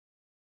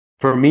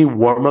for me,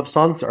 warm-up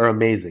songs are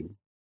amazing.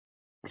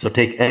 So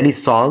take any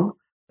song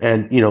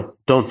and,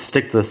 don't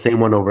stick to the same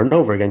one over and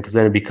over again, because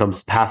then it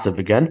becomes passive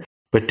again.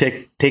 But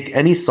take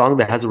any song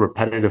that has a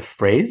repetitive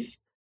phrase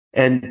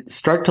and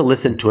start to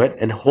listen to it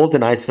and hold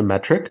an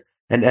isometric.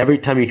 And every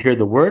time you hear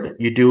the word,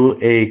 you do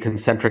a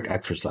concentric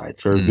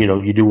exercise, or,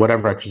 you do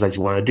whatever exercise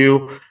you want to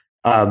do.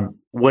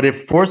 What it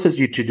forces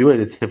you to do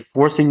it's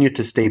forcing you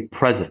to stay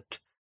present.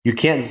 You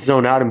can't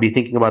zone out and be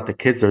thinking about the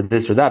kids or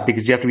this or that,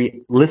 because you have to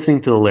be listening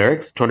to the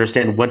lyrics to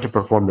understand when to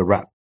perform the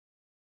rep.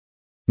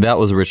 That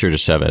was Richard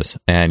Escheves,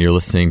 and you're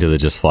listening to the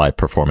Just Fly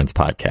Performance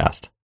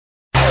Podcast.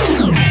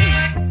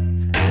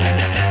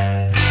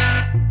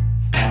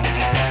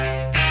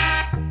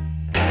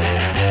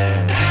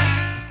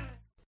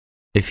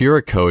 If you're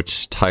a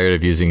coach tired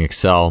of using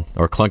Excel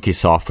or clunky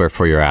software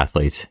for your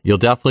athletes, you'll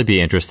definitely be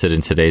interested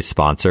in today's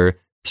sponsor,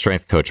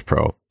 Strength Coach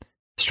Pro.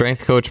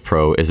 Strength Coach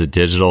Pro is a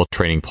digital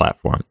training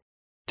platform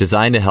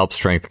designed to help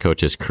strength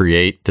coaches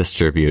create,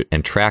 distribute,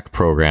 and track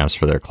programs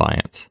for their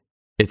clients.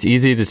 It's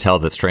easy to tell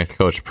that Strength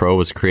Coach Pro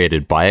was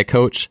created by a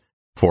coach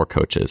for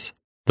coaches.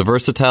 The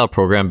versatile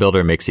program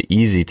builder makes it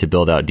easy to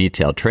build out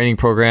detailed training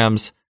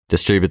programs,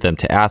 distribute them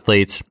to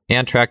athletes,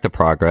 and track the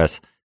progress,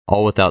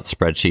 all without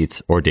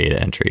spreadsheets or data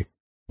entry.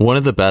 One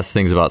of the best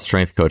things about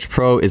Strength Coach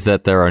Pro is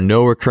that there are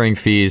no recurring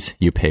fees.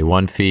 You pay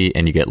one fee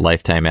and you get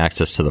lifetime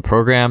access to the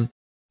program.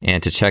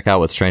 And to check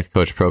out what Strength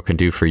Coach Pro can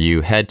do for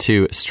you, head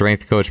to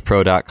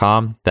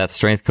strengthcoachpro.com. That's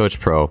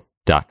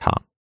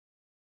strengthcoachpro.com.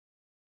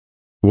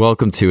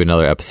 Welcome to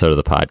another episode of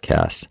the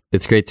podcast.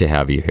 It's great to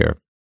have you here.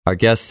 Our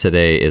guest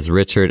today is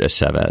Richard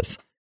Escheves.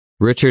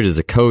 Richard is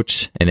a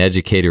coach, an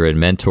educator, and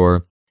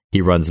mentor.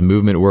 He runs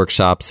movement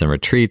workshops and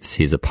retreats.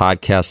 He's a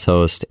podcast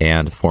host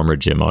and former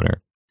gym owner.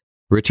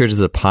 Richard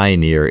is a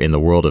pioneer in the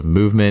world of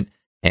movement,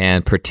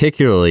 and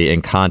particularly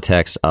in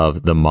context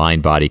of the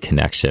mind-body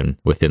connection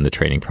within the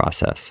training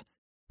process.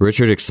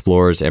 Richard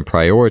explores and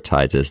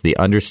prioritizes the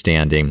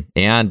understanding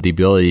and the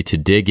ability to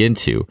dig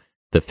into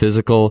the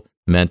physical,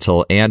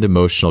 mental, and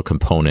emotional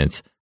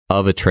components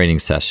of a training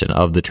session,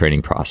 of the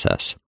training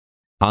process.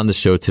 On the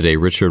show today,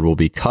 Richard will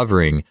be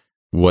covering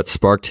what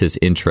sparked his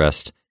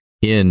interest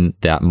in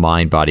that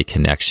mind-body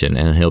connection,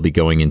 and he'll be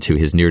going into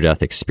his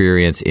near-death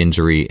experience,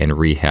 injury, and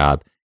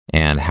rehab,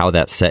 and how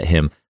that set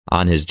him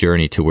on his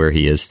journey to where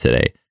he is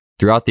today.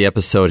 Throughout the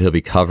episode, he'll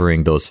be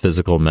covering those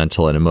physical,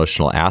 mental, and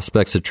emotional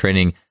aspects of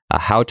training,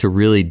 how to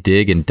really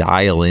dig and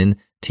dial in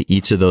to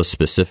each of those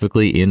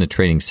specifically in a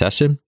training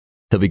session.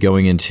 He'll be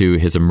going into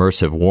his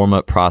immersive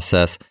warm-up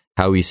process,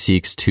 how he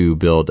seeks to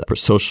build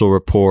social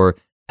rapport,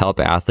 help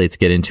athletes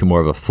get into more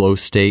of a flow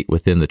state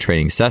within the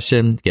training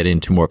session, get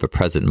into more of a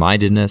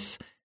present-mindedness.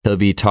 He'll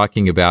be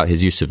talking about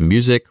his use of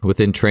music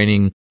within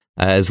training,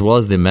 as well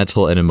as the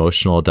mental and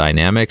emotional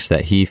dynamics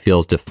that he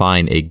feels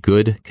define a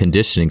good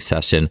conditioning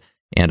session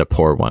and a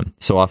poor one.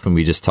 So often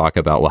we just talk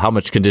about, well, how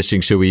much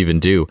conditioning should we even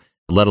do,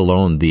 let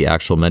alone the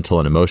actual mental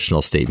and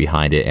emotional state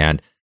behind it.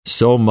 And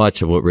so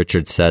much of what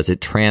Richard says, it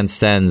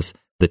transcends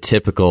the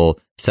typical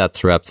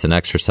sets, reps, and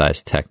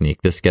exercise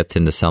technique. This gets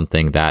into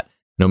something that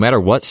no matter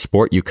what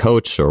sport you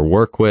coach or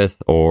work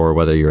with, or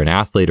whether you're an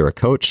athlete or a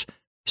coach,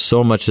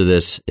 so much of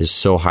this is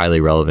so highly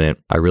relevant.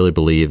 I really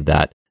believe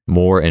that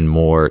more and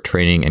more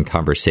training and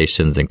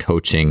conversations and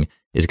coaching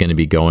is going to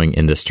be going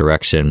in this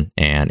direction.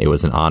 And it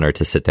was an honor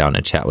to sit down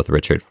and chat with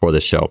Richard for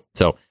the show.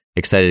 So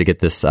excited to get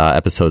this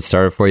episode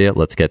started for you.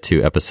 Let's get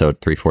to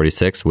episode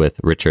 346 with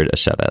Richard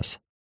Escheves.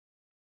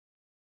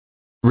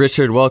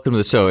 Richard, welcome to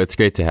the show. It's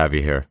great to have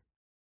you here.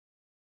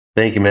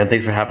 Thank you, man.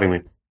 Thanks for having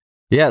me.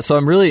 Yeah, so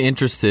I'm really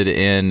interested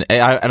in,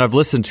 and I've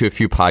listened to a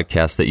few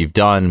podcasts that you've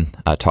done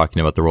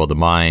talking about the world of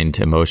mind,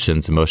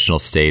 emotions, emotional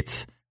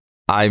states.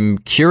 I'm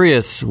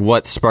curious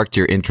what sparked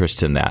your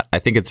interest in that. I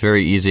think it's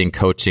very easy in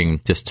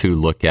coaching just to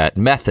look at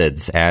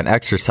methods and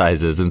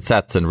exercises and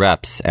sets and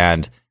reps.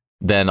 And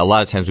then a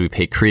lot of times we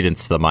pay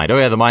credence to the mind. Oh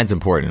yeah, the mind's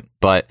important.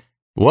 But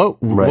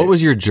what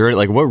was your journey?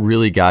 Like, what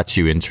really got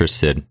you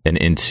interested and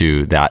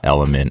into that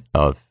element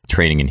of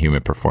training and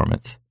human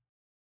performance?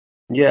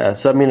 Yeah.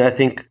 So, I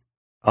think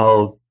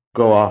I'll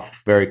go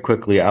off very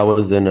quickly. I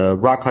was in a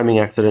rock climbing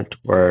accident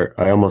where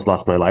I almost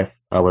lost my life.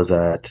 I was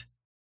at,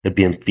 it'd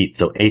be in feet,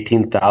 so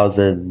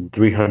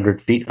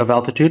 18,300 feet of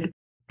altitude,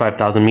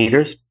 5,000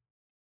 meters.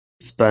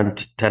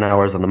 Spent 10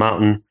 hours on the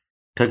mountain.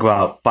 Took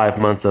about 5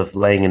 months of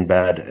laying in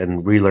bed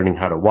and relearning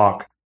how to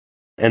walk.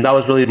 And that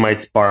was really my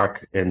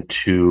spark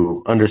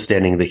into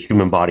understanding the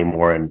human body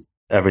more and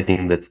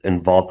everything that's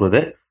involved with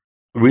it.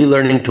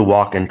 Relearning to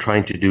walk and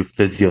trying to do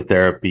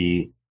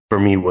physiotherapy for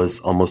me was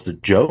almost a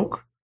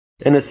joke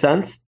in a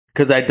sense,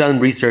 because I'd done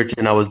research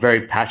and I was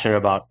very passionate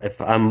about, if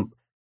I'm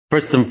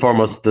first and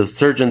foremost, the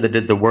surgeon that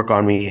did the work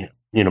on me,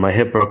 my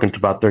hip broke into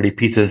about 30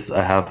 pieces.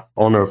 I have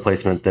ulnar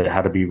replacement that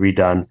had to be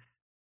redone.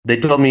 They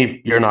told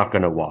me, you're not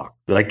going to walk.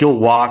 Like, you'll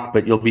walk,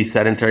 but you'll be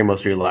sedentary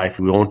most of your life.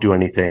 We won't do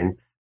anything.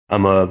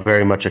 I'm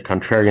very much a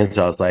contrarian.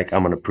 So I was like,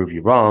 I'm going to prove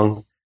you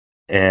wrong.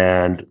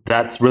 And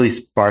that's really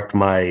sparked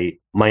my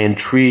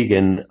intrigue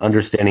in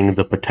understanding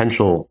the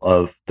potential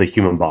of the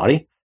human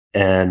body.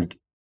 And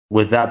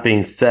with that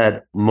being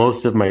said,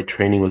 most of my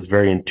training was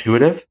very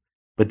intuitive,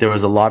 but there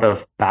was a lot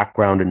of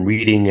background and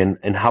reading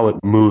and how it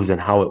moves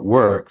and how it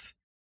works.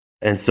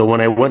 And so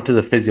when I went to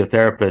the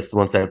physiotherapist,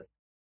 once I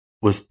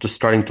was just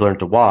starting to learn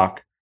to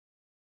walk,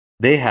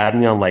 they had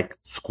me on like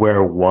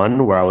square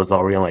one, where I was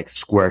already on like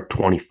square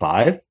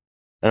 25.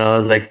 And I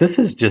was like, this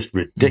is just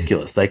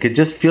ridiculous. Like, it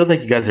just feels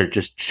like you guys are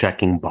just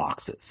checking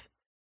boxes.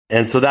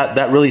 And so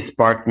that really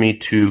sparked me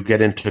to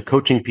get into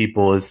coaching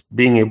people, is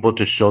being able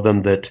to show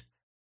them that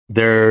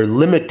their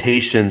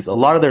limitations, a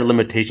lot of their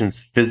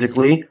limitations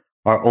physically,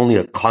 are only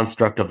a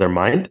construct of their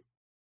mind.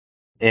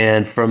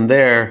 And from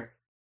there,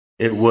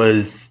 it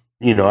was,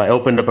 I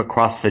opened up a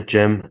CrossFit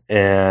gym,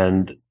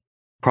 and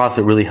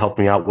CrossFit really helped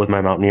me out with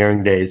my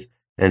mountaineering days.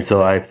 And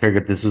so I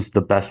figured this was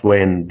the best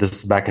way. And this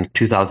was back in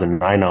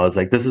 2009. I was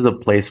like, this is a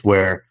place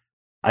where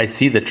I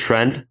see the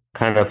trend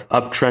kind of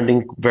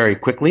uptrending very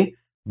quickly,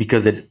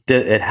 because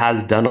it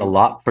has done a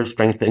lot for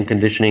strength and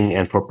conditioning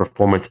and for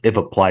performance if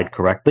applied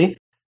correctly.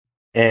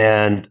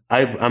 And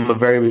I'm a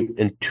very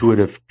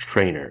intuitive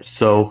trainer.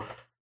 So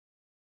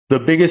the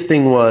biggest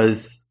thing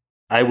was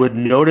I would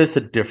notice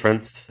a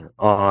difference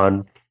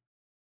on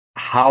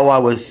how I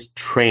was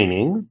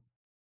training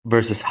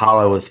versus how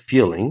I was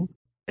feeling,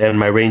 and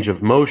my range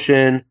of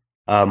motion,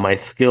 my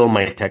skill,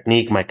 my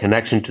technique, my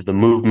connection to the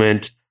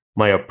movement,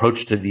 my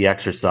approach to the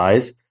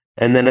exercise.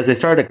 And then as I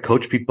started to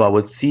coach people, I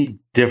would see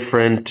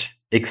different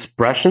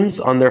expressions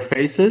on their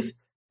faces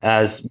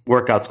as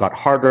workouts got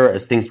harder,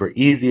 as things were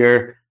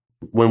easier.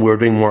 When we were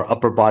doing more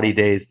upper body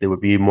days, they would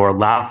be more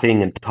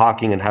laughing and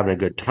talking and having a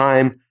good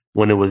time.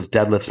 When it was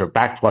deadlifts or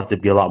back squats,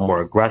 it'd be a lot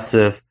more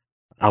aggressive.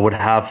 I would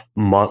have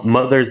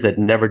mothers that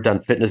never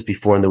done fitness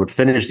before, and they would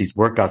finish these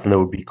workouts and they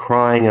would be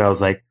crying. And I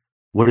was like,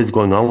 what is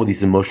going on with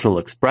these emotional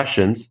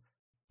expressions?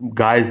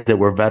 Guys that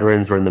were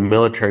veterans or in the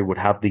military would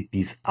have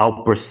these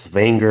outbursts of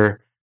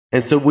anger.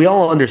 And so we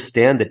all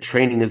understand that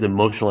training is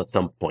emotional at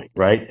some point,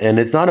 right? And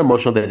it's not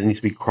emotional that it needs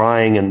to be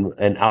crying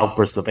and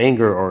outbursts of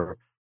anger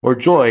or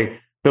joy,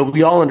 but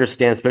we all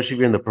understand, especially if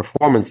you're in the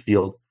performance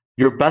field,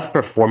 your best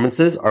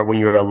performances are when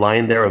you're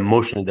aligned there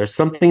emotionally. There's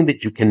something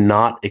that you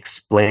cannot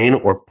explain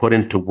or put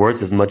into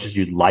words as much as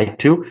you'd like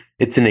to.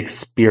 It's an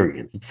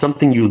experience. It's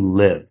something you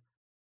live.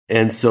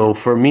 And so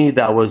for me,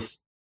 that was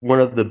one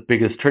of the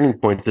biggest turning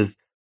points, is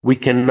we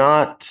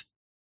cannot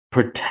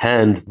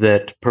pretend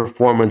that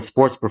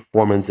sports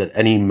performance at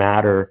any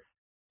matter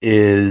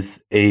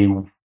is a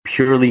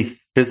purely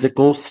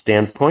physical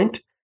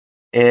standpoint.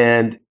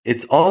 And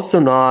it's also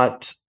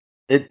not,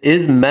 it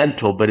is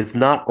mental, but it's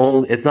not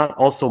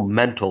also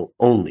mental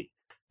only.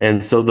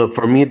 And so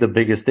for me, the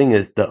biggest thing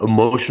is the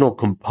emotional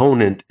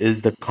component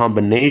is the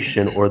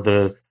combination or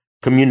the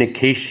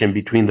communication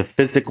between the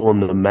physical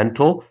and the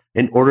mental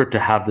in order to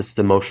have this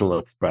emotional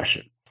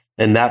expression.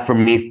 And that for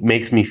me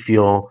makes me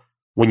feel,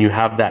 when you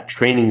have that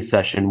training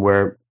session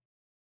where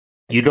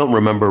you don't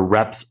remember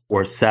reps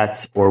or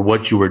sets or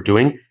what you were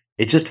doing,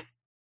 it just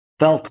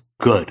felt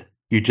good.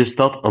 You just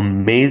felt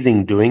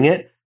amazing doing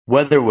it.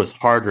 Whether it was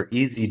hard or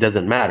easy,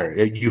 doesn't matter.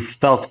 You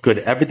felt good.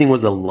 Everything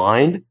was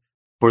aligned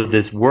for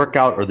this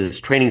workout or this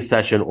training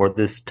session or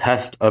this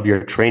test of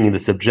your training.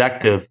 This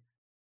objective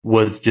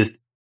was just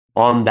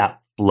on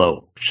that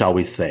flow, shall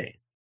we say.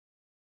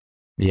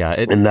 Yeah.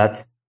 And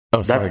that's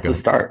the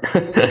start.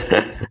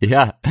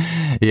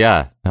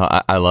 Yeah.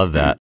 No, I love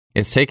that.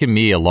 It's taken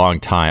me a long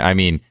time. I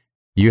mean,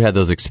 you had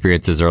those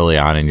experiences early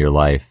on in your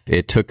life.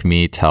 It took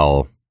me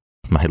till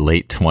my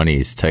late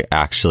 20s to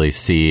actually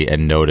see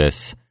and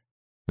notice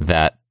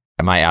that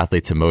my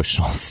athlete's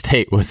emotional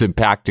state was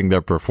impacting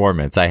their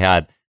performance.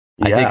 I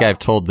think I've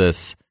told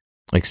this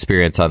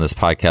experience on this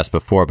podcast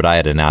before, but I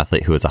had an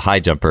athlete who was a high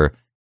jumper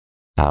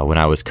when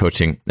I was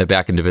coaching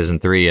back in Division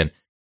III, and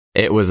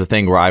it was a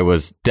thing where I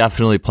was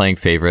definitely playing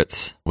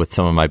favorites with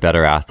some of my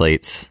better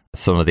athletes,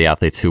 some of the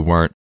athletes who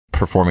weren't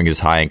performing as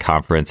high in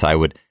conference.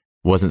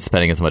 Wasn't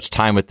spending as much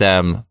time with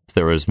them.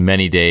 There was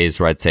many days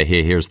where I'd say,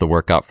 hey, here's the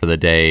workout for the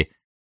day,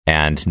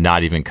 and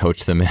not even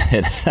coach them in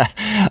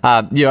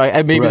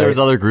it. Maybe there was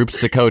other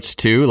groups to coach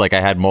too. Like I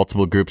had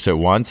multiple groups at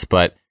once,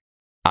 but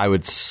I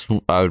would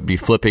be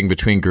flipping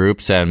between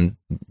groups, and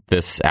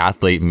this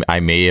athlete, I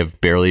may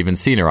have barely even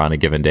seen her on a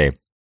given day.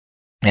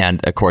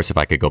 And of course, if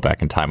I could go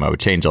back in time, I would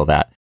change all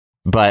that.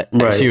 But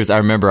I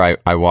remember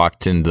I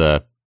walked in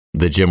the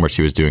gym where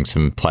she was doing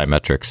some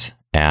plyometrics,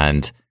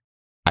 and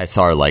I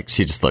saw her,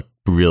 she just looked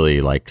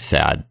really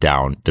sad,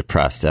 down,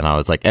 depressed. And I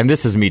was like, and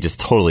this is me just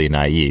totally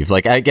naive.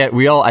 I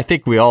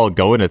think we all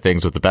go into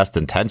things with the best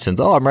intentions.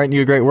 Oh, I'm writing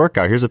you a great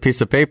workout. Here's a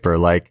piece of paper.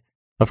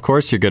 Of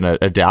course you're going to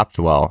adapt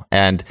well.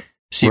 And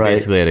she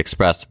basically had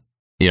expressed,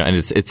 and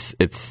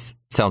it's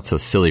sounds so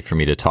silly for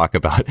me to talk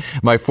about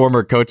my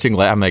former coaching.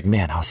 I'm like,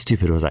 man, how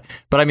stupid was I?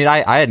 But I mean,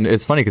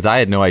 it's funny because I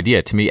had no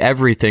idea. To me,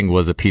 everything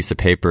was a piece of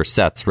paper,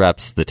 sets,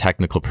 reps, the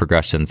technical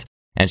progressions.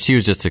 And she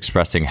was just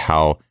expressing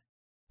how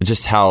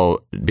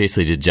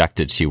basically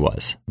dejected she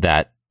was,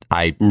 that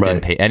I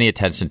didn't pay any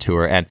attention to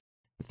her. And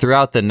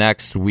throughout the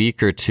next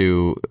week or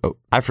two,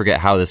 I forget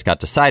how this got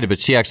decided, but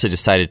she actually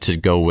decided to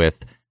go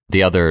with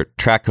the other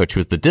track coach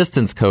was the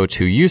distance coach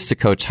who used to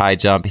coach high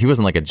jump. He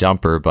wasn't like a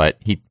jumper, but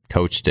he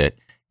coached it.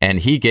 And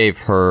he gave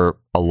her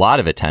a lot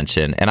of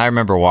attention. And I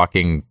remember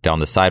walking down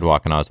the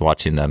sidewalk and I was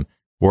watching them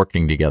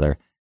working together.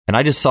 And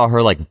I just saw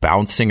her like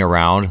bouncing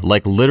around,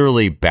 like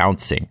literally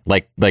bouncing.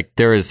 Like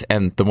there is,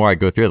 and the more I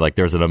go through it, like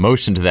there's an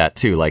emotion to that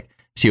too. Like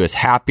she was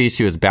happy,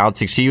 she was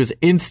bouncing, she was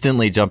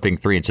instantly jumping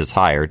 3 inches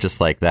higher,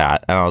 just like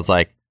that. And I was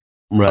like,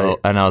 right. Oh,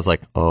 and I was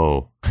like,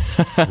 oh.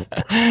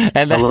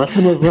 And then, the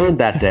lesson was learned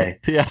that day.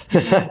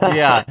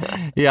 Yeah.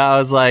 I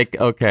was like,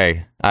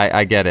 okay,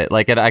 I get it.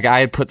 Like, I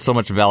had put so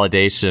much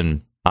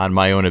validation on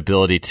my own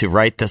ability to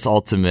write this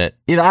ultimate,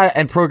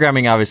 and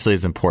programming obviously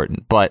is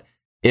important, but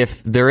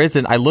if there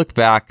isn't, I look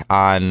back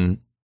on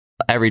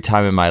every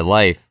time in my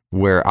life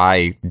where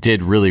I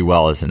did really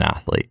well as an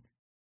athlete.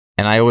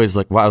 And I always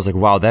I was like,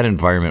 wow, that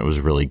environment was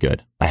really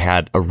good. I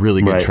had a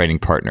really good training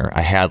partner.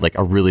 I had like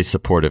a really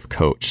supportive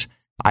coach.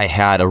 I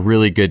had a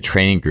really good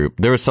training group.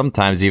 There were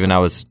sometimes even I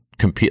was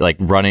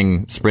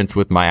running sprints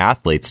with my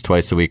athletes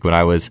twice a week when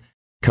I was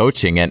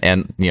coaching and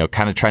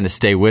kind of trying to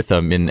stay with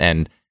them.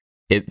 And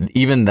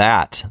even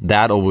that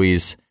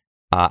always,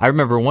 I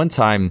remember one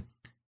time,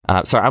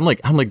 sorry, I'm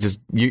like just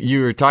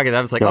you were talking.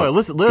 I was like,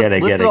 listen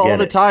to all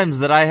the times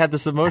that I had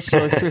this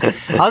emotional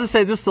experience. I'll just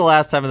say this is the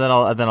last time, and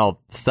then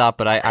I'll stop.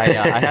 But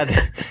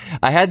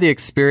I had the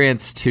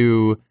experience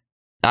to.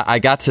 I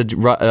got to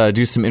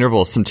do some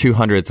intervals, some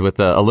 200s with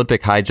an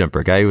Olympic high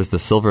jumper guy who was the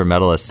silver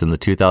medalist in the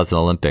 2000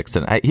 Olympics,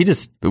 and he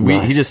just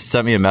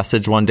sent me a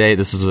message one day.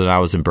 This is when I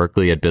was in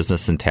Berkeley at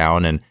Business in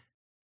Town, and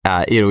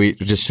we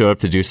just showed up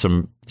to do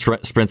some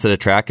sprints at a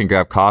track and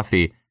grab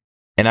coffee.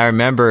 And I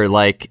remember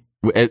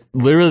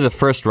literally the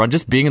first run,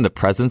 just being in the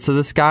presence of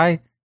this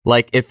guy,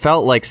 like it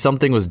felt like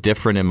something was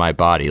different in my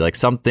body, like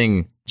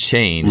something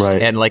changed.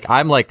 Right. And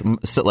I'm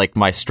like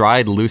my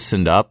stride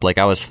loosened up, like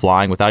I was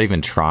flying without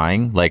even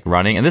trying, like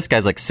running. And this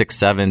guy's like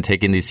 6'7",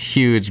 taking these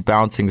huge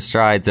bouncing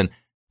strides. And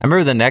I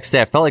remember the next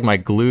day I felt like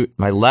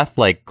my left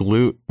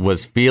glute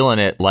was feeling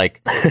it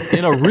like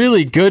in a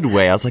really good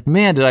way. I was like,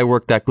 man, did I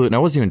work that glute? And I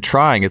wasn't even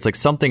trying. It's like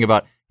something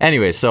about,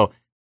 anyway, so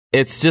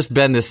it's just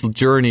been this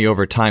journey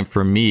over time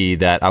for me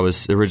that I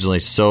was originally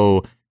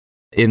so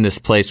in this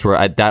place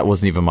where that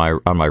wasn't even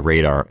on my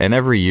radar. And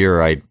every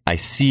year I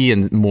see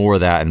more of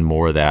that.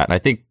 And I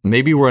think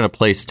maybe we're in a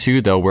place too,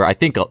 though, where I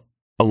think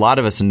a lot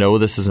of us know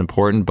this is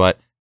important, but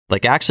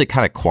like actually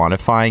kind of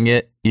quantifying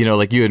it,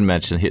 like you had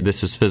mentioned,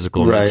 this is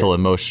physical, mental,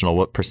 emotional,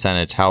 what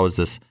percentage, how is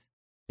this,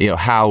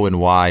 how and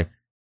why.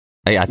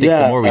 I think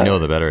the more we know,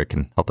 the better it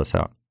can help us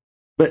out.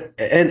 But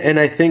and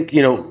I think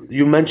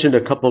you mentioned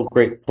a couple of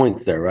great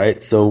points there, right?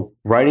 So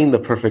writing the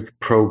perfect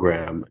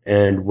program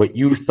and what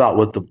you thought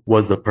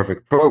was the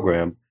perfect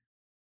program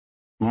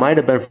might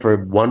have been for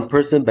one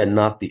person, but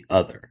not the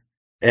other.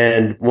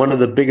 And one of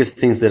the biggest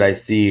things that I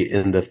see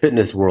in the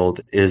fitness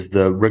world is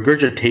the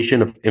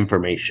regurgitation of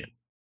information,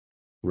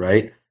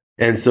 right?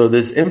 And so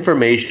this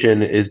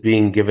information is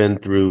being given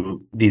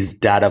through these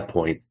data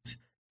points.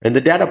 And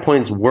the data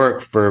points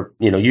work for,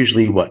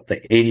 usually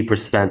the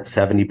 80%,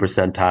 70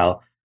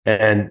 percentile.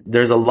 And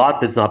there's a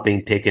lot that's not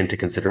being taken into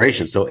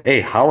consideration. So,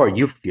 hey, how are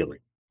you feeling?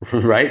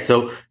 Right?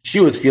 So she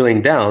was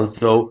feeling down.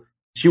 So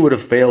she would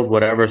have failed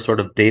whatever sort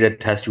of data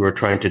test you were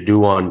trying to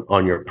do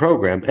on your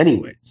program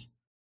anyways.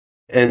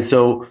 And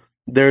so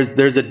there's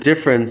a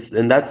difference.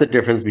 And that's the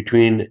difference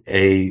between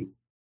a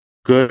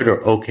good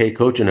or okay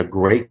coach and a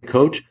great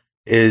coach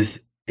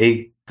is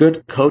a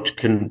good coach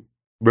can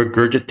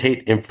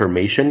regurgitate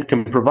information,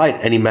 can provide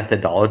any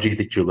methodology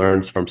that you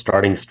learn from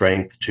starting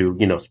strength to,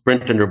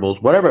 sprint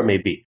intervals, whatever it may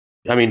be.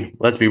 I mean,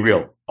 let's be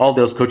real. All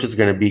those coaches are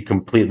going to be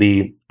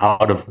completely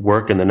out of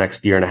work in the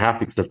next year and a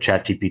half because of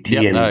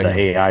ChatGPT and the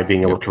AI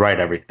being able to write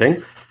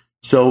everything.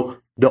 So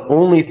the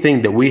only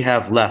thing that we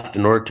have left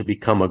in order to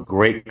become a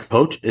great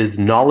coach is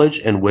knowledge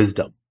and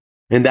wisdom.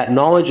 And that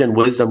knowledge and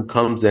wisdom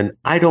comes in,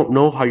 I don't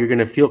know how you're going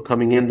to feel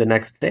coming in the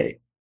next day.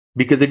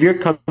 Because if you're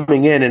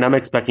coming in and I'm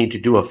expecting you to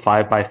do a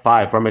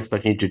 5x5, or I'm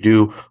expecting you to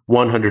do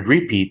 100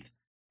 repeats,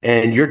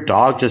 and your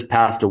dog just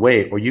passed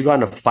away, or you got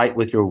in a fight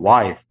with your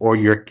wife, or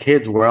your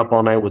kids were up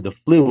all night with the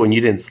flu and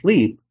you didn't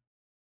sleep,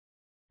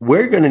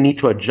 we're going to need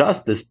to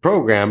adjust this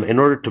program in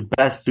order to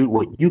best suit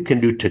what you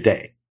can do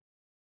today.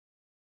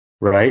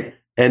 Right?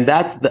 And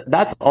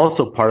that's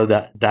also part of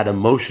that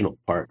emotional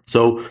part.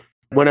 So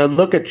when I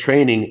look at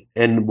training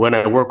and when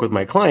I work with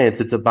my clients,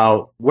 it's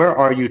about where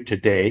are you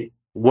today?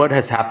 What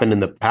has happened in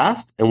the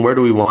past and where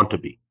do we want to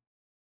be?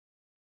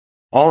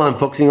 All I'm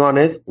focusing on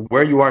is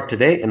where you are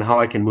today and how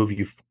I can move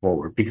you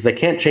forward, because I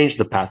can't change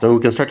the past. I mean,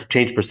 we can start to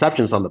change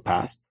perceptions on the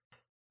past,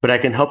 but I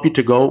can help you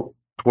to go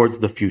towards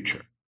the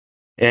future.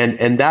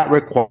 And that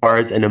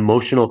requires an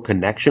emotional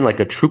connection, like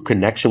a true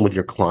connection with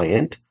your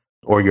client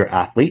or your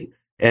athlete.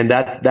 And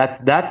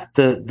that's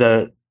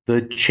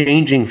the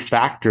changing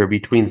factor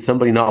between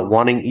somebody not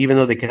wanting, even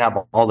though they could have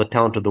all the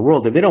talent of the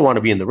world, if they don't want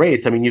to be in the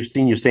race. I mean, you've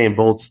seen Usain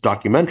Bolt's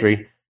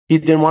documentary. He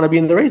didn't want to be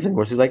in the race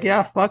anymore. So he's like,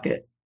 yeah, fuck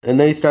it. And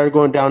then he started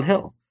going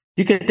downhill.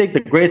 You can take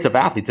the greatest of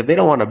athletes. If they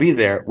don't want to be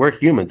there, we're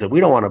humans. If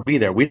we don't want to be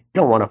there, we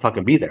don't want to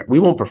fucking be there. We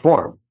won't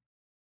perform.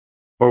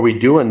 or we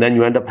do, and then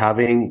you end up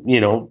having,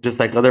 just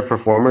like other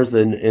performers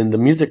in the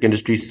music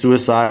industry,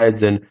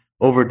 suicides and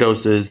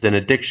overdoses and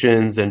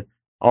addictions and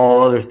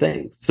all other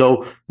things.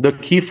 So the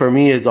key for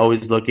me is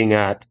always looking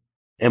at,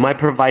 am I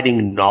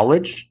providing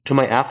knowledge to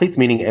my athletes?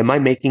 Meaning, am I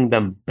making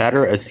them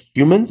better as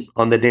humans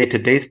on the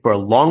day-to-day for a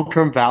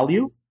long-term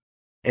value?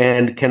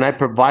 And can I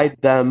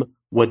provide them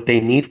what they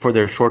need for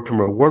their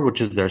short-term reward, which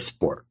is their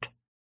sport?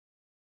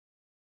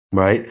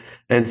 Right?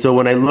 And so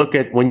when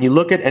you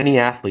look at any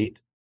athlete,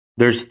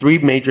 there's three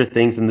major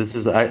things, and this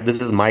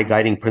is my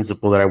guiding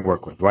principle that I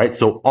work with, right?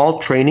 So all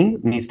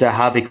training needs to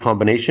have a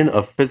combination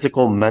of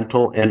physical,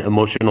 mental, and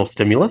emotional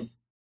stimulus,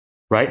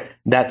 right?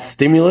 That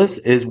stimulus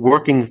is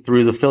working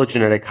through the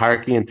phylogenetic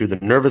hierarchy and through the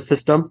nervous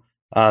system.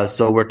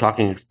 So we're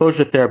talking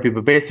exposure therapy,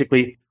 but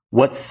basically,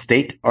 what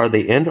state are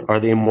they in? Are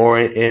they more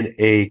in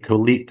a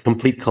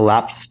complete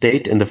collapse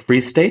state, in the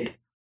freeze state?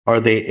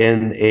 Are they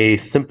in a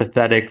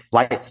sympathetic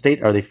flight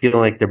state? Are they feeling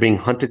like they're being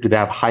hunted? Do they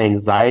have high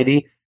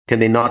anxiety? Can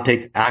they not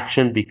take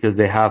action because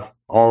they have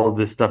all of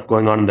this stuff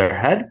going on in their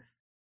head?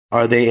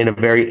 Are they in a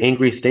very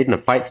angry state, in a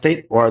fight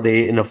state, or are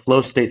they in a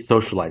flow state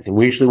socializing?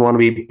 We usually want to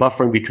be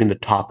buffering between the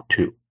top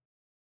two,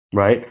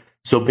 right?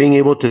 So being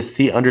able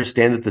to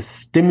understand that the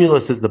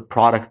stimulus is the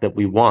product that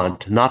we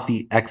want, not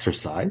the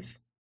exercise,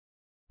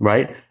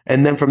 right?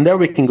 And then from there,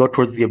 we can go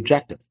towards the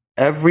objective.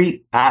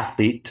 Every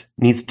athlete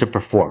needs to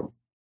perform.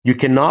 You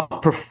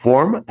cannot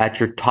perform at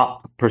your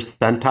top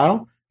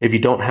percentile if you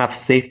don't have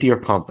safety or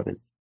confidence.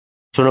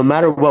 So no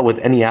matter what, with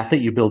any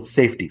athlete, you build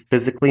safety,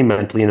 physically,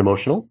 mentally, and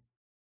emotional.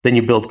 Then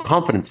you build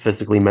confidence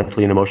physically,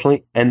 mentally, and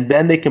emotionally. And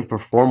then they can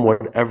perform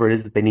whatever it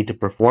is that they need to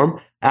perform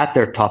at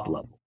their top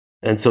level.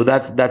 And so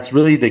that's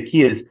really the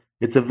key. Is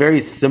it's a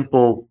very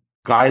simple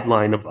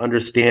guideline of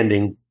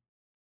understanding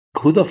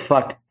who the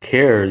fuck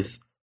cares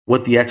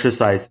what the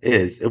exercise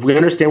is. If we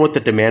understand what the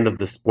demand of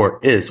the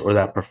sport is or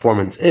that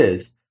performance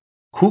is,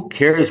 who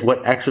cares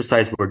what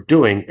exercise we're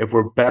doing if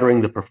we're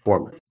bettering the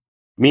performance?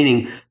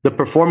 Meaning the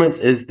performance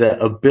is the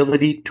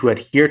ability to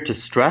adhere to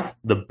stress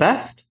the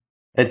best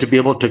and to be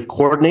able to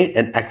coordinate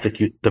and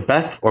execute the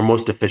best or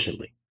most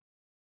efficiently.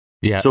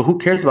 Yeah. So who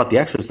cares about the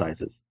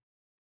exercises?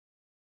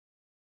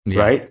 Yeah.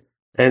 Right?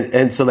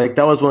 And so like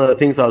that was one of the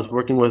things. I was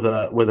working with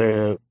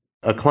a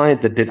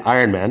client that did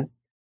Ironman,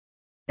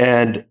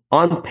 and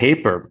on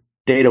paper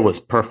data was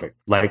perfect.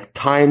 Like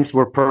times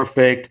were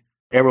perfect,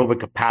 aerobic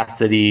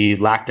capacity,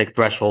 lactic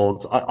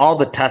thresholds, all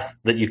the tests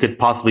that you could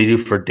possibly do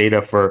for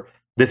data for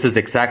this is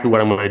exactly what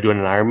I'm going to do in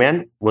an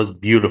Ironman was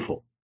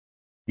beautiful.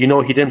 You know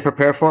what he didn't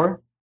prepare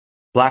for?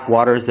 Black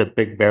waters at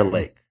Big Bear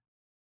Lake.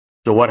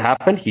 So what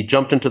happened? He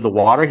jumped into the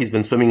water. He's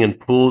been swimming in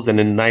pools and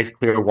in nice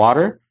clear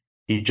water.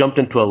 He jumped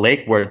into a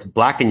lake where it's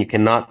black and you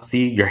cannot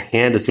see your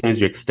hand as soon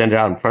as you extend it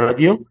out in front of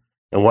you.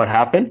 And what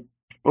happened?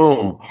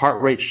 Boom,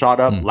 heart rate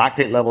shot up,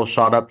 lactate level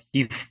shot up.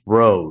 He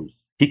froze.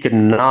 He could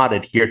not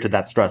adhere to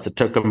that stress. It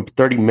took him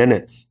 30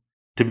 minutes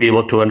to be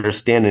able to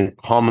understand and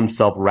calm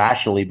himself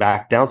rationally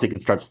back down so he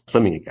could start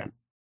swimming again.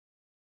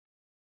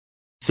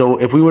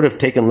 So if we would have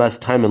taken less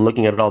time in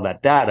looking at all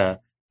that data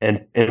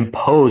and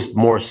imposed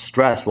more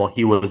stress while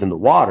he was in the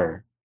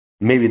water,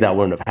 maybe that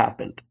wouldn't have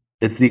happened.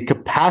 It's the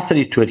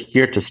capacity to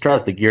adhere to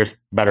stress that gears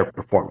better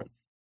performance.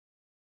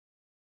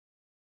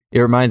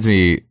 It reminds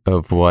me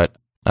of what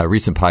a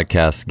recent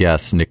podcast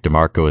guest, Nick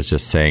DeMarco, was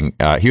just saying.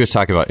 He was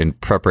talking about in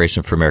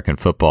preparation for American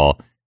football,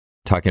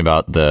 talking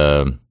about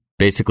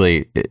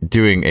basically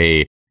doing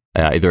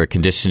either a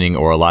conditioning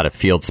or a lot of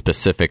field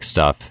specific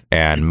stuff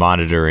and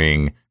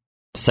monitoring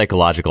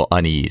psychological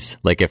unease.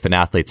 Like if an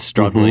athlete's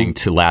struggling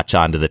to latch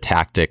onto the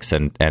tactics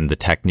and the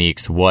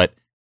techniques,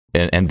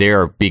 and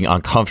they're being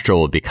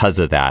uncomfortable because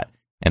of that,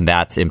 and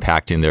that's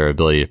impacting their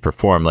ability to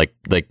perform. Like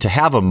to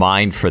have a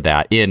mind for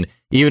that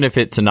even if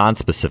it's a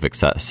non-specific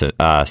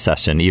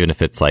session, even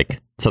if it's like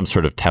some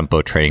sort of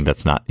tempo training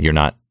you're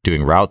not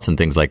doing routes and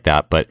things like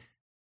that, but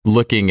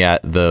looking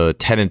at the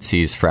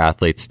tendencies for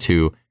athletes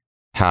to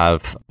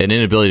have an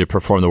inability to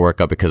perform the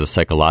workout because of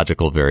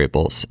psychological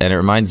variables. And it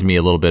reminds me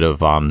a little bit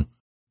of,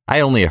 I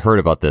only heard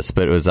about this,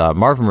 but it was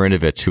Marv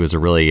Marinovich, who was a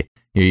really,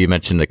 you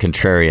mentioned the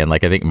contrarian.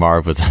 Like I think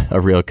Marv was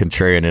a real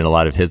contrarian in a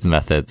lot of his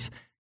methods.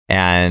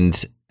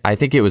 And I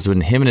think it was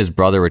when him and his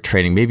brother were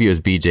training, maybe it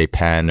was BJ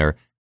Penn or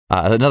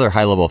another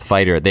high-level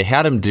fighter, they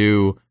had him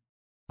do,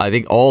 I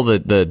think, all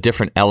the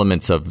different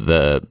elements of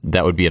that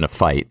would be in a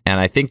fight. And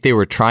I think they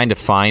were trying to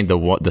find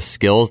the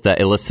skills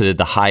that elicited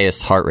the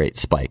highest heart rate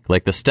spike,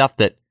 like the stuff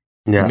that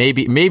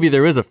maybe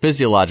there is a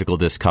physiological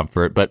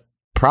discomfort, but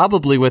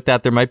probably with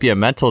that there might be a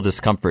mental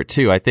discomfort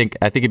too. I think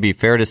it'd be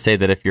fair to say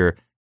that if you're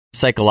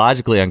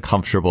psychologically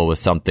uncomfortable with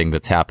something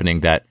that's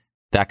happening, that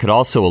could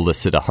also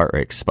elicit a heart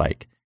rate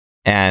spike.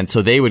 And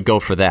so they would go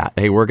for that.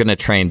 Hey, we're going to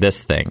train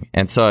this thing.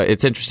 And so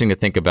it's interesting to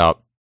think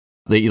about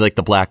like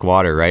the black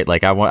water, right?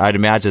 Like I'd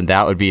imagine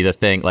that would be the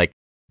thing. Like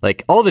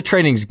all the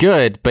training's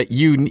good, but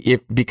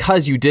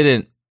because you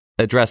didn't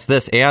address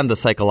this and the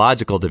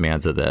psychological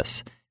demands of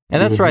this.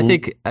 And that's where I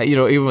think,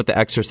 even with the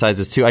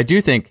exercises too, I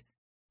do think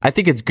I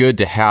think it's good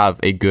to have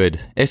a good,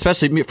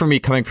 especially for me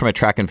coming from a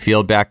track and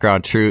field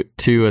background, too,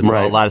 as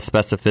well. A lot of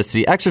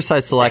specificity.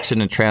 Exercise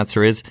selection and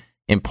transfer is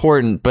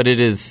important, but it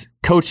is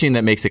coaching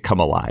that makes it come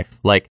alive.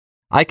 Like,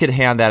 I could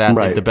hand that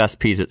athlete the best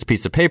piece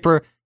of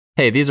paper.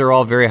 Hey, these are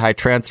all very high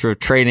transfer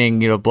training,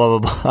 blah, blah,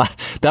 blah.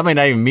 That might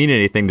not even mean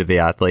anything to the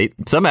athlete.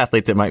 Some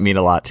athletes it might mean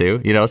a lot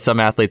to, some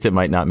athletes it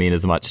might not mean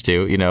as much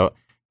to,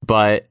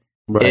 but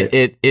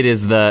it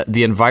is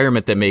the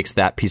environment that makes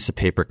that piece of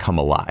paper come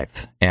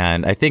alive.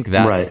 And I think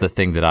that's the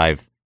thing that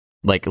I've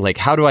like,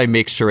 how do I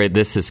make sure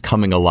this is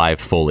coming alive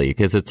fully?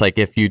 Because it's like,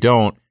 if you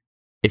don't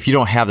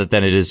have that,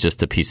 then it is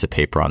just a piece of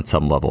paper on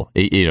some level,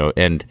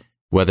 and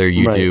whether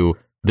you do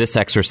this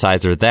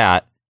exercise or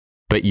that,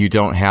 but you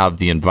don't have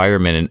the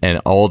environment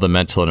and all the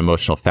mental and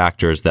emotional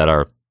factors that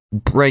are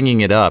bringing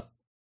it up.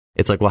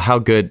 It's like, well,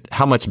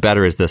 how much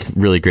better is this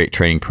really great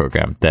training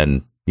program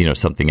than,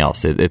 something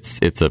else? It's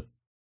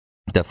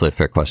definitely a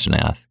fair question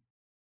to ask.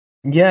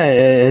 Yeah.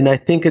 And I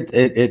think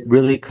it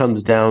really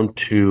comes down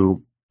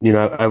to,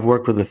 I've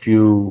worked with a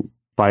few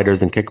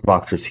fighters and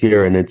kickboxers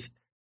here, and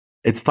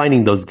it's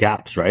finding those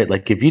gaps, right?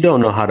 Like, if you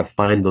don't know how to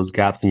find those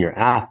gaps in your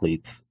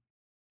athletes,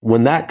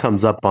 when that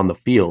comes up on the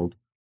field,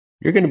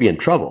 you're going to be in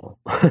trouble.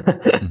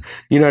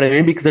 You know what I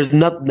mean? Because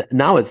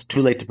now it's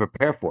too late to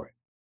prepare for it.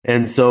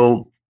 And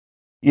so,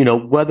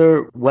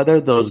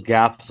 whether those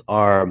gaps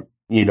are,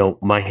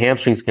 my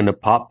hamstring's going to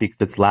pop because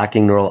it's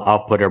lacking neural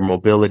output or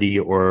mobility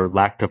or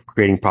lack of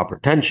creating proper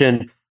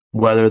tension,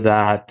 whether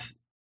that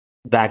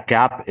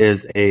gap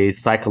is a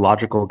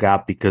psychological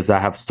gap because I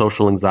have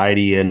social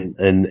anxiety and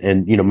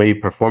maybe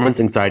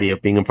performance anxiety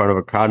of being in front of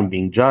a crowd and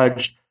being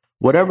judged,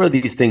 whatever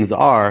these things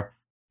are,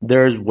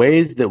 there's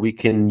ways that we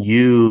can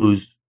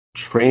use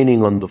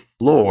training on the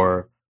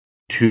floor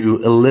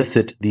to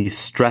elicit these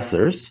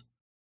stressors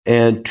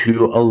and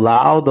to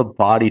allow the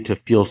body to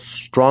feel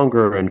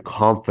stronger and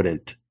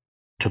confident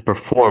to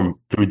perform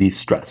through these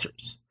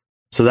stressors.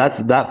 So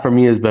that for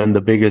me has been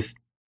the biggest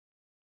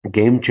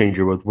game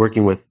changer with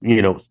working with,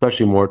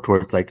 especially more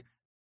towards like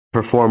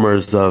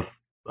performers of,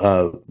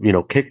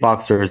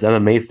 kickboxers,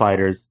 MMA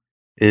fighters,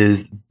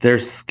 is their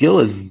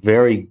skill is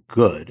very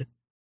good.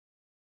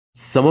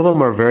 Some of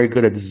them are very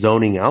good at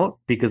zoning out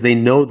because they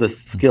know the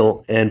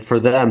skill, and for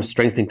them,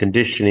 strength and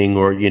conditioning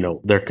or,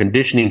 their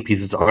conditioning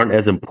pieces aren't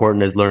as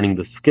important as learning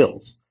the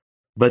skills.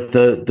 But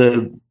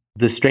the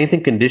strength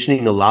and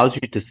conditioning allows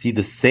you to see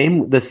the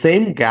same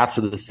gaps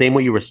or the same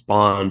way you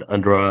respond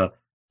under a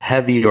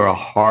heavy or a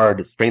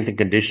hard strength and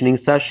conditioning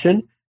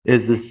session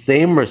is the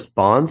same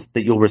response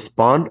that you'll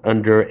respond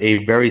under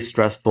a very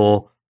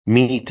stressful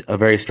meet, a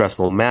very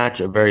stressful match,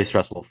 a very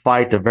stressful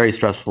fight, a very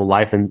stressful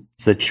life and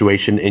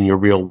situation in your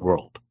real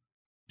world.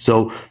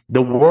 So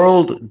the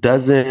world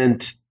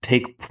doesn't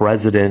take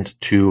precedent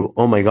to,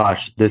 oh my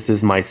gosh, this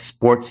is my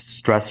sports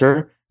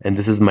stressor and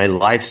this is my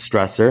life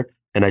stressor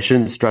and I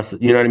shouldn't stress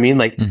it. You know what I mean?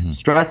 Like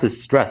stress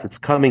is stress. It's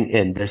coming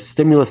in. There's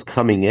stimulus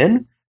coming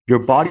in. Your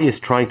body is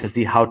trying to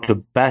see how to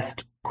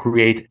best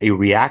create a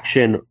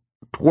reaction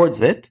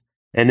towards it.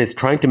 And it's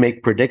trying to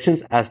make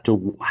predictions as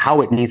to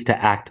how it needs to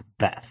act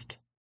best.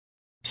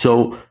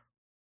 So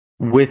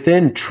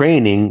within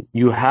training,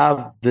 you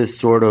have this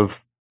sort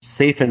of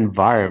safe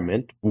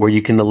environment where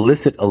you can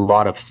elicit a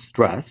lot of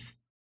stress.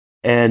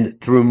 And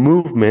through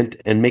movement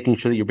and making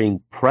sure that you're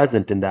being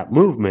present in that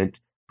movement,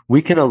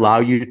 we can allow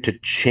you to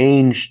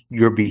change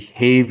your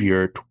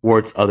behavior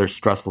towards other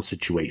stressful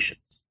situations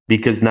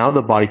because now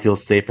the body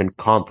feels safe and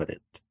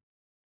confident.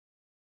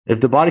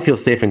 If the body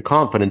feels safe and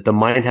confident, the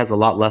mind has a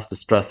lot less to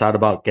stress out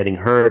about getting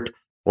hurt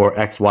or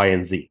X, Y,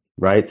 and Z.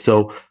 Right.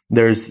 So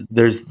there's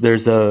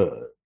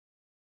a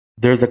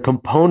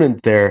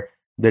component there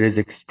that is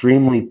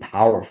extremely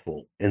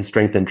powerful in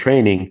strength and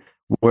training,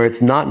 where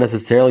it's not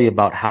necessarily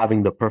about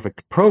having the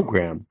perfect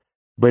program,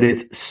 but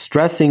it's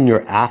stressing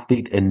your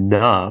athlete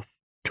enough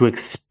to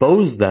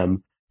expose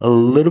them a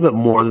little bit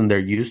more than they're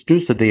used to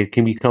so they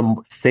can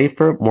become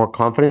safer, more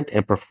confident,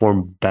 and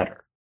perform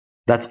better.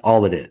 That's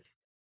all it is.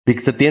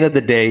 Because at the end of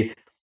the day,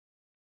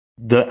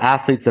 the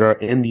athletes that are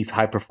in these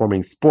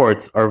high-performing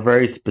sports are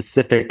very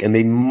specific, and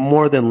they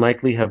more than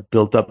likely have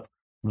built up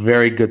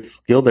very good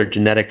skill. They're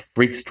genetic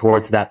freaks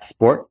towards that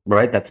sport,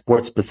 right? That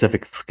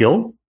sport-specific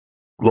skill.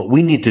 What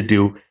we need to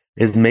do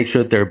is make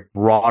sure that their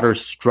broader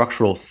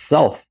structural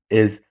self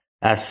is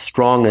as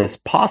strong as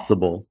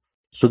possible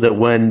so that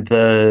when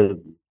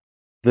the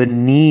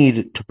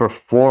need to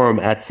perform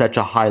at such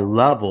a high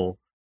level,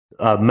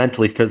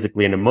 mentally,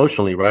 physically, and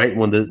emotionally, right?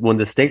 When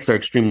the stakes are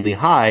extremely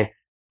high,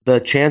 the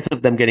chance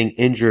of them getting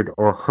injured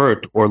or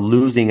hurt or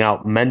losing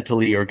out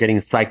mentally or getting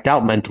psyched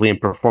out mentally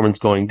and performance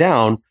going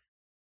down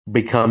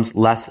becomes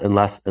less and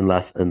less and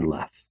less and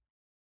less.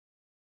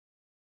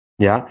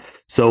 Yeah.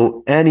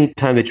 So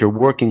anytime that you're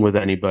working with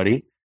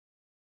anybody,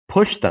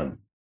 push them,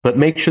 but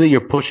make sure that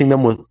you're pushing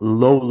them with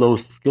low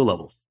skill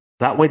levels.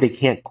 That way they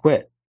can't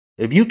quit.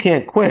 If you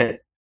can't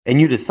quit and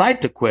you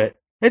decide to quit,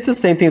 it's the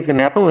same thing that's going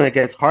to happen when it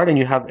gets hard and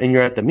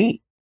you're at the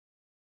meet.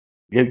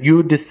 If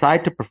you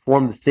decide to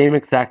perform the same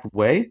exact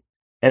way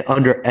and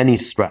under any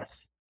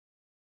stress,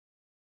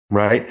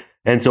 right?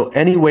 And so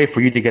any way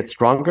for you to get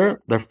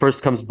stronger, there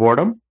first comes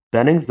boredom,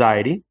 then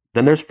anxiety,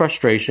 then there's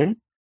frustration,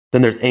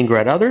 then there's anger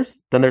at others,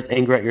 then there's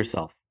anger at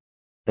yourself.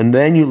 And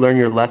then you learn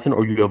your lesson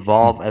or you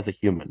evolve as a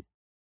human.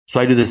 So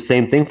I do the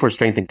same thing for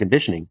strength and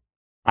conditioning.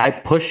 I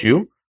push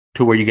you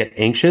to where you get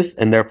anxious,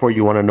 and therefore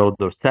you want to know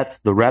the sets,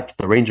 the reps,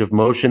 the range of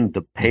motion,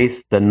 the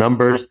pace, the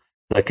numbers.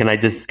 Like, can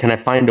I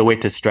find a way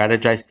to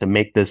strategize to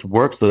make this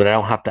work so that I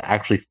don't have to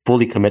actually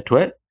fully commit to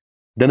it?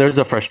 Then there's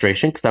a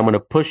frustration because I'm going to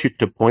push you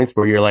to points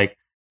where you're like,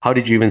 how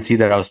did you even see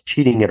that I was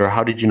cheating it? Or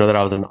how did you know that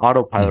I was an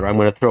autopilot? Or I'm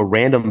going to throw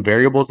random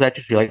variables at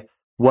you. So you're like,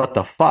 what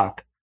the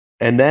fuck?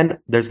 And then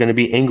there's going to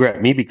be anger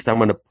at me because I'm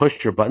going to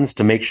push your buttons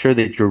to make sure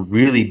that you're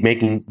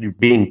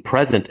being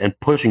present and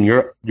pushing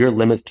your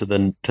limits to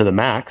the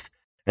max.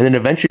 And then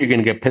eventually you're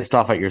going to get pissed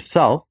off at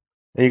yourself.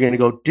 And you're going to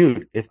go,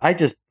 dude, if I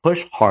just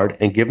push hard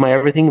and give my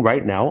everything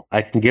right now,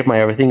 I can give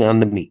my everything on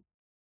the meat.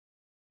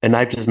 And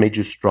I've just made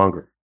you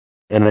stronger.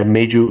 And I've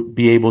made you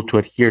be able to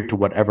adhere to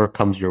whatever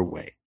comes your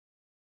way.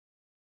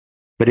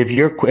 But if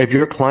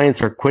your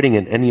clients are quitting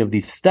in any of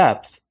these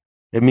steps,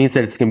 it means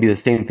that it's going to be the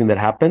same thing that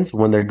happens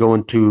when they're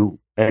going to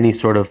any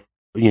sort of,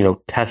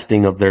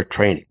 testing of their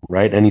training,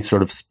 right? Any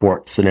sort of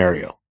sports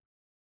scenario.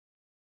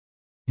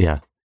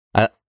 Yeah.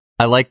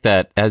 I like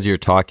that. As you're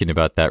talking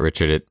about that,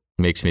 Richard, it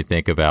makes me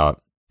think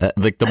about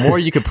like the more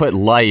you can put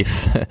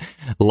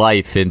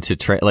life into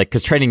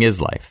because training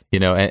is life,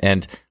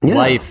 and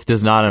life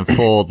does not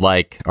unfold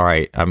like, all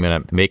right, I'm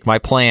going to make my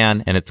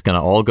plan and it's going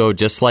to all go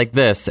just like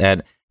this.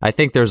 And I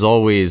think there's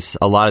always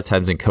a lot of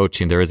times in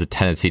coaching, there is a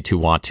tendency to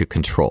want to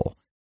control.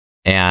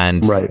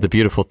 And the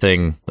beautiful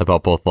thing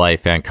about both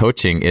life and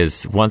coaching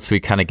is once we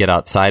kind of get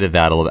outside of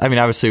that a little bit, I mean,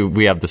 obviously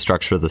we have the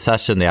structure of the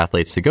session, the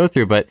athletes to go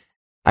through, but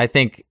I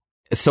think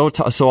so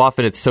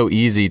often it's so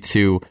easy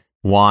to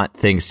want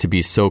things to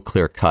be so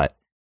clear cut.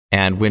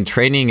 And when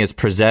training is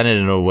presented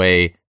in a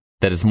way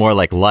that is more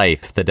like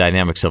life, the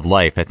dynamics of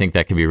life, I think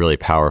that can be really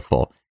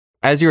powerful.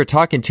 As you were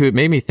talking to it,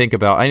 made me think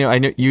about, I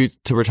know you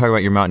were talking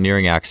about your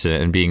mountaineering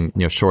accident and being,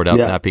 short up,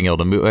 not being able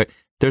to move.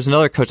 There's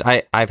another coach.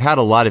 I've had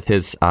a lot of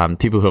his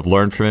people who have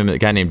learned from him. A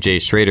guy named Jay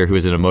Schrader, who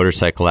was in a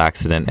motorcycle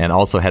accident and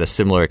also had a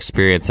similar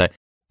experience.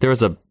 There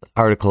was an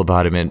article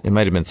about him, and it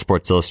might have been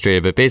Sports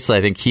Illustrated, but basically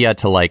I think he had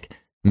to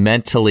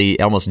mentally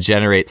almost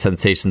generate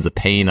sensations of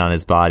pain on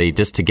his body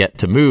just to get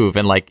to move.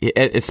 And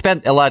it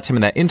spent a lot of time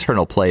in that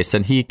internal place.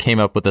 And he came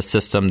up with a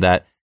system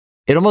that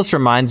it almost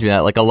reminds me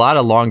that a lot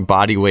of long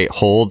body weight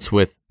holds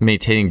with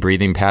maintaining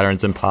breathing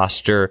patterns and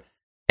posture.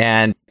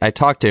 And I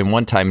talked to him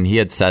one time and he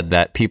had said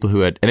that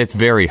and it's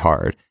very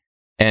hard.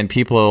 And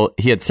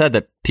he had said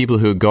that people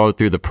who go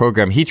through the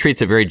program, he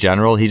treats it very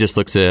general. He just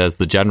looks at it as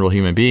the general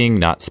human being,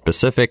 not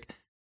specific.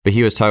 But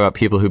he was talking about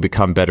people who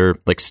become better,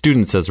 like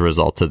students as a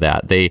result of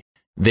that.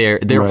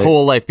 Their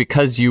whole life,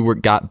 because you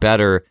got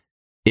better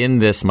in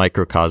this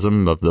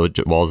microcosm of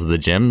the walls of the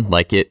gym,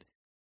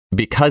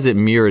 because it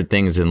mirrored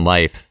things in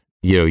life,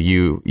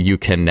 you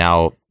can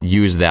now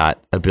use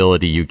that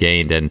ability you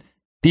gained and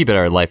be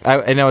better at life.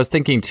 And I was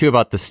thinking too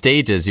about the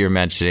stages you're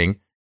mentioning,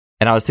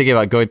 and I was thinking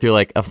about going through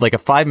like a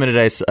 5-minute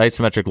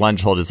isometric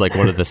lunge hold is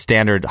one of the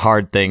standard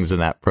hard things in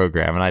that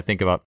program. And I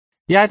think about,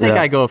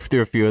 I go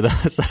through a few of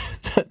those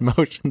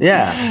motions.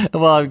 Yeah.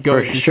 Well, I'm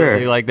going through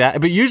something like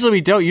that. But usually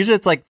we don't. Usually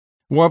it's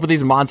warm up with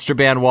these monster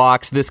band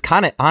walks, this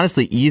kind of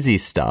honestly easy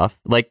stuff.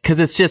 Because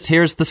it's just,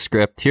 here's the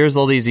script, here's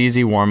all these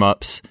easy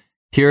warm-ups,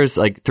 here's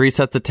 3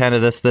 sets of 10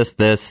 of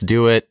this,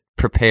 do it,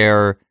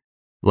 prepare,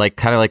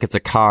 kind of like it's a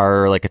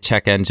car or a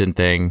check engine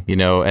thing,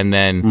 and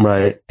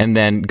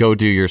then go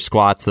do your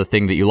squats, the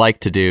thing that you like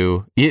to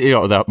do,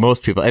 that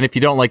most people, and if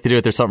you don't like to do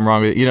it, there's something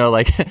wrong with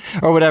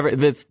it, or whatever.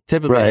 That's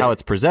typically how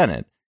it's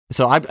presented.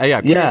 So I'm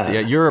curious,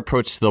 your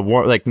approach to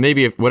the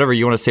maybe if whatever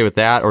you want to say with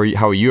that, or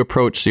how you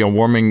approach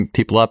warming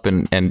people up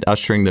and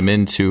ushering them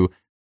into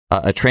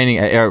a training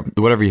or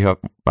whatever you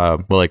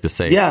would like to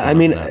say. Yeah, I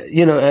mean,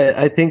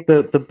 I think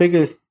the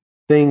biggest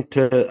thing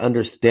to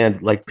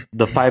understand,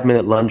 the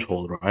 5-minute lunge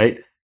hold, right?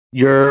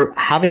 You're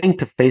having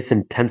to face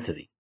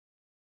intensity,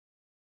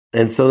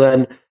 and so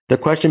then the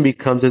question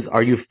becomes: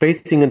 are you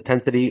facing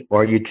intensity,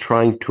 or are you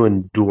trying to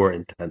endure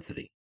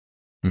intensity?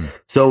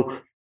 So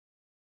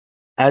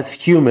as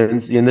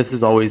humans, and this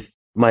is always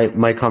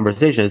my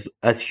conversation, is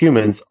as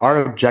humans,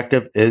 our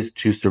objective is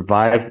to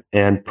survive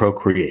and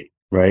procreate,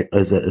 right?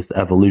 As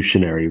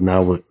evolutionary.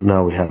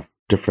 Now we have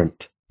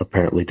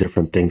apparently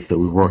different things that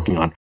we're working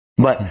on.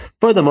 But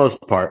for the most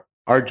part,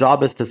 our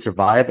job is to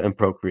survive and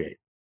procreate.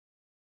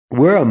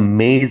 We're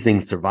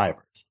amazing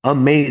survivors.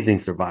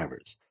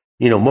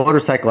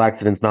 Motorcycle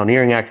accidents,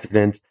 mountaineering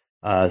accidents,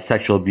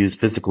 sexual abuse,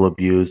 physical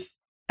abuse,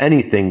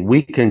 anything,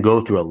 we can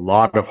go through a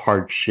lot of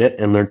hard shit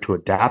and learn to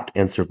adapt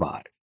and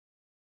survive.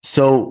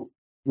 So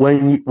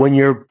when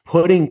you're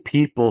putting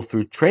people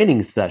through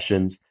training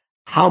sessions,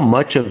 how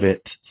much of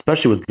it,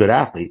 especially with good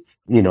athletes,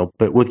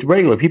 but with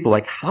regular people,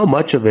 how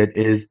much of it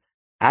is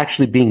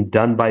actually being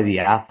done by the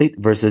athlete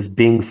versus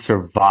being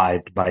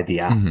survived by the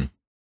athlete? Mm-hmm.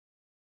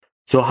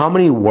 So how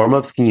many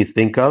warm-ups can you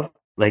think of?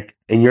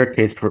 In your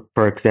case,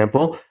 for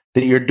example,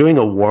 that you're doing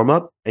a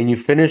warm-up and you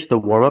finish the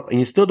warm-up and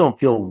you still don't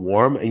feel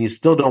warm and you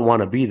still don't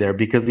want to be there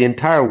because the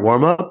entire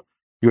warm-up,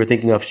 you were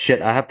thinking of,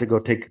 shit, I have to go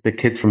take the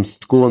kids from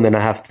school and then I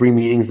have 3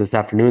 meetings this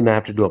afternoon. Then I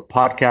have to do a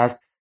podcast.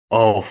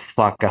 Oh,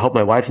 fuck. I hope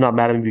my wife's not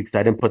mad at me because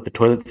I didn't put the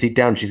toilet seat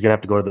down. She's going to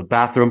have to go to the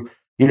bathroom.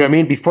 You know what I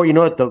mean? Before you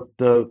know it,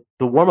 the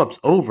warm-up's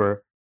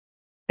over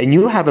and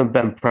you haven't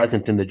been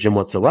present in the gym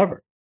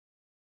whatsoever.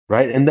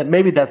 Right. And that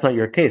maybe that's not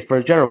your case. For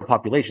a general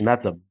population,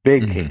 that's a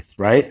big case,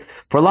 right?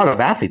 For a lot of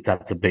athletes,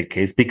 that's a big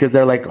case because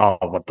they're like, oh,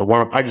 what the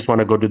warm up? I just want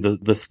to go do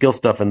the skill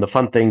stuff and the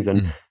fun things.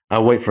 And I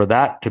wait for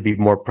that to be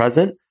more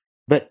present.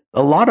 But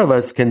a lot of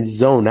us can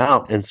zone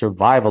out and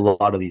survive a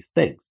lot of these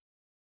things.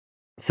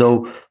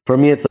 So for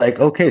me, it's like,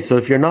 okay, so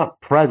if you're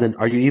not present,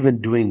 are you even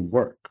doing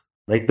work?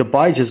 Like the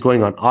body's just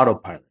going on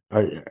autopilot.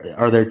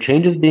 Are there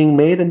changes being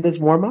made in this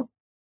warm up?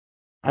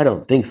 I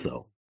don't think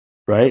so.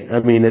 Right. I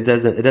mean, it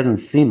doesn't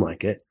seem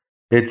like it.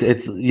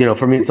 It's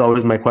for me, it's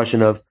always my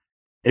question of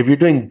if you're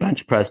doing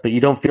bench press, but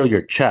you don't feel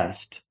your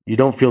chest, you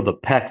don't feel the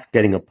pecs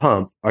getting a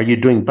pump, are you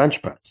doing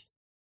bench press?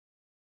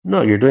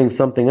 No, you're doing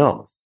something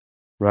else,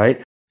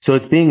 right? So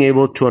it's being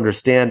able to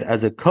understand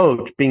as a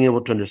coach, being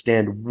able to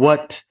understand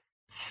what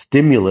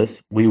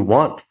stimulus we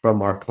want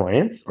from our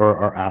clients or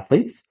our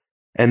athletes.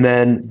 And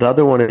then the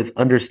other one is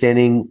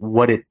understanding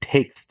what it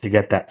takes to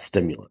get that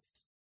stimulus,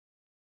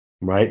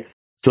 right?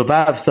 So if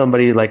I have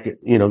somebody like,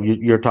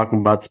 you're talking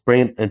about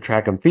sprint and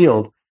track and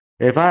field,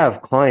 if I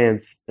have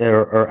clients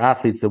or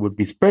athletes that would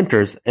be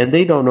sprinters and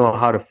they don't know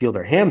how to feel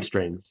their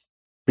hamstrings,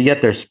 but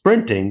yet they're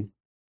sprinting,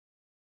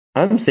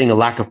 I'm seeing a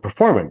lack of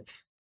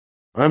performance.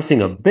 I'm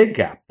seeing a big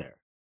gap there,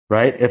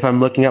 right? If I'm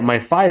looking at my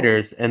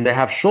fighters and they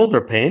have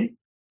shoulder pain,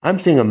 I'm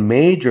seeing a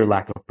major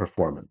lack of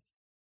performance.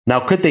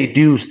 Now, could they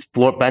do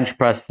bench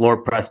press, floor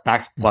press,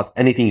 back squats,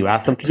 anything you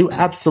ask them to do?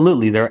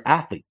 Absolutely. They're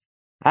athletes.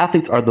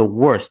 Athletes are the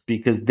worst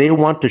because they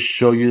want to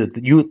show you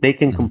that they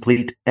can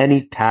complete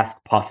any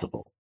task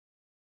possible,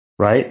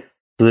 right?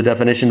 So the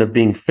definition of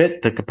being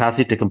fit, the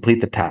capacity to complete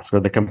the task or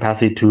the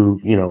capacity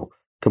to,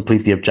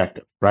 complete the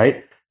objective,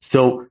 right?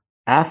 So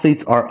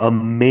athletes are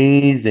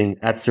amazing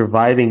at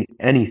surviving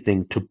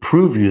anything to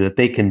prove you that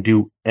they can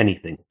do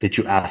anything that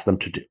you ask them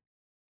to do.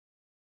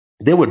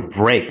 They would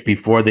break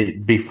before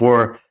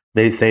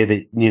they say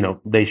that,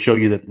 they show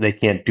you that they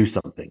can't do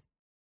something.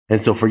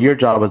 And so for your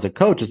job as a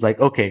coach, it's like,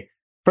 okay,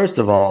 first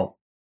of all,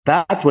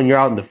 that's when you're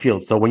out in the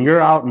field. So when you're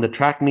out in the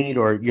track meet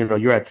or,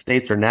 you're at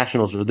states or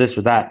nationals or this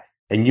or that,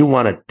 and you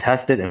want to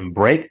test it and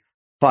break,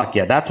 fuck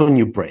yeah, that's when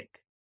you break.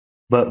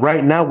 But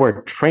right now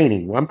we're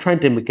training. I'm trying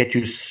to get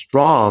you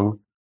strong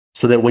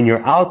so that when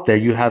you're out there,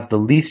 you have the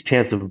least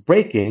chance of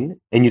breaking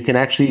and you can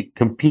actually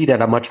compete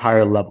at a much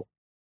higher level,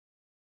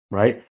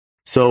 right?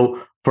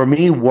 So for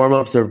me,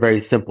 warm-ups are very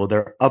simple.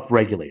 They're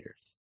up-regulators.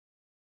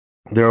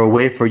 They're a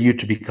way for you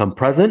to become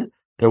present.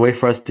 They're a way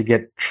for us to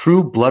get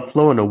true blood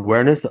flow and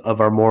awareness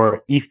of our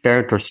more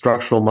efferent or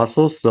structural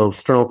muscles. So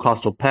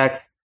sternocostal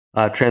pecs,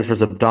 transverse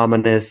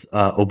abdominis,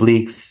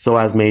 obliques,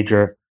 psoas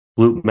major,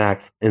 glute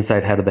max,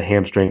 inside head of the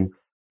hamstring,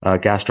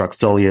 gastroc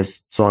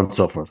soleus, so on and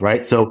so forth,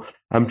 right? So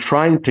I'm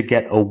trying to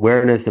get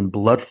awareness and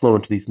blood flow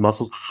into these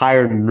muscles,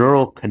 higher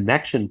neural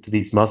connection to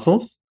these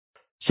muscles,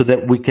 so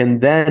that we can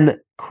then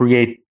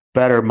create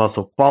better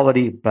muscle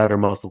quality, better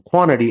muscle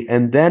quantity,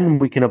 and then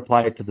we can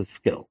apply it to the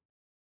skill.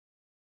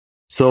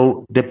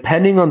 So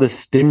depending on the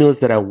stimulus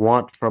that I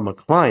want from a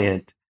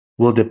client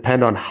will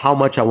depend on how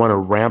much I want to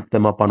ramp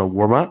them up on a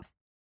warm-up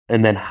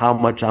and then how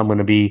much I'm going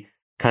to be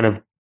kind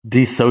of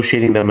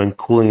dissociating them and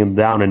cooling them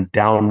down and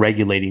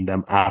down-regulating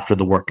them after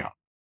the workout.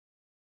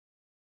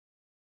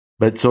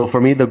 But so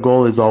for me, the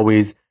goal is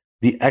always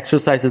the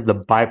exercise is the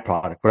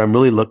byproduct. What I'm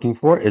really looking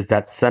for is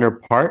that center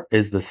part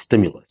is the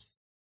stimulus.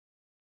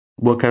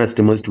 What kind of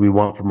stimulus do we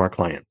want from our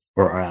clients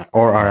or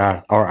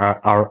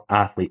our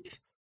athletes?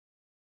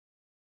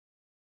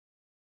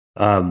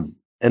 And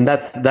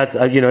that's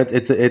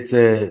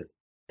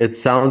it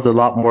sounds a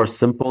lot more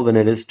simple than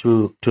it is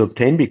to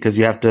obtain because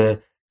you have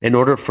to, in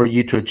order for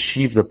you to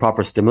achieve the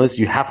proper stimulus,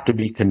 you have to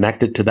be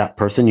connected to that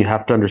person. You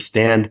have to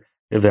understand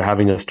if they're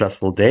having a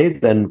stressful day,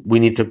 then we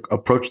need to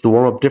approach the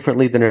warm-up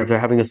differently than if they're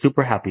having a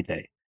super happy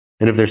day.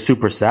 And if they're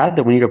super sad,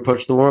 then we need to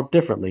approach the warm-up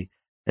differently.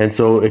 And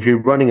so if you're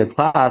running a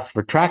class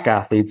for track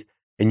athletes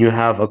and you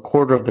have a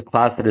quarter of the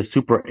class that is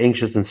super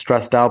anxious and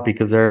stressed out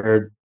because they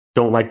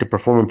don't like to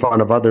perform in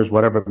front of others,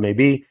 whatever it may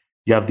be,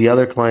 you have the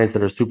other clients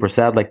that are super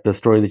sad, like the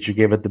story that you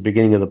gave at the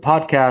beginning of the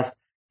podcast.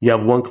 You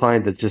have one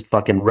client that's just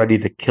fucking ready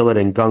to kill it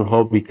and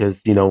gung-ho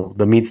because,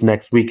 the meet's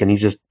next week and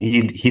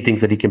he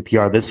thinks that he can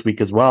PR this week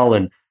as well.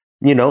 And,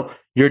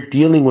 you're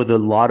dealing with a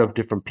lot of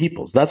different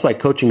people. So that's why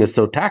coaching is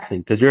so taxing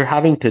because you're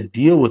having to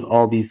deal with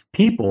all these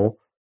people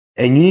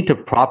and you need to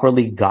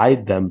properly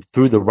guide them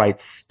through the right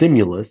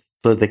stimulus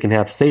so that they can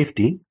have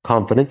safety,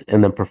 confidence,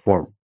 and then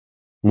perform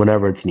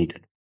whenever it's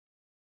needed.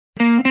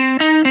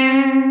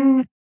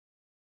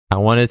 I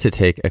wanted to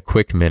take a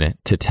quick minute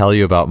to tell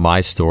you about my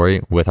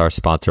story with our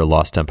sponsor,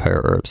 Lost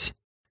Empire Herbs.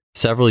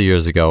 Several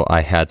years ago, I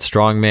had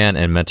strongman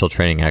and mental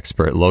training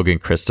expert Logan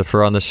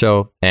Christopher on the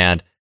show,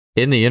 and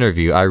in the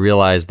interview, I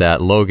realized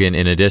that Logan,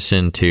 in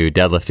addition to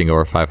deadlifting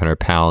over 500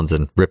 pounds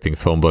and ripping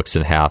phone books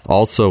in half,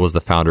 also was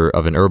the founder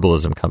of an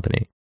herbalism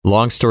company.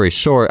 Long story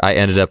short, I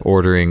ended up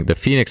ordering the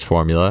Phoenix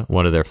formula,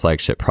 one of their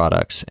flagship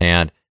products.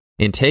 And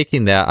in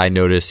taking that, I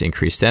noticed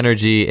increased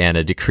energy and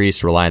a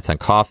decreased reliance on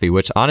coffee,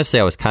 which honestly,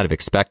 I was kind of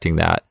expecting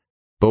that.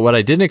 But what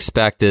I didn't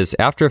expect is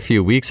after a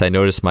few weeks, I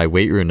noticed my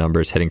weight room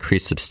numbers had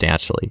increased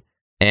substantially.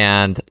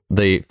 And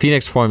the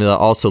Phoenix formula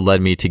also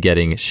led me to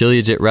getting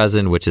Shilajit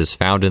resin, which is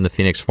found in the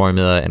Phoenix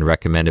formula and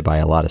recommended by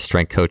a lot of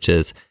strength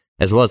coaches,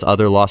 as well as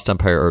other Lost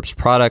Empire Herbs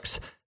products.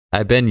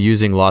 I've been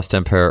using Lost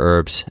Empire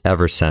Herbs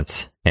ever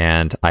since,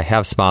 and I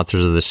have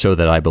sponsors of the show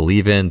that I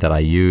believe in, that I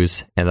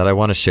use, and that I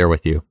want to share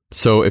with you.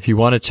 So if you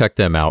want to check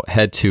them out,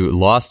 head to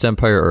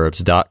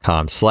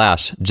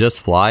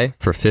lostempireherbs.com/justfly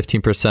for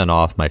 15%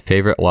 off my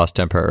favorite Lost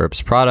Empire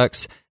Herbs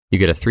products. You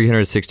get a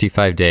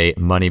 365-day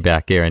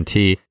money-back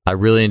guarantee. I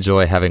really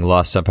enjoy having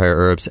Lost Empire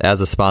Herbs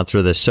as a sponsor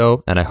of this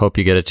show, and I hope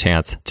you get a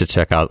chance to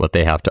check out what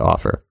they have to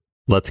offer.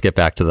 Let's get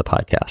back to the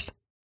podcast.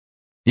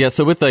 Yeah,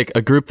 so with like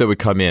a group that would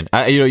come in,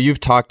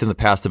 you've talked in the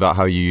past about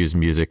how you use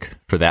music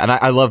for that. And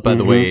I love, by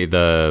the way,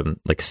 the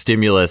like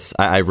stimulus,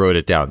 I wrote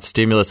it down,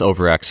 stimulus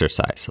over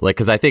exercise. Like,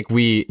 because I think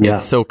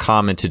it's so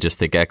common to just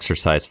think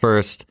exercise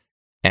first.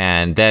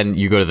 And then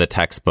you go to the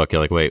textbook, you're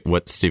like, wait,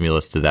 what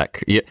stimulus did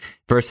that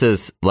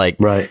versus like,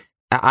 right.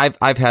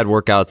 I've had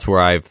workouts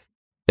where I've,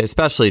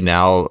 especially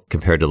now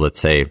compared to, let's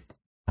say,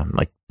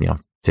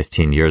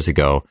 15 years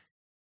ago,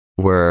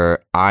 where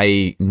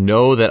I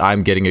know that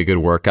I'm getting a good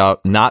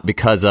workout, not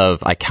because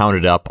of I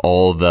counted up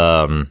all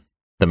the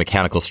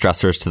mechanical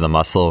stressors to the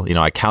muscle.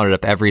 I counted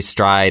up every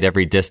stride,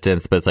 every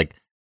distance, but it's like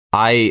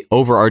I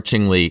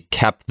overarchingly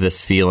kept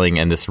this feeling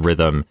and this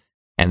rhythm,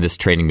 and this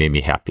training made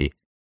me happy.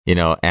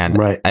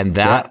 And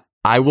that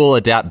I will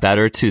adapt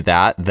better to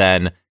that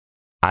than,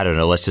 I don't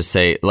know, let's just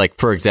say, like,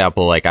 for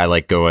example, like I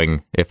like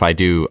going,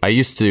 I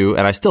used to,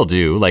 and I still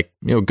do, like,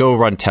 go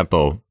run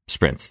tempo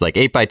sprints, like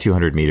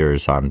 8x200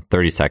 meters on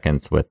 30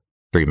 seconds with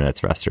 3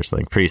 minutes rest or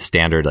something. Pretty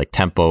standard, like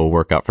tempo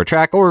workout for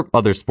track or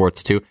other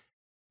sports too.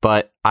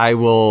 But I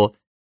will,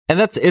 and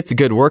it's a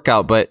good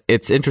workout, but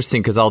it's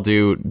interesting because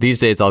these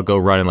days I'll go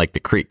run in like the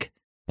creek.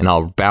 And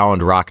I'll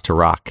bound rock to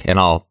rock, and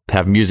I'll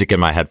have music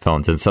in my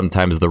headphones, and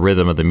sometimes the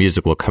rhythm of the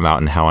music will come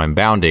out in how I'm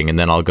bounding, and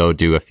then I'll go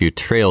do a few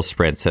trail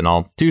sprints, and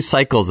I'll do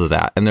cycles of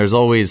that. And there's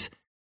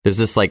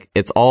this like,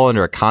 it's all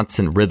under a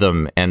constant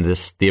rhythm, and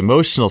the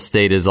emotional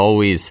state is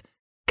always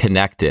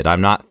connected.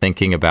 I'm not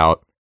thinking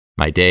about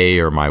my day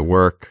or my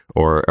work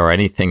or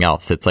anything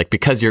else. It's like,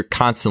 because you're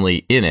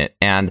constantly in it.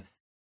 And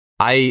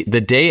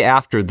the day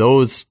after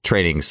those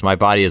trainings, my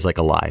body is like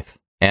alive,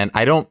 and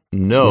I don't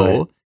know.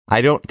 Right. I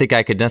don't think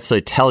I could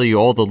necessarily tell you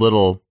all the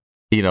little,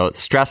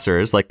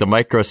 stressors, like the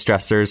micro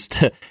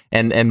stressors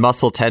and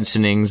muscle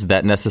tensionings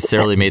that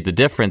necessarily made the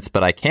difference.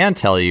 But I can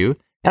tell you,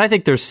 and I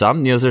think there's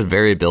some, there's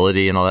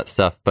variability and all that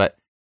stuff, but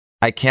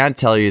I can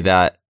tell you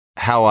that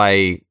how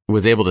I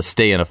was able to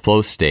stay in a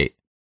flow state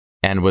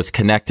and was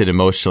connected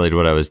emotionally to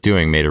what I was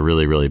doing made a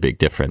really, really big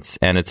difference.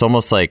 And it's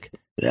almost like,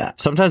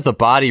 sometimes the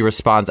body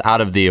responds out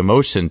of the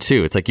emotion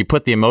too. It's like you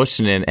put the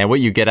emotion in, and what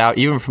you get out,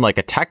 even from like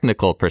a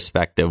technical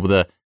perspective,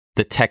 the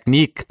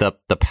technique, the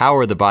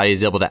power the body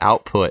is able to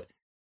output.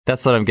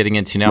 That's what I'm getting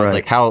into now. Right. It's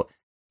like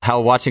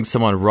how watching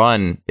someone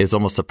run is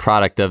almost a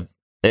product of,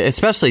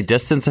 especially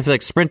distance. I feel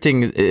like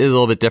sprinting is a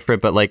little bit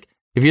different, but like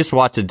if you just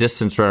watch a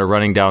distance runner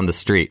running down the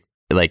street,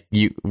 like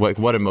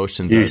what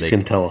emotions are they? You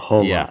can tell a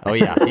whole lot. Oh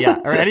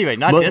yeah. Or anyway,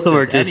 not most distance, of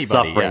them are just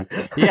anybody. Suffering.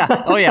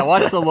 Yeah. Oh yeah.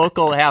 Watch the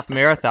local half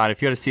marathon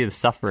if you want to see the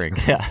suffering.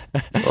 Yeah.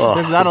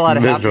 There's not a lot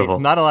of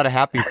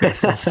happy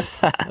faces.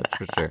 That's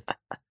for sure.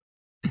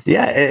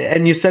 Yeah,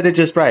 and you said it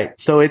just right.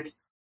 So it's,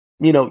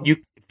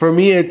 for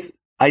me,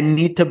 I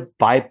need to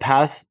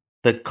bypass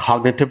the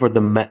cognitive or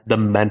the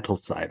mental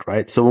side,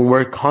 right? So when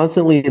we're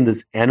constantly in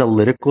this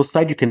analytical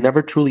side, you can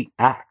never truly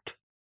act.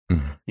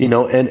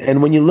 Mm-hmm.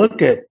 And when you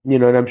look at,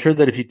 and I'm sure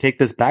that if you take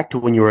this back to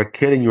when you were a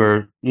kid and you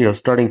were,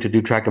 starting to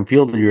do track and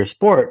field or your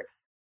sport,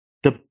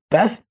 the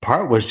best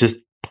part was just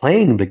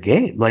playing the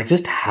game, like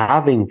just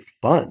having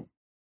fun.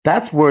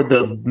 That's where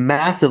the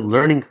massive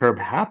learning curve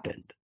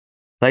happened.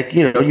 Like,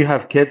 you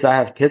have kids, I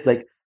have kids.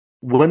 Like,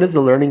 when does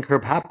the learning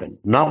curve happen?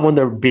 Not when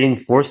they're being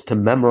forced to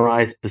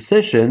memorize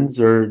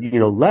positions or,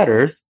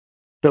 letters,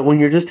 but when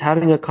you're just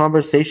having a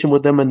conversation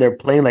with them and they're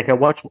playing. Like, I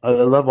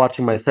love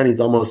watching my son. He's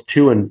almost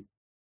 2, and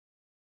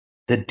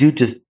the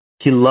dude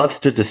he loves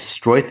to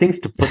destroy things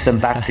to put them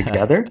back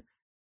together.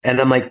 And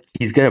I'm like,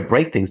 he's going to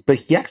break things, but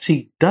he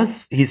actually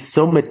does. He's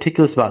so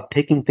meticulous about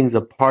taking things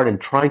apart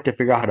and trying to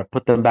figure out how to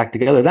put them back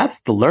together.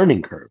 That's the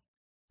learning curve.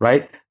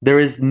 Right? There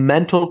is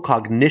mental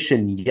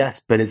cognition,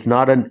 yes, but it's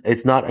not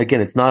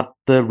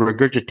the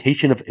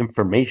regurgitation of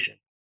information.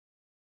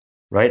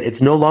 Right? It's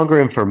no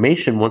longer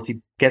information once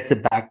he gets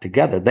it back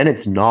together. Then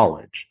it's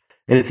knowledge.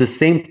 And it's the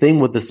same thing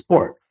with the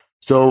sport.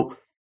 So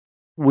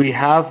we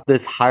have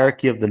this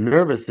hierarchy of the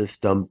nervous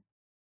system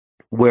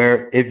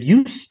where if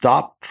you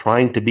stop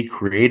trying to be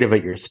creative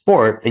at your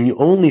sport and you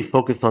only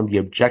focus on the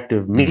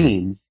objective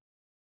means,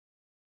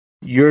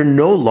 you're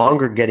no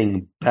longer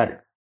getting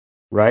better,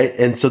 right?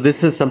 And so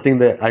this is something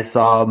that I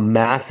saw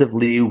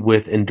massively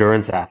with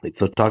endurance athletes.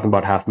 So talking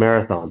about half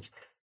marathons,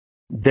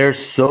 they're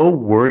so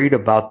worried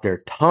about their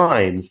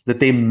times that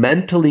they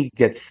mentally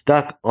get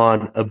stuck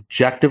on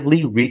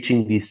objectively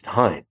reaching these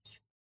times.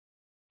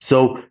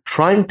 So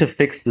trying to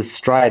fix the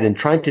stride and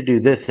trying to do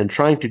this and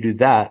trying to do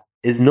that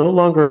is no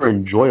longer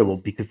enjoyable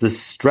because the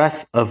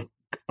stress of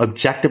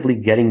objectively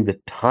getting the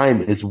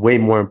time is way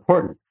more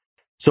important.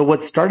 So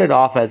what started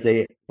off as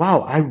a,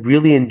 wow, I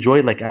really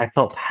enjoyed, like I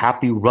felt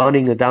happy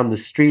running down the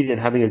street and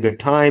having a good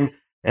time.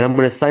 And I'm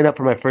going to sign up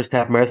for my first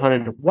half marathon.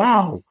 And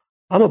wow,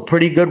 I'm a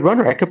pretty good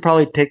runner. I could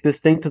probably take this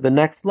thing to the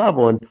next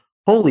level. And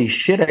holy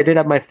shit, I did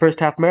have my first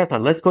half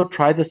marathon. Let's go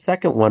try the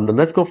second one. And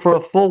let's go for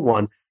a full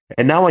one.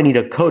 And now I need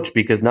a coach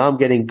because now I'm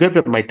getting good,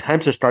 but my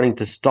times are starting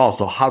to stall.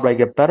 So how do I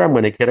get better? I'm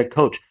going to get a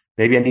coach.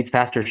 Maybe I need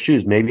faster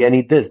shoes. Maybe I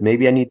need this.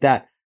 Maybe I need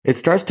that. It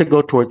starts to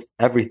go towards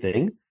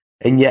everything.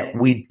 And yet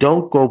we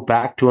don't go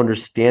back to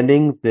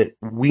understanding that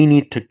we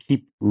need to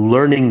keep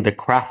learning the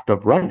craft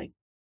of running.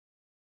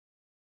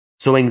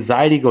 So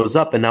anxiety goes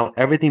up and now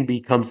everything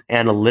becomes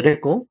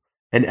analytical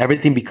and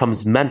everything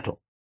becomes mental.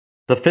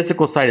 The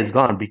physical side is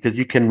gone because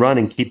you can run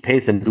and keep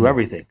pace and do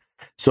everything.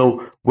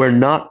 So we're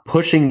not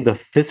pushing the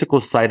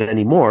physical side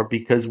anymore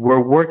because we're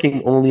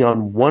working only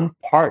on one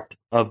part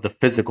of the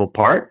physical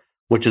part,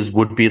 which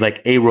would be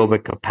like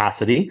aerobic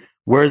capacity.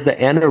 Where's the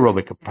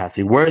anaerobic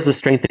capacity? Where's the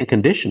strength and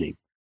conditioning?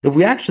 If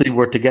we actually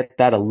were to get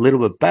that a little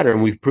bit better,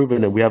 and we've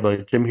proven that we have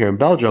a gym here in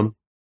Belgium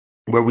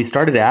where we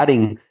started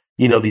adding,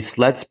 these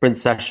sled sprint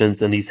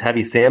sessions and these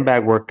heavy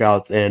sandbag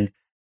workouts and,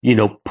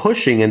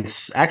 pushing and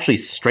actually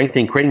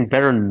strengthening, creating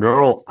better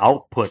neural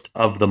output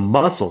of the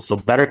muscles, so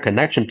better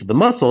connection to the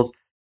muscles.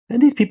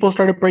 And these people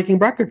started breaking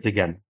records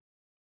again.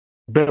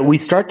 But we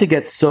start to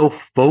get so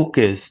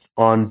focused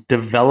on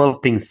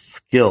developing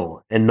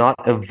skill and not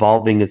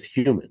evolving as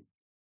humans.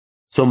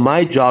 So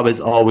my job is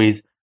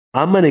always,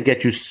 I'm going to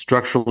get you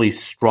structurally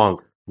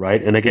stronger,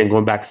 right? And again,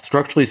 going back,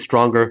 structurally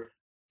stronger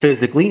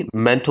physically,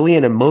 mentally,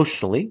 and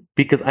emotionally,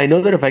 because I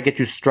know that if I get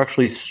you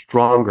structurally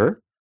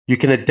stronger, you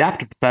can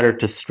adapt better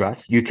to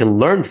stress, you can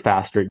learn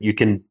faster, you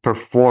can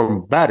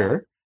perform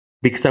better,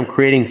 because I'm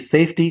creating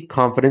safety,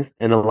 confidence,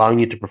 and allowing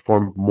you to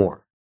perform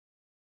more,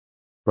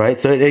 right?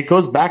 So it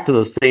goes back to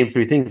those same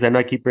three things. I know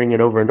I keep bringing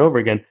it over and over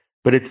again,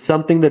 but it's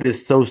something that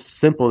is so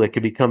simple that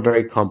can become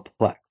very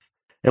complex.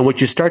 And what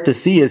you start to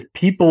see is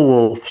people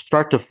will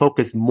start to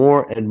focus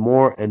more and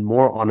more and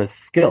more on a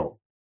skill.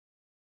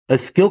 A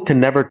skill can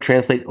never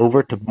translate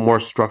over to more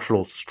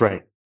structural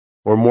strength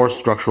or more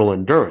structural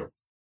endurance.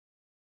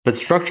 But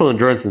structural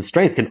endurance and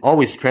strength can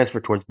always transfer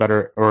towards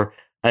better or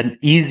an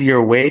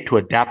easier way to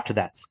adapt to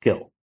that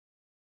skill,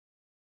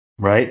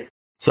 right?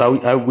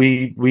 So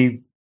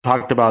we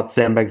talked about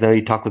sandbags. I know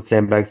you talked with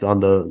sandbags on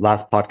the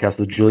last podcast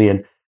with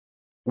Julian.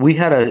 We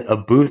had a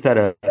booth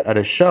at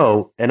a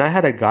show, and I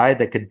had a guy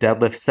that could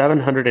deadlift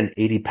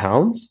 780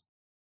 pounds,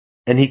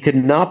 and he could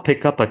not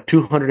pick up a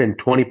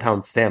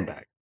 220-pound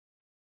sandbag.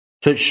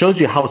 So it shows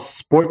you how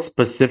sport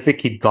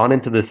specific he'd gone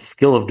into the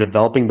skill of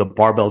developing the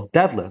barbell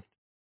deadlift.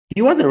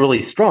 He wasn't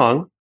really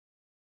strong,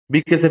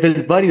 because if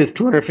his buddy is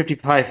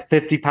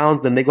 50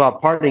 pounds and they go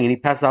out partying and he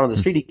passes out on the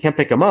street, he can't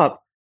pick him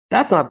up.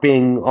 That's not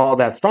being all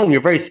that strong.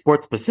 You're very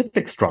sport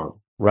specific strong,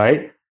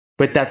 right?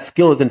 But that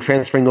skill isn't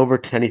transferring over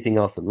to anything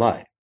else in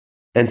life.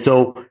 And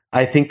so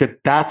I think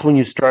that that's when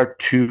you start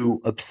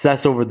to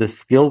obsess over the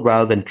skill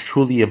rather than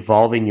truly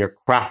evolving your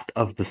craft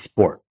of the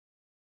sport.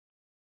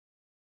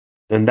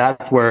 And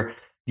that's where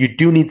you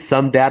do need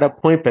some data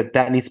point, but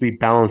that needs to be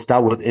balanced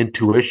out with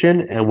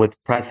intuition and with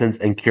presence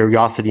and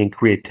curiosity and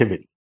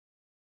creativity.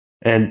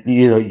 And,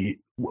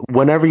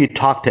 whenever you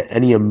talk to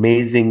any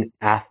amazing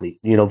athlete,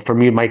 for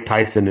me, Mike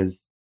Tyson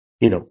is,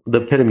 the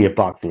epitome of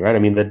boxing, right? I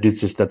mean, that dude's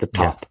just at the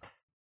top.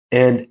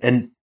 Yeah.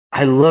 And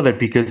I love it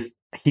because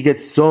he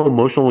gets so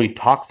emotional when he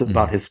talks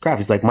about his craft.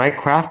 He's like, my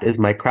craft is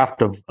my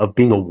craft of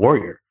being a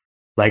warrior.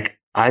 Like,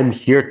 I'm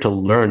here to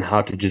learn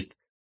how to just,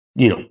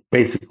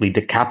 basically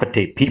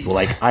decapitate people.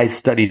 Like, I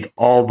studied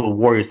all the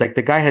warriors. Like,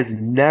 the guy has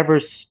never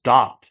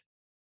stopped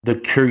the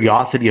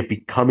curiosity of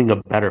becoming a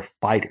better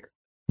fighter.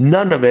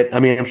 None of it. I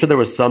mean, I'm sure there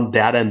was some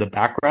data in the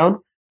background,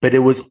 but it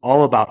was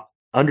all about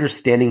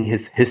understanding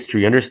his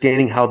history,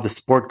 understanding how the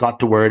sport got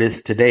to where it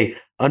is today,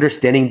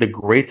 understanding the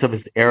greats of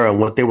his era and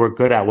what they were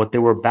good at, what they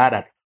were bad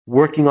at,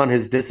 working on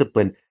his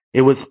discipline.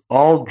 It was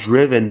all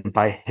driven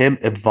by him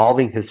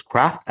evolving his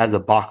craft as a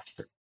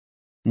boxer,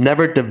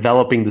 never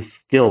developing the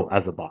skill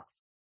as a boxer,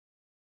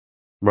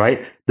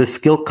 right? The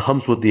skill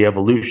comes with the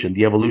evolution.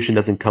 The evolution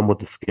doesn't come with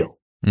the skill.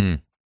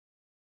 And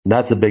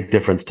that's a big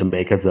difference to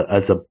make as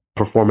a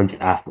performance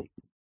athlete.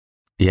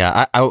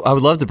 Yeah, I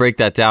would love to break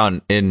that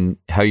down in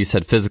how you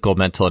said physical,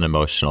 mental, and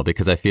emotional,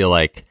 because I feel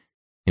like,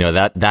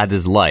 that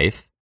is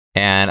life.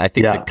 And I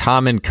think the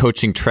common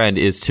coaching trend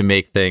is to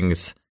make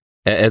things,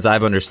 as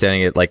I'm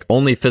understanding it, like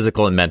only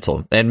physical and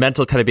mental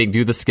kind of being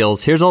do the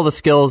skills. Here's all the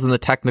skills and the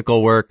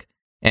technical work,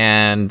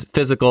 and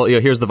physical,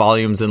 here's the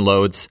volumes and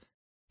loads.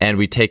 and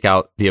we take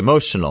out the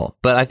emotional.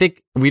 But I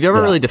think we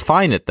never really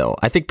define it, though.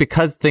 I think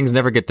because things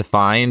never get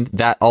defined,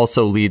 that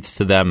also leads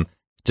to them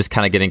just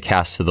kind of getting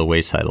cast to the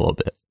wayside a little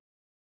bit.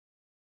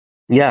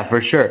 Yeah,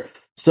 for sure.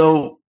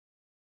 So,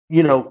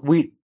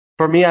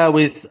 for me,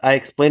 I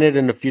explain it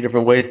in a few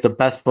different ways. The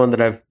best one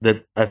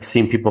that I've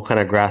seen people kind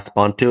of grasp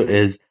onto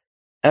is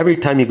every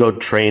time you go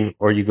train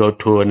or you go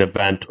to an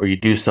event or you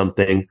do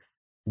something,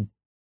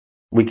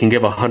 we can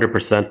give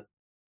 100%.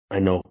 I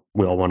know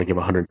we all want to give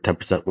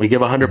 110%. We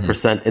give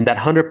 100%. And that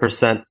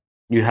 100%,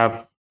 you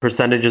have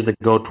percentages that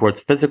go towards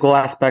physical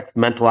aspects,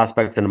 mental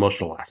aspects, and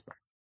emotional aspects.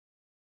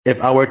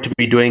 If I were to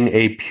be doing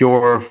a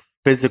pure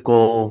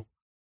physical,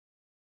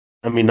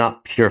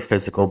 not pure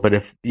physical, but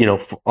if,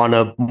 on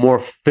a more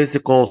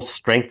physical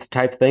strength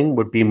type thing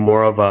would be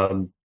more of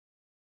a,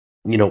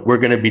 we're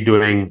going to be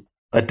doing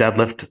a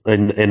deadlift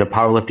in a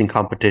powerlifting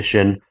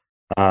competition.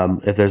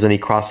 If there's any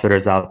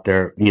CrossFitters out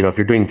there, if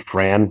you're doing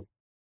Fran,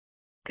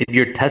 if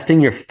you're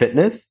testing your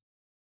fitness,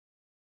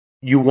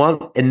 you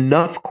want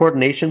enough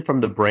coordination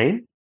from the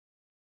brain,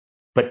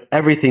 but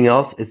everything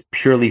else is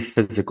purely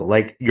physical.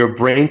 Like your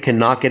brain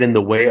cannot get in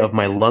the way of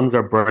my lungs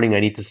are burning. I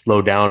need to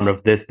slow down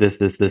of this.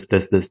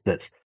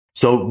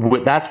 So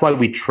that's why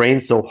we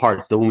train so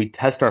hard. So when we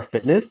test our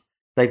fitness,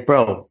 like,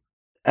 bro,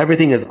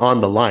 everything is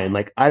on the line.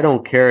 Like, I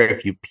don't care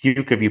if you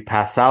puke, if you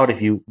pass out,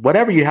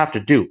 whatever you have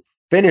to do,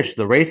 finish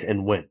the race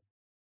and win.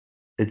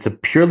 It's a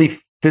purely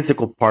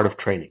physical part of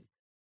training.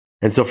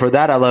 And so for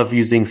that, I love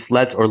using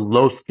sleds or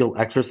low skill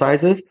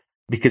exercises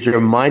because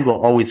your mind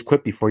will always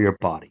quit before your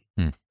body.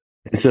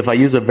 And so if I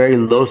use a very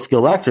low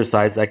skill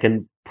exercise, I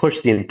can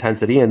push the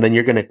intensity and then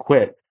you're going to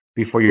quit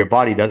before your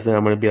body does. And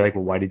I'm going to be like,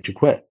 well, why did you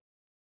quit?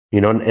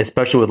 And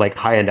especially with like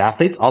high end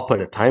athletes, I'll put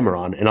a timer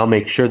on and I'll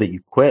make sure that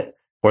you quit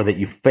or that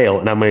you fail.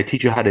 And I'm going to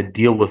teach you how to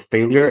deal with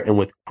failure and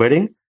with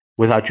quitting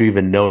without you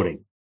even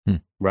noting.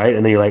 Right.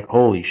 And then you're like,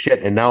 holy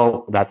shit. And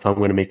now that's how I'm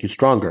going to make you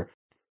stronger.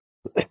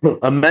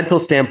 A mental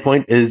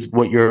standpoint is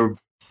what you're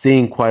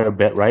seeing quite a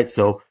bit, right?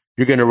 So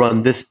you're going to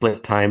run this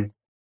split time.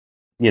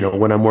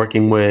 When I'm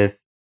working with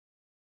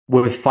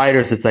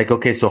fighters, it's like,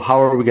 okay, so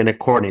how are we going to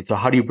coordinate? So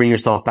how do you bring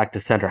yourself back to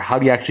center? How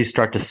do you actually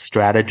start to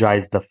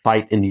strategize the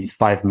fight in these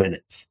 5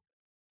 minutes?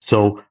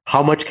 So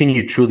how much can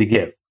you truly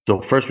give?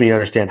 So first we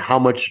understand how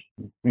much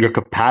your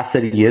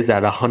capacity is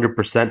at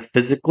 100%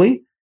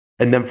 physically.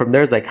 And then from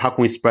there, it's like, how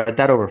can we spread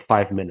that over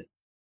 5 minutes?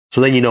 So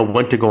then you know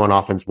when to go on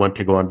offense, when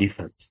to go on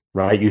defense,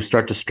 right? You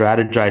start to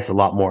strategize a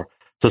lot more.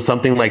 So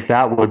something like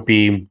that would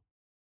be,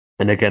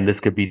 and again, this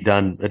could be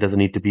done, it doesn't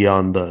need to be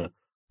on the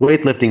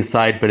weightlifting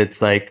side, but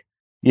it's like,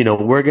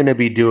 we're going to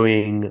be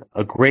doing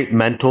a great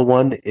mental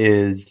one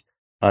is,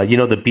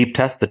 the beep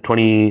test, the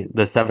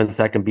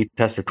 7-second beep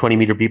test or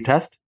 20-meter beep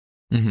test.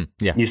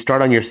 Yeah. You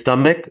start on your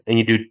stomach and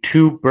you do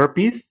 2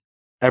 burpees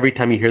every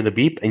time you hear the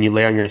beep and you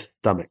lay on your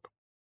stomach.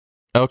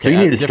 Okay.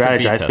 So you need to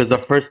strategize because the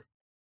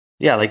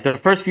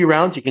first few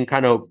rounds, you can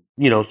kind of,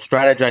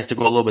 strategize to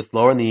go a little bit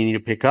slower and then you need to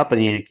pick up and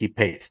then you need to keep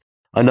pace.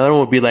 Another one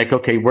would be like,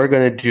 okay, we're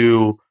going to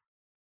do,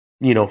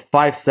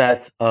 5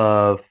 sets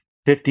of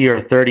 50 or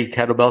 30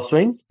 kettlebell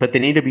swings, but they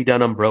need to be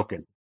done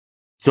unbroken.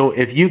 So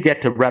if you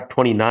get to rep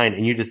 29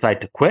 and you decide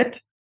to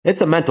quit,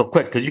 it's a mental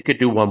quit because you could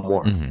do 1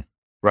 more,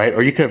 right?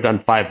 Or you could have done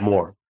 5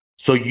 more.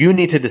 So you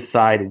need to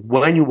decide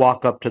when you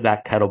walk up to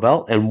that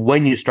kettlebell and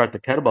when you start the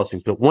kettlebell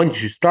swings. But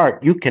once you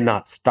start, you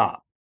cannot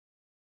stop.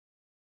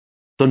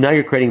 So now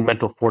you're creating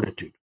mental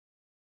fortitude,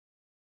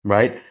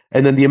 right?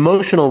 And then the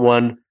emotional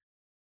one,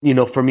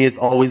 for me is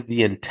always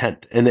the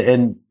intent. And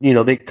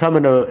they come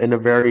in a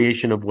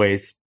variation of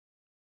ways.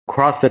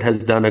 CrossFit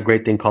has done a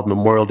great thing called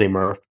Memorial Day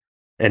Murph.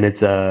 And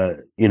it's a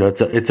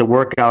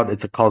workout.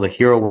 It's called a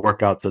hero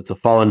workout. So it's a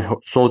fallen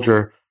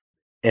soldier.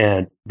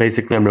 And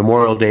basically on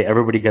Memorial Day,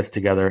 everybody gets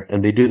together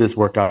and they do this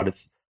workout.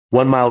 It's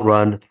 1 mile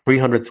run,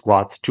 300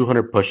 squats,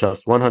 200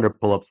 push-ups, 100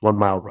 pull-ups, 1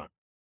 mile run.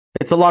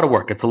 It's a lot of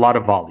work. It's a lot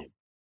of volume.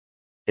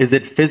 Is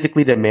it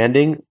physically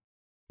demanding?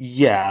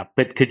 Yeah,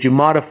 but could you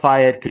modify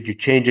it? Could you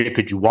change it?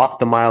 Could you walk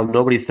the mile?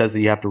 Nobody says that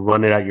you have to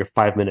run it at your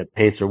 5-minute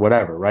pace or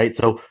whatever, right?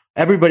 So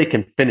everybody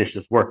can finish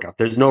this workout.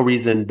 There's no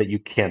reason that you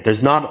can't.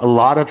 There's not a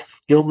lot of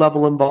skill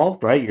level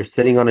involved, right? You're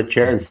sitting on a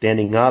chair and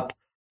standing up.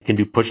 You can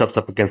do push-ups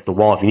up against the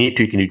wall if you need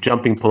to. You can do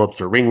jumping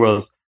pull-ups or ring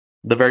rows.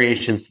 The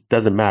variations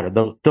doesn't matter.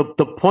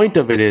 The point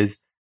of it is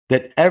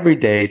that every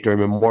day during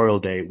Memorial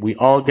Day, we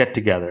all get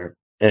together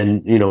and,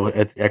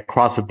 at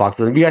CrossFit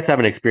Boxes. If you guys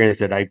haven't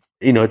experienced it,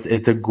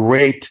 it's a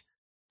great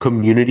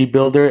community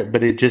builder,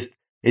 but it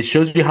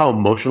shows you how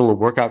emotional a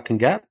workout can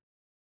get.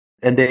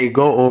 And they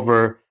go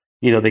over,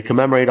 they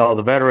commemorate all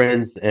the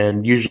veterans,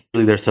 and usually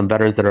there's some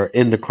veterans that are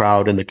in the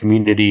crowd, in the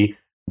community.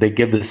 They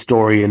give the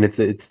story, and it's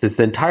this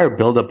entire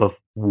buildup of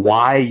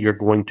why you're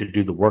going to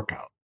do the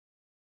workout.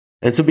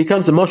 And so it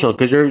becomes emotional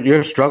because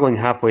you're struggling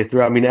halfway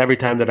through. I mean, every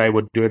time that I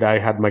would do it, I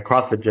had my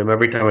CrossFit gym.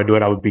 Every time I do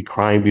it, I would be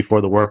crying before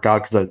the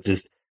workout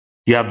because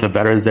you have the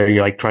veterans there and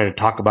you're like trying to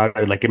talk about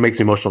it. Like it makes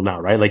me emotional now,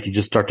 right? Like you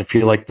just start to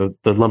feel like the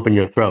lump in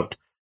your throat.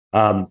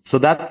 So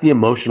that's the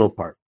emotional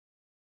part.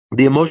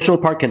 The emotional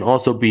part can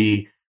also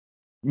be,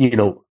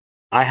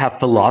 I have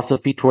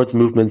philosophy towards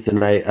movements,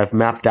 and I've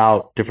mapped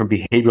out different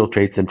behavioral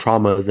traits and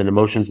traumas and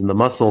emotions in the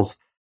muscles.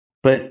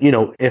 But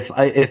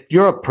if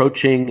you're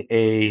approaching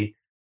a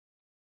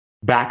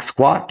back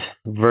squat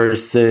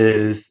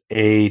versus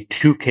a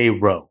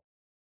 2K row,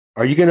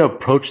 are you going to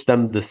approach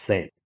them the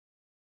same?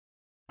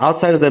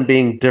 Outside of them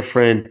being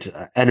different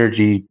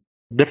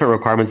different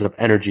requirements of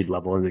energy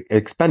level and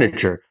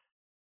expenditure,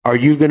 are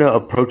you going to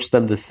approach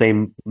them the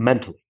same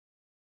mentally?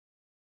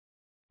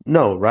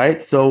 No,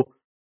 right? So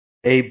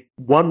a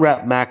 1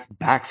 rep max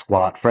back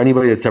squat, for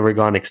anybody that's ever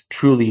gone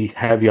truly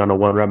heavy on a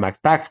 1 rep max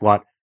back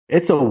squat,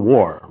 it's a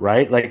war,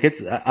 right? Like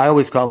I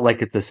always call it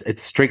like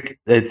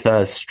it's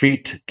a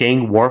street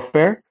gang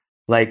warfare.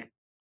 Like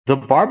the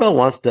barbell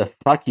wants to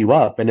fuck you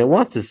up and it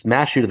wants to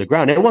smash you to the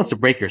ground. It wants to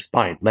break your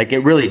spine. Like it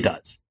really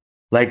does.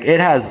 Like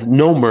it has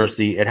no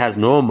mercy. It has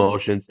no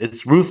emotions.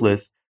 It's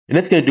ruthless, and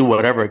it's going to do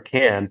whatever it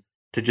can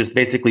to just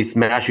basically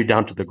smash you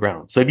down to the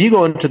ground. So if you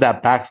go into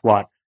that back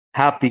squat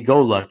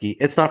happy-go-lucky,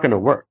 it's not going to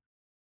work.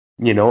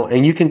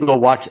 And you can go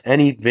watch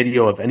any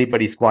video of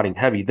anybody squatting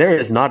heavy. There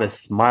is not a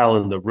smile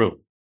in the room.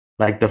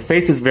 Like the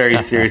face is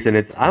very serious, and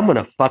I'm going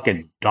to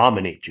fucking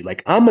dominate you.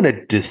 Like I'm going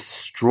to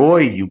destroy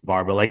you,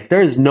 barbell. Like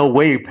there is no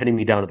way you're pinning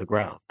me down to the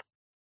ground,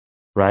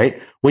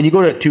 right? When you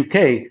go to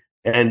 2K,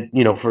 and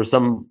for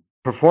some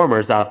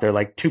performers out there,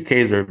 like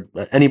 2Ks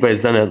or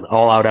anybody's done an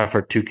all-out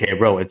effort 2K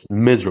row, it's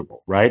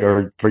miserable, right?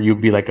 Or for you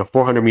to be like a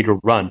 400-meter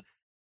run,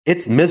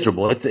 it's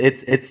miserable.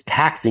 It's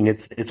taxing.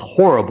 It's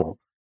horrible.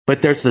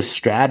 But there's a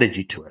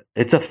strategy to it.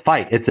 It's a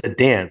fight. It's a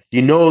dance.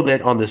 You know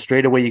that on the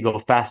straightaway you go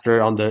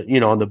faster. On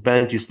the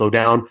bench you slow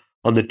down.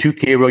 On the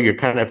 2K row you're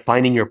kind of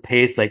finding your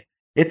pace. Like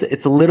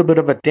it's a little bit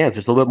of a dance.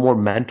 There's a little bit more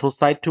mental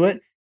side to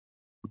it.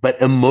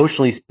 But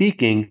emotionally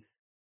speaking,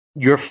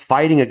 you're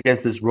fighting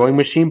against this rowing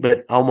machine,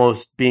 but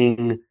almost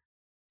being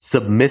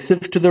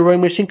submissive to the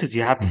rowing machine because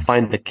you have to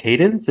find the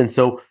cadence. And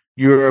so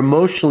you're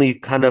emotionally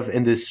kind of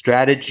in this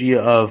strategy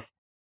of,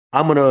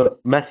 I'm going to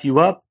mess you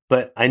up,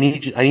 but I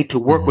need to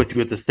work with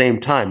you at the same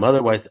time.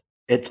 Otherwise,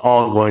 it's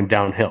all going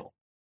downhill,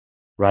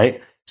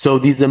 right? So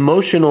these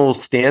emotional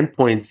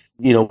standpoints,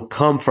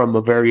 come from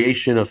a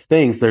variation of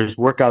things. There's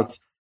workouts.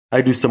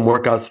 I do some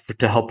workouts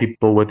to help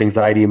people with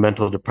anxiety,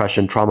 mental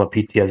depression, trauma,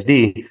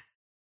 PTSD.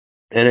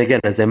 And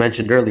again, as I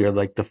mentioned earlier,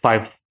 like the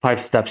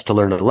five steps to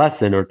learn a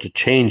lesson or to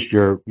change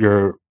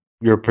your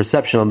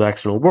perception on the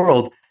external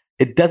world,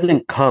 it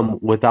doesn't come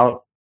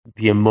without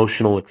the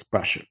emotional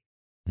expression.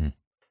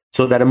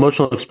 So that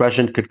emotional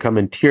expression could come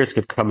in tears,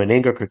 could come in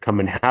anger, could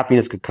come in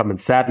happiness, could come in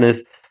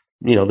sadness.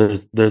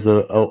 There's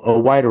a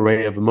wide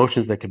array of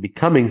emotions that could be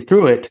coming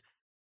through it.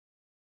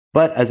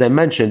 But as I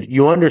mentioned,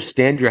 you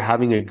understand you're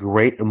having a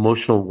great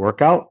emotional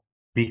workout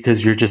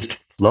because you're just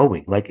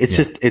flowing. Like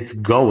it's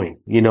going,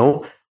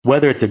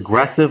 whether it's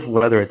aggressive,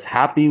 whether it's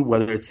happy,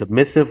 whether it's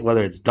submissive,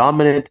 whether it's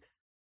dominant,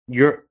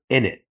 you're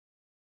in it.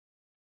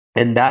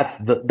 And that's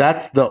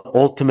the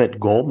ultimate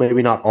goal.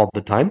 Maybe not all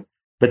the time,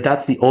 but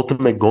that's the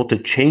ultimate goal, to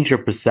change your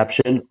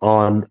perception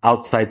on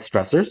outside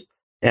stressors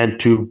and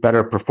to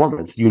better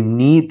performance. You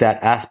need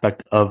that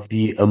aspect of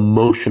the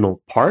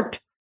emotional part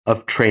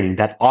of training,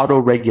 that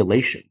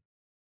auto-regulation,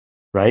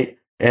 right?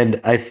 And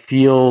I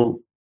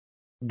feel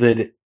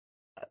that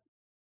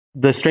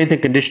the strength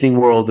and conditioning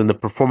world and the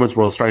performance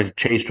world is starting to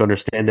change to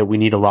understand that we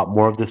need a lot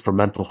more of this for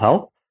mental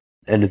health,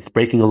 and it's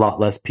breaking a lot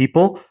less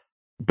people.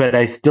 But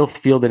I still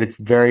feel that it's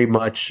very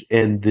much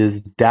in this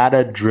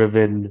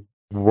data-driven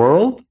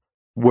world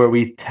where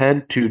we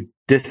tend to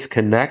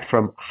disconnect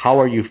from how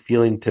are you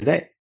feeling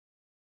today,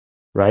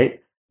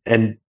 right?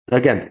 And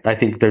again, I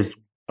think there's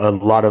a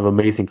lot of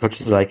amazing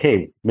coaches who are like,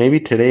 hey,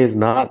 maybe today is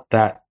not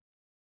that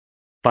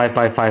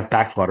 5x5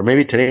 back squat, or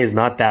maybe today is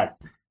not that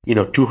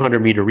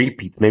 200-meter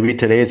repeats. Maybe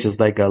today is just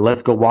like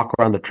let's go walk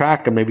around the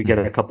track and maybe get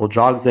a couple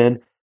jogs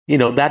in.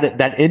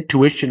 That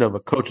intuition of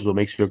a coach is what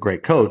makes you a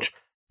great coach,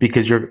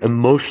 because you're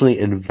emotionally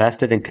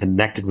invested and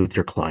connected with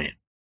your client.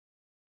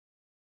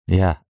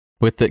 Yeah.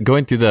 With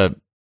going through the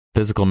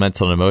physical,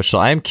 mental, and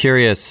emotional, I am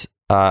curious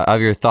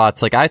of your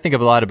thoughts. Like I think a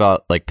lot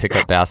about like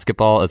pickup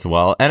basketball as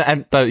well.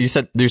 But you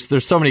said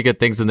there's so many good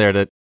things in there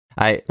that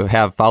I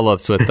have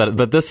follow-ups with.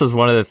 But this is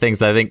one of the things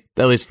that I think,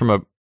 at least from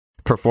a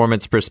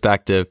performance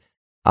perspective,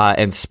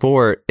 and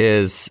sport,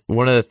 is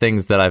one of the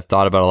things that I've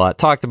thought about a lot,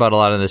 talked about a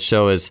lot on this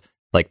show, is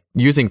like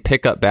using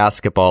pickup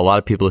basketball. A lot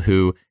of people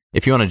who,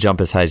 if you want to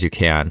jump as high as you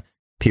can,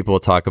 people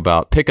will talk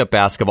about pickup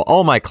basketball.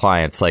 All my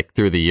clients, like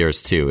through the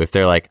years too, if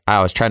they're like,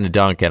 I was trying to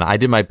dunk and I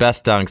did my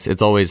best dunks,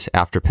 it's always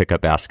after pickup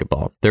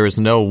basketball. There is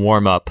no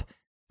warm up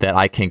that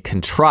I can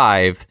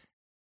contrive,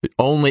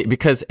 only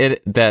because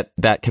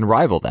that can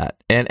rival that.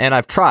 And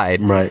I've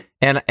tried. Right.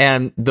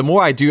 And the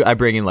more I do, I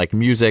bring in like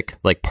music,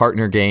 like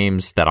partner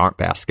games that aren't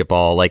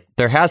basketball. Like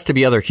there has to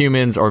be other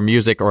humans or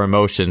music or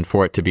emotion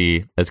for it to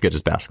be as good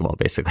as basketball,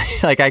 basically.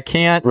 Like I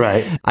can't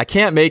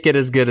make it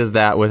as good as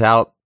that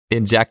without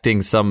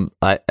injecting some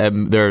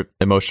their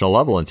emotional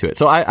level into it.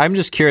 So I'm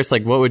just curious,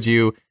 like, what would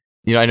you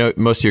I know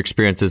most of your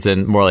experiences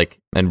and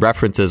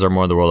references are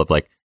more in the world of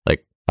like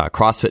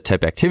CrossFit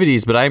type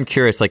activities, but I'm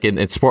curious, like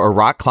in sport or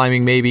rock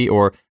climbing maybe,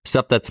 or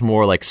stuff that's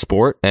more like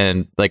sport,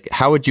 and like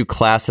how would you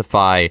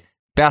classify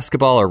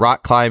basketball or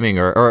rock climbing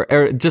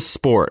or just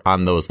sport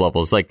on those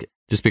levels? Like,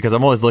 just because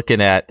I'm always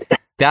looking at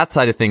that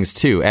side of things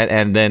too,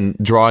 and then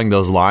drawing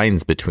those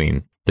lines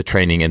between the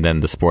training and then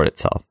the sport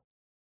itself.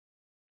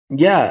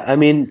 Yeah, I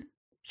mean,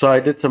 so I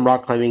did some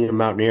rock climbing and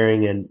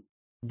mountaineering, and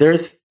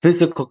there's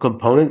physical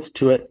components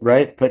to it,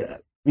 right?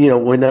 But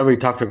whenever you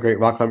talk to a great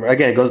rock climber,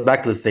 again, it goes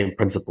back to the same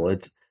principle.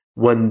 It's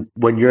when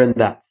you're in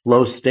that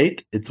flow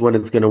state, it's when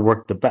it's going to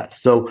work the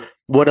best. So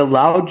what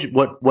allowed you,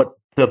 what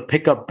the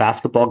pickup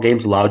basketball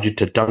games allowed you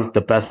to dunk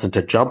the best and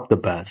to jump the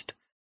best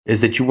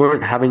is that you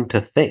weren't having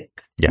to think.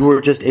 Yeah. You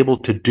were just able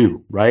to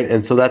do, right?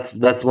 And so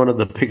that's one of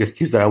the biggest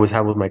cues that I always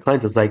have with my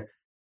clients. It's like,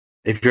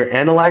 if you're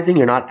analyzing,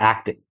 you're not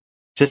acting.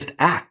 Just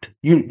act.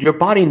 Your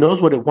body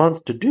knows what it wants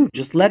to do.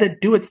 Just let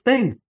it do its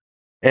thing.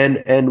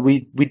 And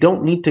we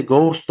don't need to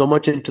go so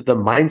much into the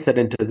mindset,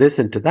 into this,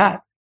 into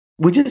that.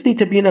 We just need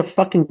to be in a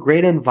fucking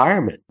great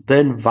environment. The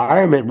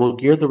environment will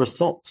gear the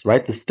results,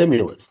 right? The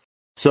stimulus.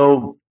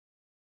 So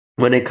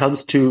when it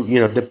comes to,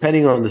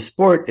 depending on the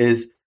sport,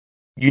 is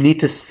you need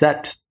to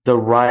set the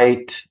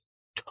right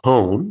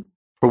tone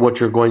for what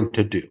you're going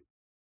to do.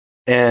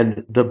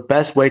 And the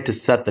best way to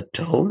set the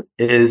tone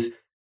is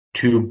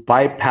to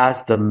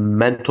bypass the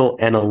mental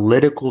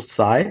analytical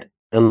side,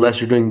 unless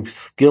you're doing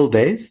skill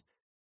days,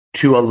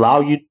 to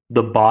allow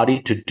the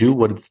body to do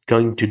what it's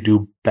going to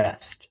do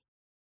best,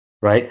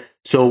 right?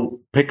 So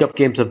pickup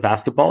games of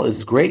basketball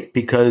is great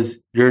because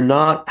you're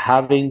not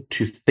having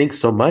to think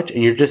so much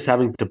and you're just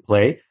having to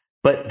play,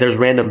 but there's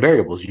random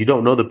variables. You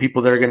don't know the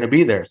people that are going to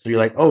be there. So you're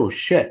like, oh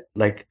shit,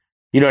 like,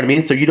 you know what I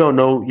mean? So you don't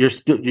know,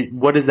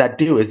 what does that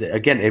do? Is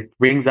it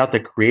brings out the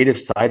creative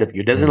side of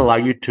you. It doesn't allow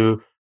you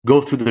to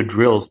go through the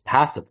drills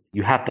passively.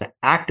 You have to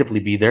actively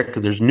be there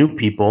because there's new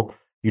people.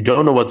 You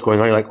don't know what's going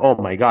on. You're like, oh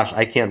my gosh,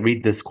 I can't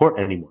read this court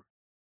anymore.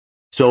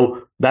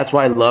 So that's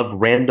why I love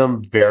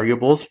random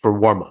variables for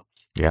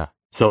warm-ups. Yeah.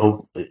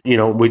 So,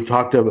 we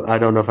talked about, I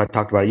don't know if I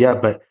talked about it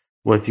yet, but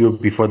with you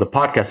before the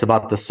podcast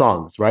about the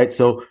songs, right?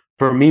 So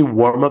for me,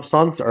 warm-up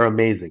songs are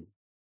amazing.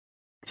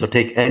 So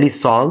take any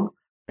song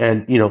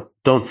and,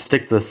 don't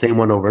stick to the same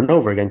one over and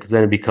over again because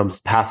then it becomes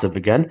passive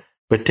again.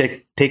 But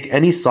take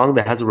any song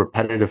that has a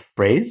repetitive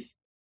phrase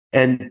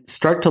and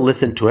start to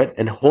listen to it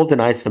and hold an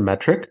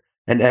isometric.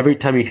 And every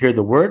time you hear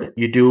the word,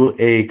 you do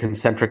a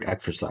concentric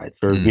exercise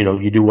or,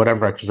 you do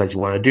whatever exercise you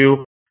want to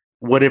do.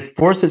 What it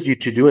forces you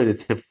to do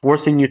it's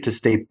forcing you to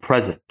stay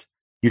present.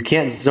 You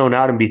can't zone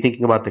out and be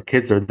thinking about the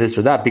kids or this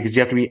or that because you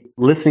have to be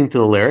listening to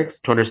the lyrics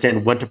to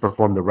understand when to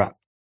perform the rep.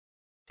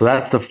 So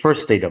that's the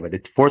first state of it.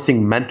 It's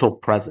forcing mental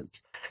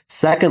presence.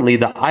 Secondly,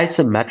 the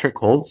isometric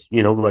holds,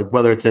 like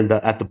whether it's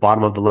at the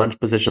bottom of the lunge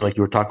position, like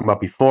you were talking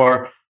about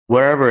before,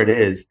 wherever it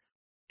is,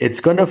 it's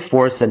going to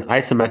force an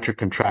isometric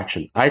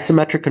contraction.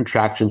 Isometric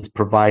contractions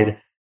provide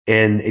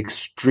an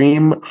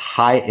extreme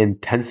high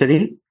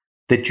intensity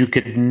that you'll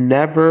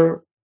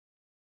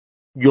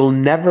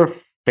never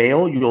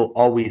fail. You'll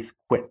always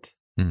quit.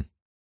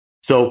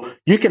 So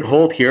you can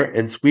hold here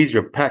and squeeze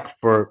your pec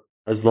for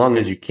as long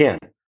as you can.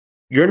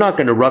 You're not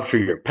going to rupture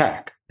your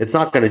pec. It's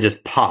not going to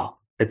just pop.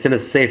 It's in a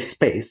safe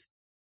space.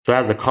 So it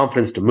has the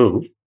confidence to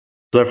move.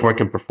 So therefore it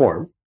can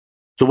perform.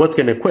 So what's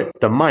going to quit?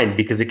 The mind,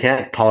 because it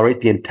can't tolerate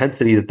the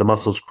intensity that the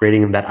muscle is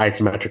creating in that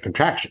isometric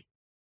contraction.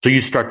 So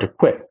you start to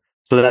quit.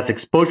 So that's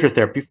exposure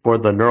therapy for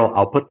the neural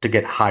output to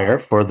get higher,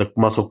 for the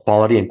muscle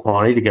quality and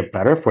quantity to get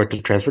better, for it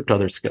to transfer to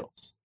other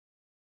skills.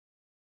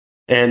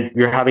 And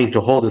you're having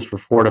to hold this for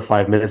 4 to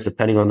 5 minutes,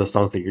 depending on the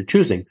songs that you're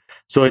choosing.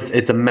 So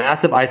it's a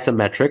massive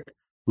isometric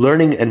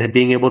learning and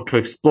being able to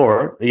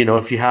explore.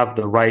 If you have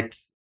the right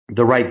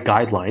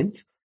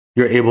guidelines,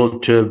 you're able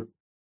to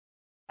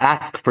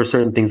ask for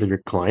certain things of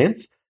your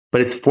clients,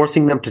 but it's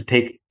forcing them to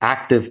take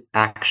active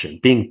action,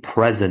 being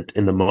present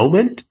in the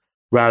moment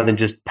rather than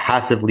just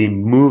passively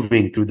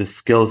moving through the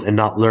skills and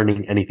not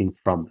learning anything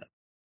from them.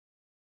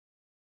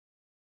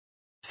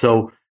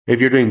 So if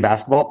you're doing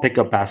basketball, pick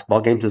up basketball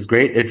games is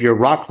great. If you're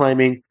rock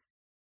climbing,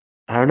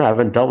 I don't know, I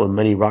haven't dealt with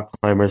many rock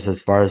climbers as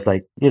far as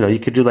you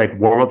could do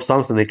warm-up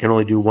songs and they can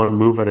only do one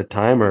move at a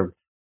time, or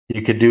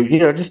you could do,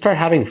 just start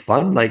having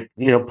fun,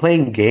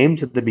 playing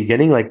games at the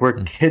beginning,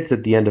 we're kids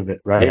at the end of it,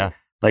 right? Yeah.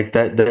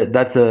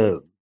 That's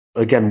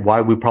again,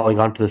 why we probably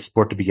got into the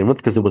sport to begin with,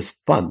 because it was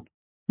fun.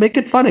 Make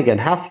it fun again,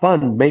 have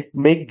fun,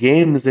 make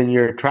games in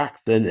your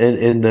tracks and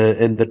in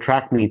the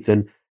track meets,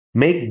 and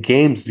make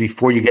games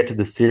before you get to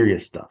the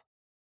serious stuff,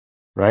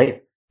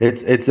 right?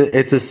 It's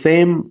the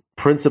same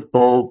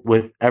principle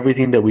with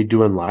everything that we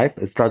do in life.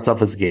 It starts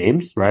off as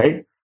games,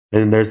 right?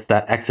 And there's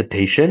that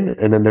excitation,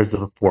 and then there's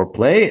the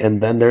foreplay,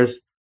 and then there's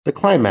the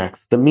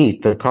climax, the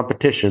meet, the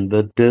competition,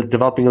 the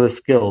developing of the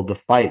skill, the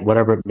fight,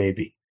 whatever it may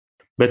be.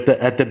 But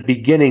at the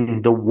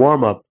beginning, the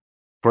warm-up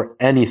for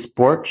any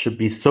sport should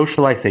be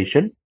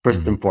socialization,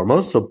 first and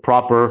foremost. So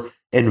proper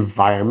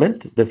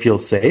environment that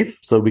feels safe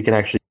so we can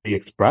actually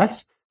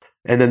express.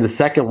 And then the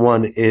second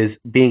one is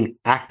being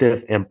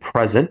active and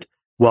present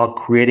while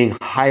creating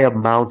high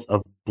amounts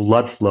of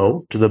blood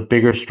flow to the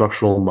bigger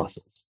structural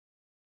muscles.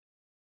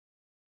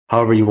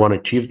 However you want to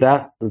achieve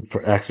that,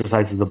 for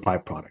exercise is a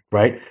byproduct,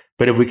 right?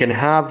 But if we can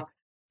have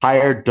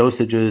higher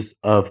dosages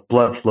of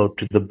blood flow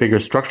to the bigger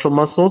structural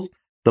muscles,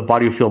 the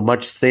body will feel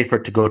much safer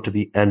to go to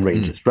the end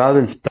ranges rather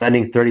than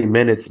spending 30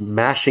 minutes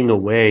mashing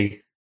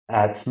away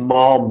at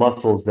small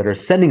muscles that are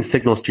sending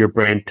signals to your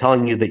brain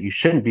telling you that you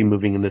shouldn't be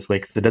moving in this way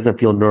because it doesn't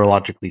feel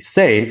neurologically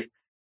safe.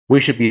 We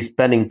should be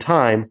spending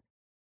time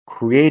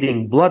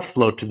creating blood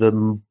flow to the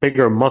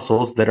bigger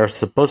muscles that are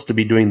supposed to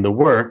be doing the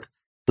work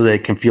so they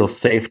can feel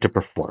safe to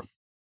perform.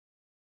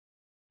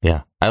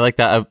 Yeah, I like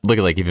that. I look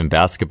at like even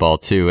basketball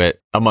too,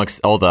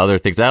 amongst all the other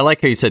things. I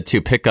like how you said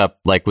too, pick up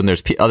like when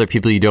there's other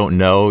people you don't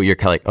know, you're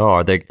kind of like, oh,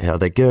 are they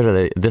good? Are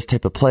they this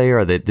type of player?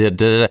 Are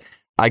they?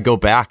 I go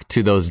back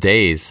to those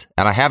days,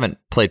 and I haven't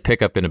played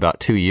pickup in about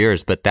 2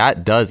 years, but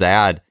that does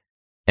add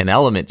an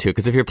element to it.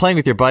 Because if you're playing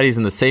with your buddies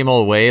in the same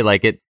old way,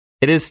 like it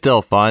is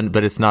still fun,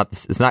 but it's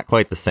not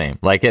quite the same.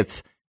 Like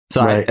it's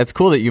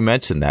cool that you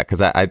mentioned that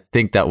because I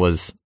think that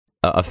was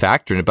a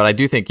factor in it. But I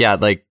do think, yeah,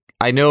 like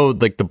I know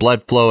like the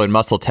blood flow and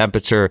muscle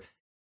temperature,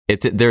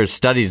 there's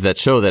studies that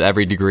show that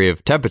every degree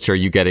of temperature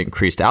you get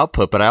increased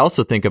output. But I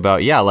also think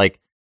about, yeah, like,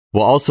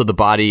 well, also the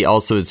body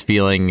also is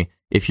feeling,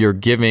 if you're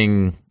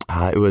giving,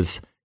 it was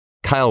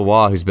Kyle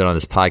Waugh, who's been on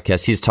this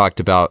podcast, he's talked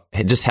about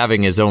just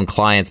having his own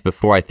clients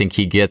before I think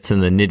he gets in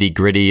the nitty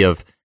gritty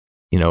of,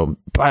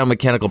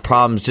 biomechanical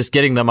problems, just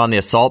getting them on the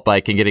assault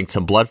bike and getting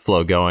some blood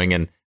flow going.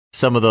 And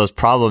some of those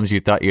problems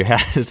you thought you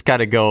had just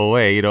kind of go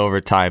away,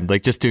 over time,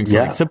 like just doing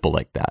something simple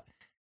like that.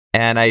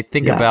 And I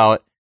think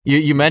about,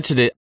 you mentioned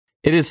it,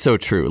 it is so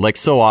true. Like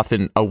so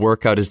often a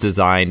workout is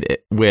designed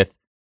with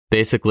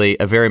basically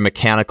a very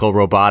mechanical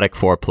robotic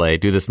foreplay,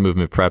 do this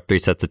movement prep, 3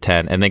 sets of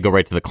 10, and then go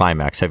right to the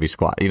climax, heavy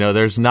squat.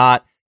 There is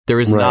not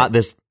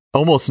this,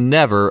 almost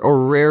never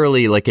or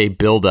rarely like a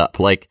buildup,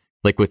 like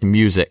with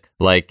music,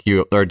 like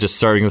you are just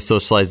starting with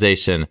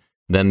socialization.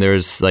 Then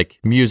there's like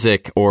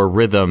music or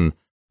rhythm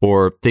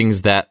or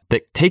things that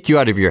take you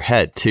out of your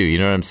head too. You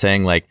know what I'm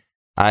saying? Like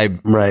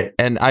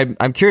and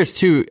I'm curious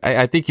too.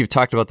 I think you've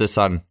talked about this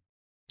on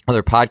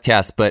other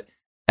podcasts, but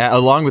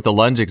along with the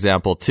lunge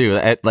example too,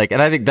 and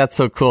I think that's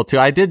so cool too.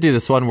 I did do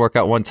this one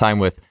workout one time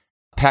with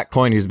Pat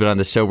Coyne, who's been on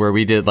the show, where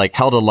we did like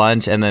held a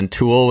lunge and then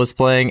Tool was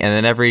playing, and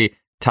then every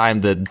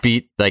time the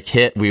beat like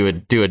hit, we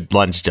would do a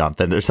lunge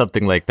jump, and there's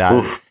something like that.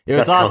 Oof, it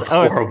was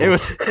awesome. It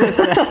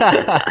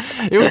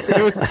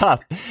was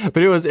tough,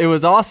 but it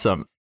was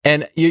awesome.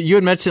 And you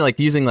had mentioned like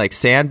using like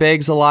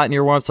sandbags a lot in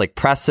your warm-ups, like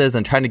presses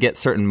and trying to get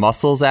certain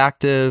muscles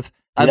active.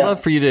 I'd love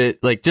for you to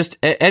like just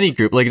any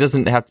group, like it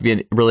doesn't have to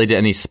be related to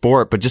any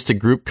sport, but just a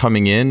group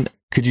coming in.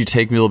 Could you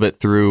take me a little bit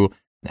through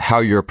how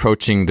you're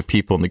approaching the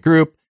people in the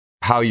group,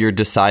 how you're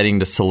deciding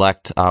to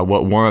select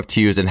what warm-up to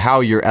use, and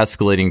how you're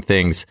escalating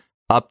things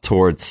up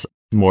towards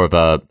more of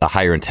the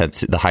higher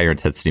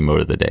intensity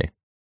mode of the day?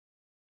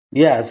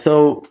 Yeah.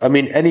 So, I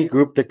mean, any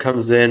group that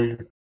comes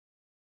in,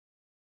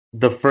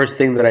 the first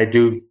thing that I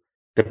do,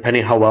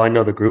 depending how well I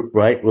know the group,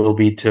 right, will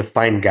be to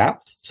find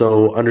gaps.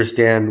 So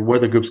understand where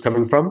the group's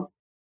coming from,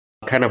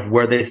 kind of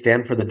where they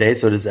stand for the day.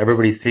 So does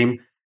everybody's team?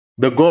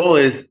 The goal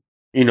is,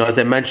 as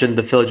I mentioned,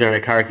 the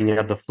phylogenetic hierarchy, you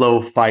have the flow,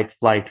 fight,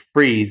 flight,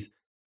 freeze.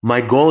 My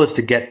goal is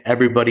to get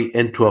everybody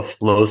into a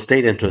flow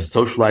state, into a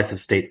socialized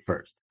state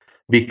first.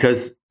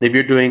 Because if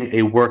you're doing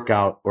a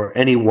workout or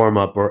any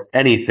warm-up or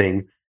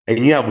anything,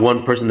 and you have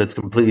one person that's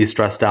completely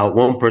stressed out,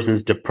 one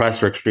person's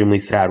depressed or extremely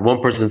sad, one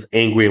person's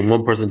angry, and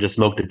one person just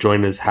smoked a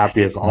joint and is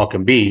happy as all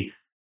can be,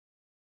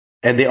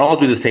 and they all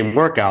do the same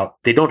workout,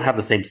 they don't have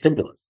the same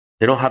stimulus.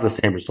 They don't have the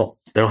same results.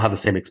 They don't have the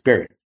same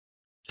experience.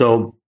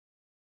 So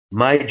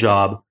my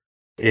job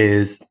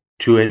is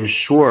to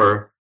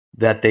ensure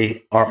that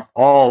they are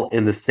all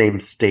in the same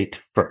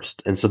state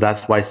first. And so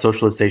that's why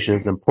socialization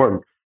is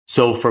important.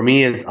 So for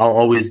me, I'll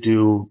always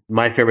do,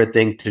 my favorite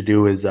thing to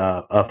do is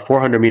a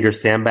 400-meter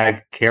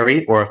sandbag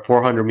carry or a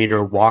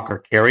 400-meter walk or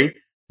carry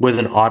with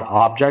an odd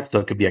object. So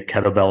it could be a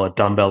kettlebell, a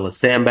dumbbell, a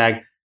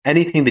sandbag,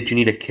 anything that you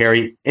need to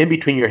carry in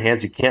between your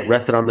hands. You can't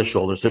rest it on the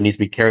shoulder, so it needs to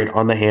be carried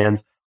on the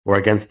hands or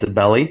against the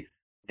belly.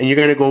 And you're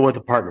going to go with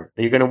a partner.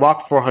 And you're going to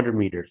walk 400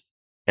 meters.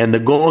 And the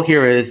goal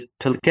here is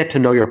to get to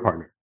know your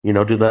partner.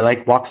 Do they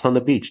like walks on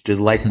the beach? Do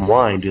they like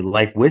wine? Do they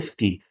like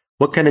whiskey?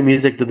 What kind of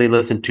music do they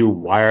listen to?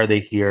 Why are they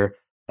here?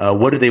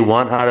 What do they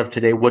want out of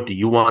today? What do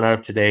you want out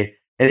of today?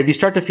 And if you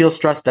start to feel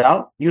stressed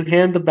out, you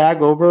hand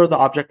the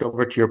object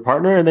over to your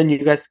partner, and then you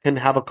guys can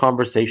have a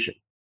conversation.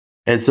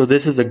 And so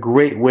this is a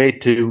great way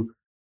to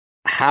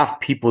have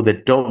people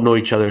that don't know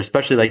each other,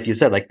 especially like you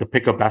said, like the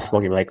pickup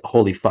basketball game, like,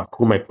 holy fuck,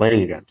 who am I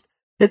playing against?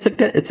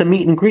 It's a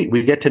meet and greet.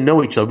 We get to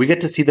know each other. We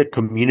get to see the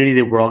community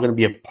that we're all going to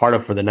be a part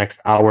of for the next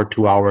hour,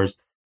 2 hours,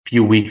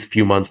 few weeks,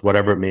 few months,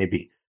 whatever it may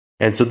be.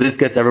 And so this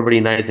gets everybody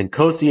nice and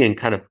cozy and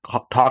kind of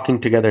talking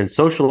together and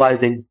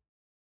socializing.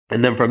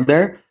 And then from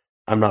there,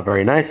 I'm not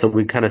very nice. So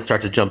we kind of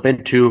start to jump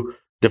into,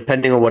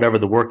 depending on whatever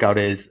the workout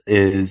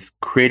is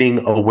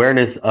creating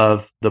awareness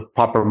of the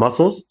proper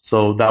muscles.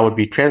 So that would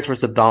be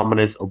transverse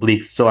abdominis,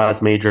 obliques,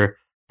 psoas major,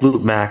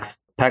 glute max,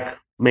 pec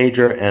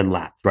major, and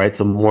lats, right?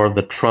 So more of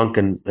the trunk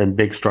and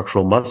big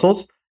structural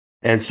muscles.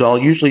 And so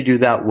I'll usually do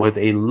that with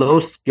a low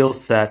skill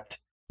set,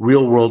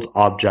 real world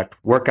object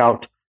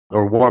workout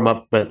or warm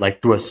up, but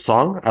like through a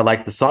song. I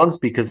like the songs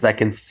because I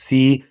can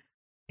see,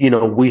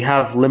 we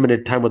have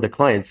limited time with the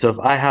client. So if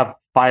I have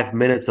 5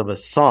 minutes of a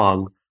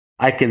song,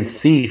 I can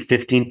see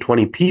 15,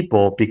 20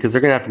 people because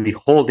they're going to have to be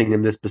holding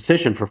in this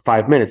position for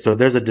 5 minutes. So if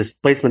there's a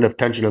displacement of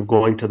tension of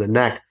going to the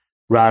neck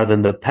rather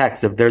than the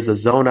pecs, if there's a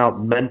zone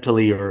out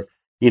mentally or,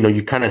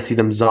 you kind of see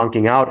them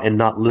zonking out and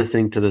not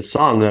listening to the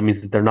song, that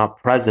means that they're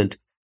not present.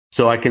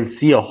 So I can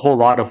see a whole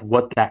lot of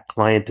what that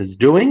client is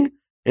doing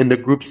in the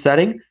group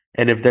setting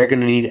and if they're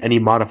going to need any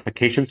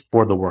modifications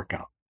for the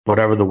workout,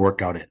 whatever the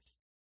workout is.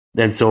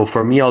 And so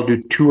for me, I'll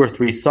do 2 or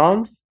 3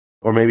 songs,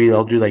 or maybe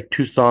I'll do like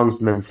 2 songs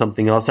and then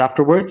something else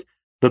afterwards.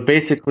 But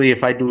basically,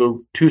 if I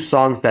do 2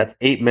 songs, that's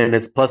 8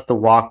 minutes plus the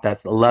walk,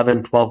 that's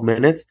 11, 12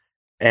 minutes.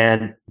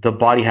 And the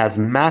body has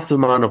massive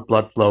amount of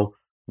blood flow.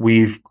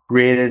 We've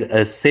created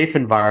a safe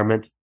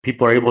environment.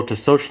 People are able to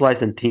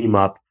socialize and team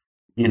up.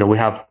 We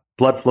have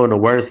blood flow and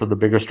awareness of the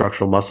bigger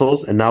structural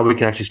muscles. And now we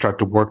can actually start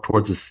to work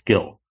towards a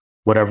skill,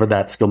 whatever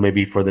that skill may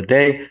be for the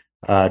day,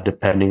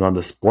 depending on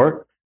the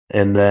sport.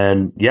 And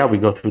then, we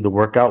go through the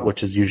workout,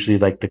 which is usually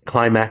like the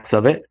climax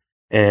of it.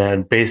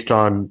 And based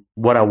on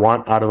what I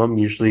want out of them,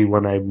 usually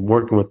when I'm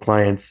working with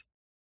clients,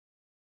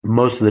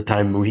 most of the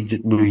time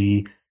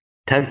we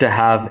tend to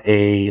have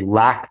a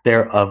lack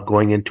there of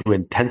going into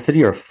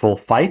intensity or full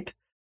fight.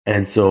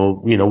 And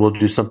so, we'll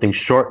do something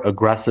short,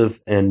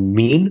 aggressive, and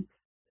mean.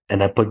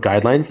 And I put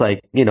guidelines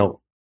like,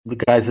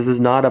 guys, this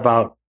is not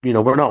about,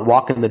 we're not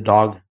walking the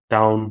dog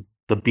down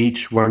the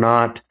beach. We're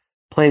not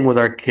playing with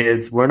our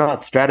kids. We're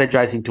not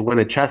strategizing to win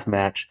a chess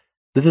match.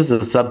 This is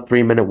a sub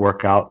 3-minute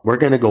workout. We're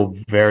going to go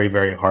very,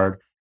 very hard.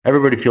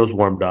 Everybody feels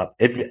warmed up.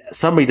 If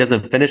somebody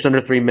doesn't finish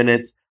under 3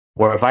 minutes,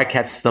 or if I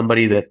catch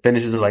somebody that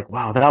finishes like,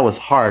 wow, that was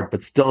hard,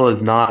 but still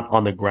is not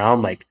on the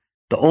ground, like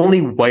the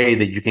only way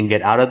that you can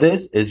get out of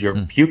this is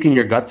you're puking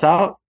your guts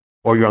out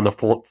or you're on the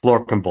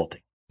floor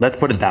convulsing. Let's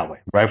put it that way,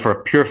 right? For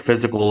a pure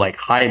physical, like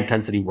high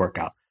intensity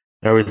workout.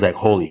 And everybody's like,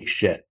 holy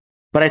shit.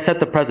 But I set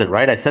the present,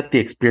 right? I set the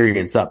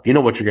experience up. You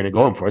know what you're going to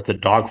go in for. It's a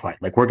dogfight.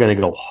 Like we're going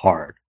to go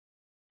hard,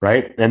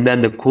 right? And then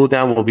the cool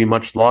down will be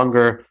much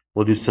longer.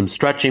 We'll do some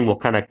stretching. We'll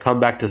kind of come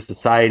back to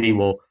society.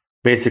 We'll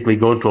basically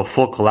go into a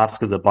full collapse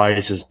because the body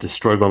is just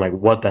destroyed, going like,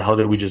 what the hell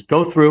did we just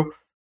go through?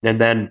 And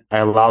then I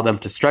allow them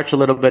to stretch a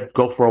little bit,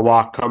 go for a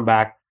walk, come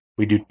back.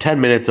 We do 10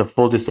 minutes of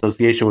full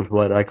dissociation, which is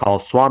what I call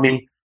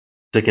Swami.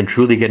 They can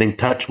truly get in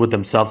touch with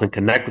themselves and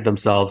connect with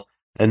themselves.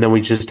 And then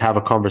we just have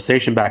a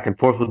conversation back and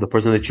forth with the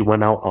person that you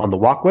went out on the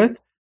walk with.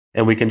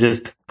 And we can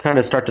just kind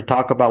of start to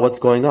talk about what's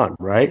going on,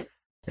 right?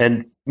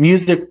 And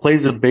music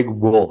plays a big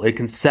role. It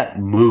can set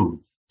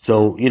moods.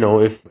 So,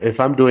 if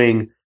I'm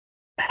doing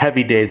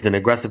heavy days and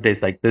aggressive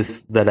days like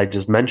this that I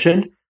just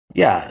mentioned,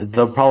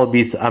 there'll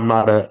probably be,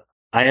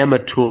 I am a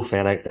Tool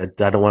fan. I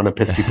don't want to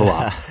piss people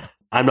off.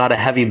 I'm not a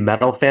heavy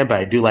metal fan, but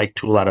I do like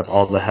Tool out of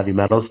all the heavy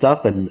metal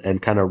stuff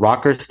and kind of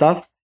rocker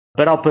stuff.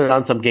 But I'll put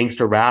on some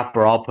gangster rap,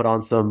 or I'll put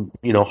on some,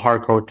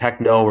 hardcore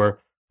techno or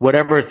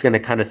whatever. It's going to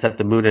kind of set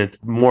the mood. And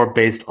it's more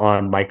based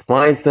on my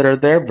clients that are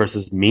there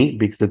versus me,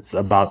 because it's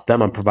about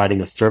them. I'm providing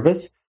a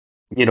service.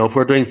 If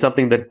we're doing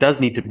something that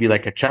does need to be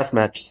like a chess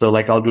match, so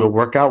like I'll do a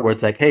workout where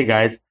it's like, hey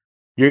guys,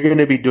 you're going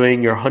to be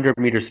doing your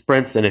 100-meter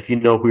sprints. And if you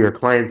know who your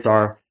clients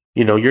are,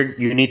 you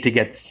need to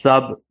get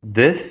sub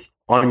this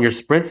on your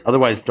sprints.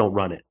 Otherwise, don't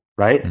run it.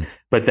 Right.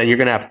 But then you're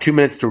going to have 2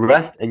 minutes to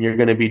rest, and you're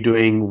going to be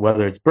doing,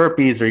 whether it's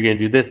burpees or you're going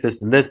to do this,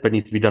 and this, but it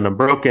needs to be done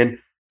unbroken.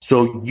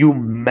 So you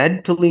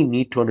mentally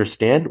need to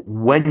understand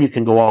when you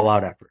can go all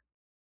out effort,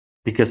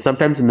 because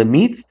sometimes in the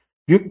meets,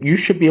 you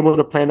should be able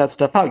to plan that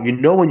stuff out.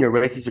 When your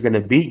races are going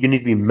to be, you need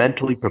to be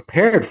mentally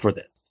prepared for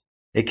this.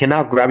 It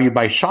cannot grab you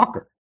by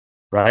shocker.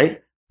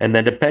 Right. And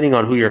then depending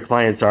on who your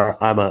clients are,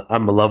 I'm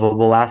a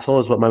lovable asshole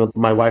is what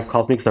my wife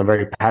calls me, because I'm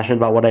very passionate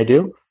about what I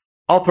do.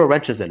 I'll throw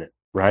wrenches in it.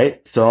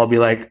 Right. So I'll be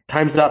like,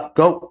 time's up,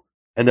 go.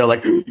 And they're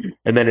like,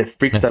 and then it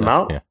freaks them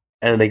out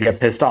and they get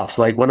pissed off.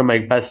 So like one of my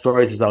best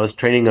stories is I was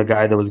training a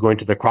guy that was going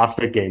to the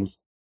CrossFit Games,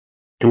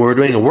 and we were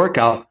doing a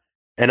workout,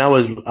 and I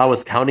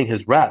was counting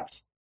his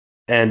reps,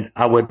 and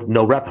I would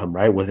no rep him,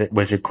 right? With it,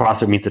 which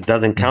CrossFit means it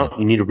doesn't count.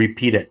 You need to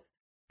repeat it.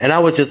 And I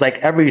was just like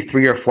every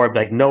 3 or 4, I'd be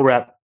like, no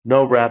rep,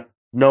 no rep,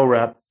 no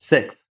rep,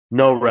 6,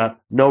 no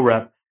rep, no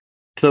rep,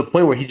 to the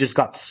point where he just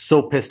got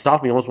so pissed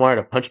off. He almost wanted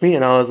to punch me.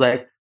 And I was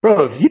like,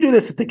 bro, if you do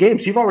this at the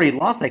games, you've already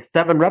lost like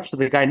 7 reps to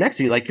the guy next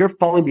to you. Like, you're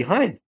falling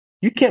behind.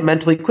 You can't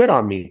mentally quit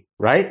on me,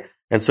 right?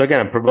 And so again,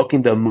 I'm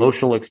provoking the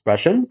emotional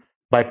expression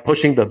by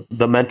pushing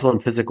the mental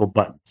and physical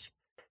buttons.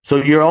 So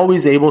you're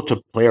always able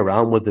to play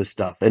around with this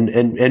stuff.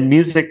 And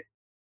music,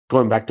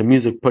 going back to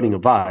music, putting a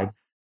vibe,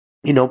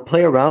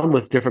 play around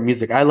with different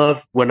music. I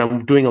love when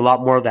I'm doing a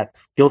lot more of that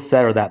skill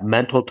set or that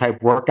mental type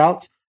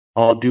workouts,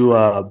 I'll do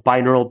a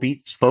binaural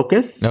beats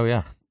focus. Oh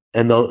yeah.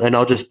 And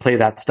I'll just play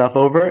that stuff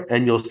over,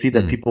 and you'll see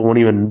that people won't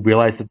even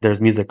realize that there's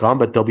music on,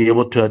 but they'll be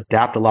able to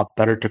adapt a lot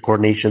better to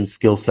coordination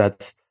skill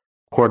sets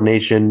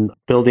coordination,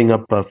 building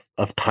up of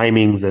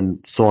timings, and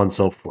so on and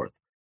so forth.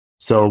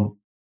 So,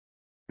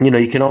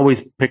 you can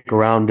always pick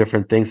around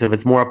different things. If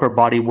it's more upper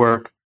body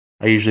work,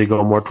 I usually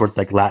go more towards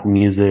like Latin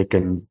music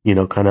and,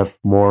 kind of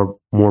more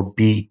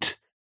beat,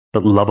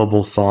 but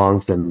lovable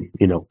songs and,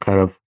 kind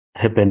of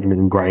hip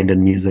and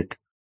grinding music.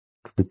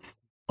 Because it's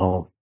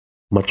all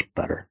much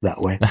better that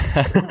way.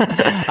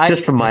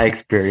 Just from my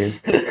experience.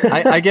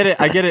 I get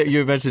it.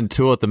 You mentioned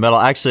Tool at the metal.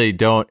 I actually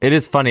don't. It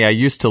is funny. I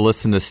used to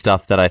listen to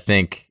stuff that I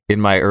think in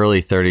my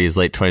early 30s,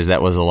 late 20s,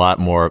 that was a lot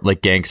more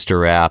like gangster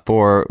rap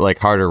or like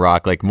harder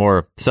rock, like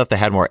more stuff that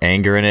had more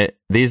anger in it.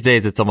 These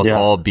days, it's almost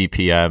all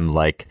BPM,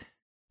 like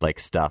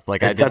stuff.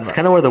 Like that's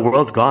kind of where the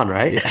world's gone,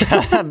 right?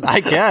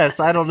 I guess.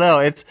 I don't know.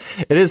 It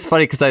is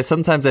funny because I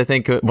sometimes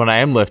think when I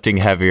am lifting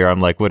heavier, I'm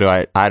like,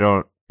 I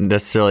don't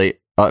necessarily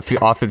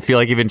often feel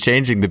like even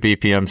changing the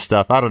BPM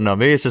stuff. I don't know.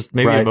 Maybe it's just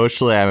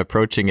emotionally I'm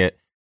approaching it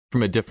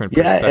from a different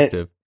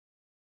perspective.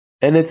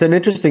 And it's an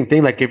interesting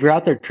thing. Like if you're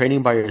out there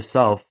training by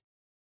yourself,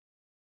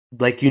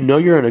 like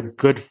you're in a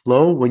good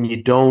flow when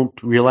you don't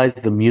realize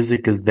the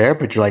music is there,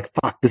 but you're like,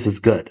 fuck, this is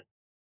good.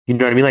 You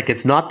know what I mean? Like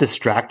it's not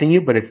distracting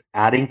you, but it's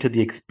adding to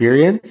the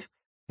experience.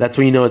 That's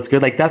when you know it's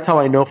good. Like that's how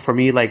I know for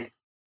me, like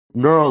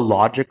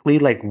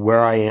neurologically, like where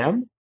I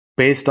am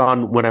based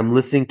on when I'm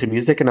listening to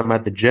music and I'm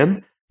at the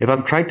gym. If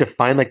I'm trying to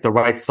find like the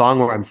right song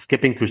or I'm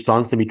skipping through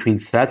songs in between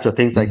sets or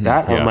things like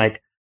that, I'm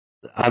like,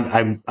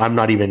 I'm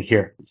not even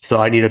here. So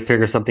I need to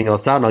figure something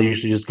else out. And I'll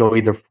usually just go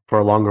either for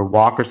a longer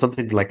walk or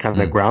something to like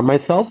kind of ground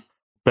myself.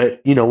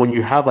 But when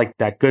you have like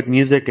that good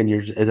music and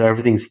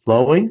everything's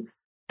flowing,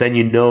 then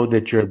you know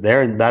that you're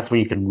there, and that's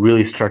when you can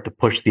really start to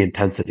push the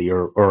intensity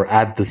or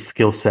add the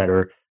skill set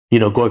or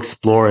go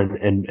explore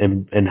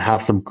and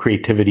have some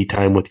creativity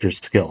time with your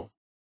skill.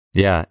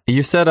 Yeah,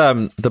 you said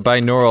the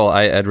binaural.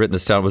 I had written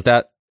this down. Was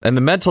that? And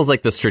the mental is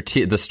like the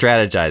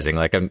strategizing.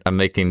 Like I'm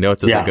making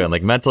notes as I'm going.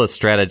 Like mental is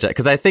strategize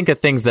because I think of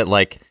things that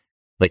like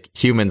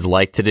humans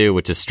like to do,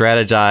 which is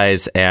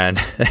strategize and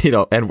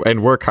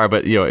and work hard.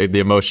 But the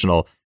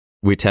emotional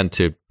we tend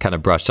to kind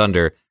of brush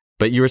under.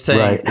 But you were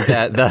saying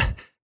that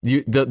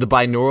the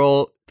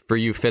binaural for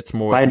you fits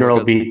more.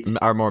 Binaural beats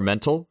are more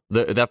mental.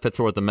 That fits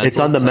more with the mental. It's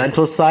on the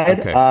mental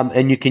side, okay.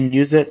 And you can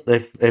use it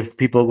if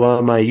people go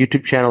on my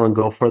YouTube channel and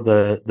go for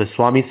the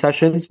Swami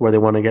sessions where they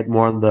want to get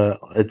more on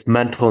it's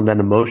mental and then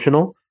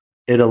emotional.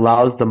 It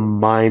allows the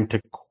mind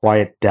to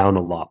quiet down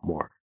a lot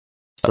more.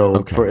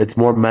 So it's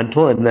more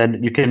mental, and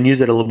then you can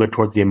use it a little bit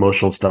towards the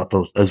emotional stuff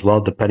as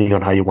well, depending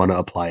on how you want to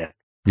apply it.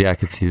 Yeah, I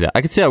could see that.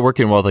 I could see that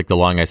working well with like the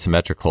long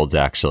isometric holds.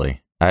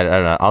 Actually, I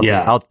don't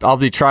know. I'll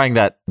be trying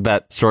that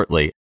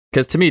shortly.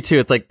 Because to me, too,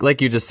 it's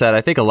like you just said,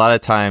 I think a lot of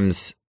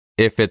times,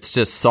 if it's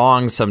just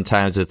songs,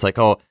 sometimes it's like,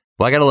 oh,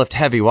 well, I got to lift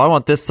heavy. Well, I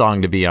want this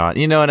song to be on,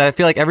 and I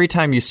feel like every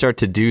time you start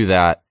to do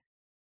that,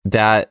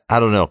 I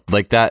don't know,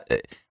 like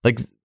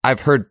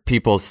I've heard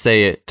people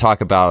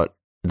talk about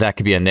that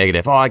could be a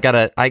negative. Oh, I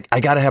gotta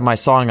have my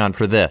song on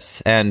for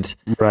this. And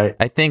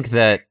I think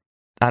that,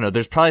 I don't know,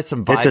 there's probably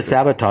some vibe. It's a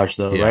sabotage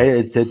though, right?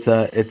 It's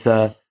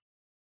a,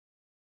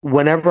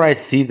 whenever I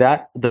see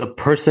that, the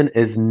person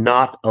is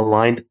not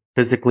aligned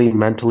physically,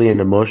 mentally,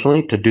 and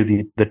emotionally to do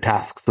the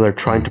task. So they're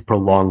trying to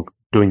prolong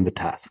doing the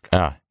task.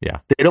 Yeah.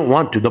 They don't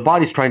want to. The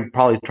body's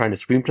probably trying to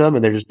scream to them,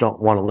 and they just don't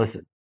want to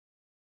listen.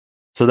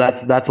 So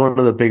that's one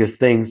of the biggest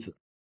things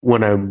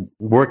when I'm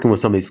working with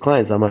some of these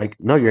clients. I'm like,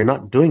 no, you're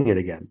not doing it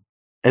again.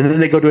 And then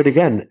they go do it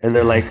again, and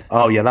they're like,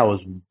 oh yeah, that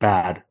was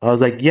bad. I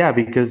was like, yeah,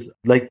 because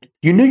like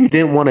you knew you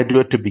didn't want to do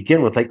it to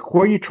begin with. Like,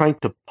 who are you trying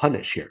to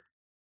punish here,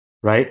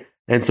 right?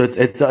 And so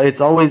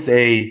it's always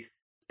a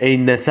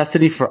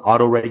necessity for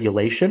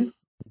auto-regulation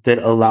that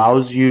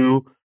allows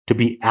you to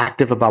be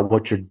active about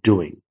what you're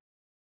doing.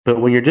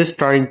 But when you're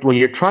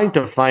trying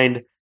to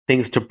find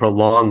things to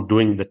prolong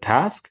doing the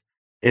task,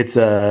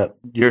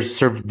 you're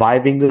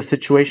surviving the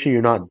situation.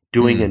 You're not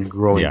doing and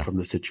growing from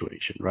the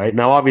situation, right?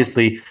 Now,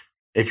 obviously,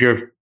 if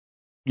you're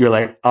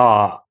like,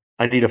 I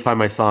need to find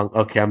my song.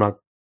 Okay, I'm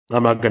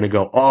not going to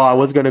go. Oh, I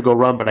was going to go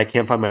run, but I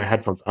can't find my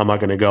headphones. I'm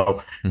not going to go.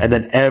 Mm-hmm. And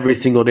then every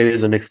single day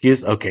there's an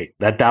excuse. Okay,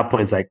 at that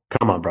point it's like,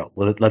 come on, bro,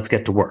 let's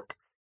get to work.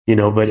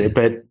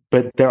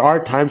 But there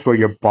are times where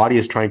your body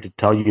is trying to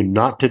tell you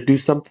not to do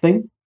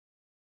something,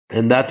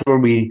 and that's where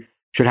we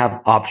should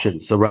have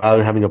options. So rather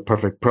than having a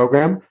perfect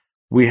program,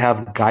 we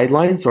have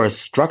guidelines or a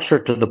structure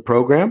to the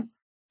program,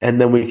 and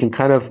then we can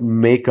kind of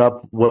make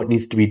up what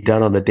needs to be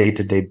done on the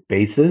day-to-day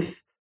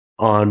basis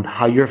on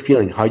how you're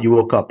feeling, how you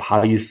woke up,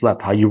 how you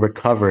slept, how you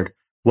recovered,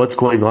 what's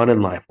going on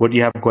in life, what do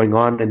you have going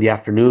on in the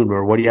afternoon,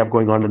 or what do you have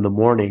going on in the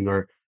morning,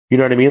 or you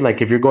know what I mean?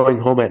 Like if you're going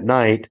home at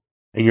night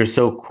and you're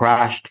so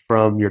crashed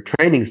from your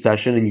training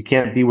session and you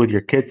can't be with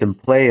your kids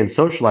and play and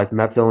socialize, and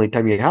that's the only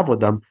time you have with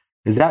them,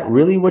 is that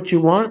really what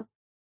you want?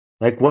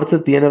 Like what's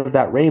at the end of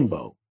that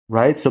rainbow,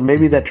 right? So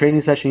maybe that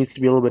training session needs to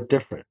be a little bit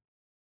different,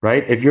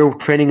 right? If you're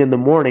training in the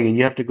morning and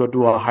you have to go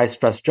do a high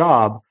stress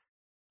job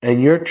and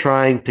you're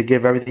trying to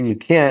give everything you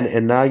can,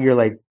 and now you're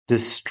like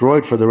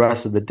destroyed for the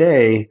rest of the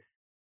day,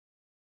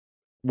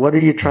 what are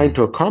you trying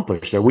to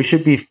accomplish there? We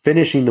should be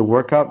finishing the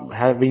workout,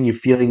 having you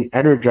feeling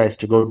energized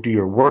to go do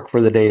your work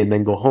for the day and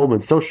then go home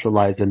and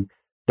socialize. And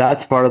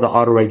that's part of the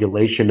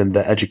autoregulation and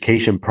the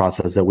education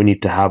process that we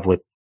need to have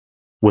with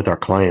our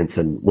clients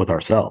and with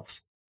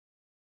ourselves.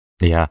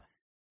 Yeah.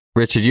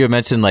 Richard, you had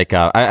mentioned I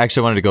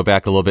actually wanted to go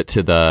back a little bit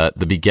to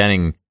the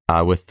beginning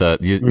with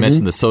you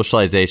mentioned the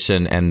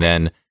socialization, and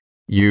then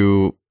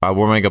you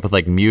warming up with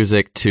like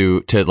music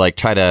to like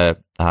try to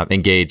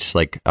engage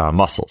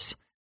muscles.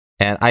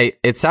 And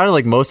it sounded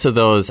like most of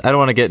those, I don't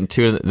want to get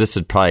into it. This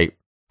would probably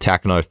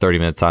tack another 30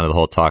 minutes onto the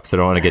whole talk, so I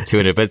don't want to get too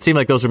into it, but it seemed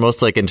like those are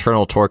mostly like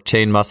internal torque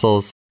chain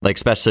muscles, like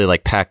especially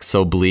like pecs,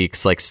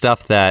 obliques, like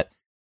stuff that,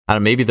 I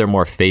don't know, maybe they're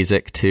more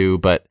phasic too,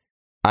 but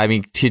I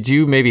mean, could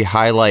you maybe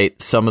highlight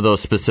some of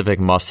those specific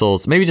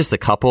muscles, maybe just a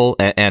couple,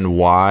 and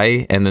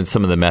why, and then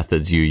some of the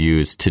methods you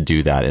use to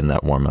do that in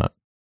that warm up?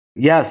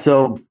 Yeah,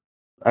 so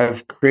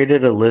I've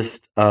created a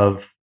list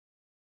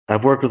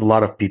I've worked with a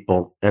lot of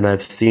people, and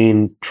I've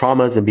seen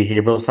traumas and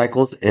behavioral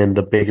cycles in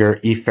the bigger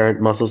efferent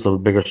muscles, so the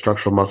bigger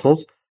structural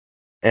muscles.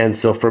 And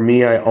so for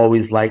me, I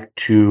always like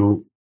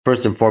to,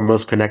 first and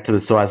foremost, connect to the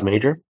psoas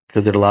major,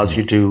 because it allows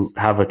you to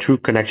have a true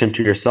connection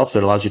to yourself. So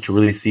it allows you to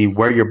really see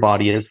where your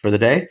body is for the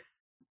day.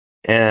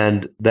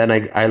 And then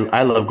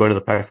I love going to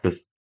the pecs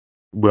because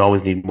we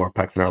always need more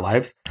pecs in our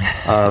lives.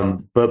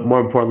 But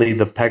more importantly,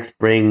 the pecs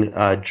bring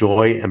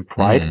joy and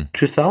pride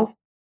to self.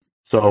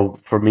 So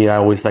for me, I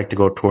always like to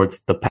go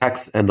towards the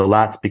pecs and the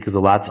lats, because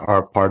the lats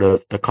are part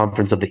of the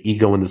conference of the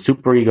ego and the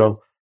superego.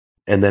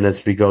 And then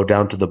as we go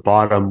down to the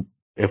bottom,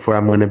 if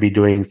I'm going to be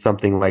doing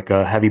something like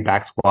a heavy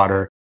back squat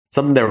or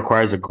something that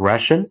requires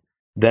aggression,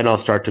 then I'll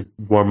start to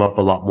warm up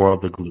a lot more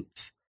of the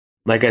glutes.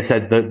 Like I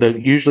said,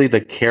 usually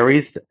the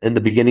carries in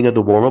the beginning of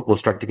the warm up will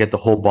start to get the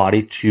whole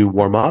body to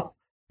warm up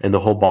and the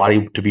whole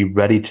body to be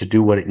ready to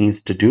do what it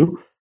needs to do.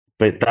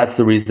 But that's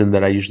the reason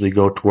that I usually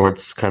go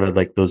towards kind of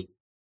like those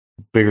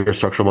bigger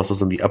structural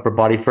muscles in the upper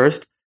body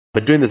first.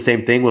 But doing the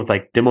same thing with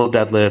like demo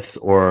deadlifts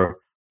or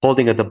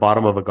holding at the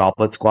bottom of a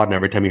goblet squat, and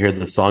every time you hear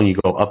the song, you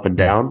go up and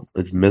down.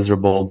 It's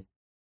miserable.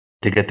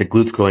 To get the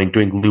glutes going,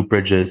 doing glute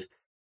bridges,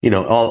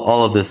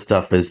 all of this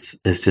stuff is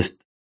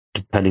just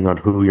depending on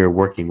who you're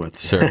working with.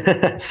 Sure.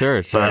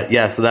 But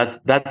yeah, so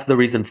that's the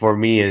reason for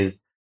me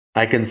is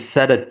I can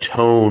set a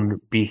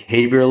tone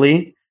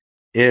behaviorally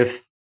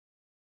if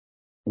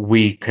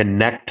we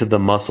connect to the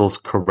muscles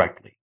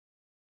correctly.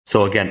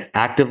 So again,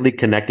 actively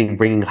connecting,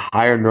 bringing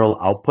higher neural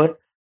output.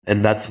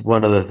 And that's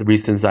one of the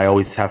reasons I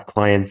always have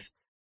clients.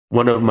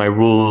 One of my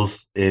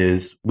rules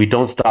is we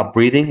don't stop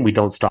breathing, we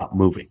don't stop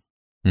moving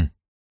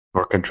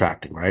or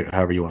contracting, right?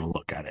 However you want to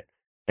look at it.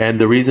 And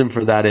the reason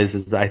for that is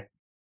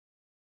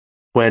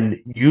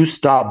when you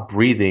stop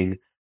breathing,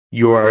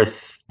 you are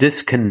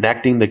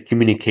disconnecting the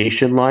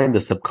communication line,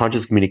 the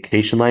subconscious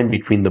communication line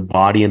between the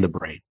body and the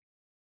brain.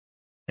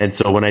 And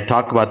so when I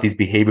talk about these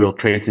behavioral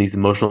traits and these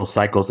emotional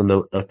cycles and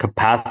the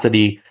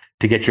capacity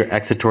to get your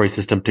excitatory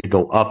system to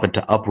go up and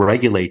to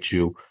upregulate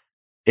you,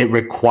 it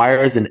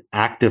requires an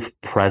active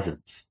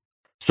presence.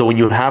 So when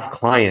you have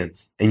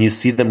clients and you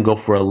see them go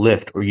for a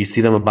lift or you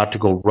see them about to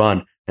go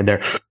run and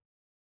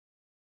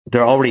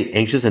they're already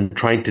anxious and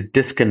trying to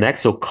disconnect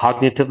so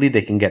cognitively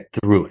they can get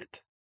through it,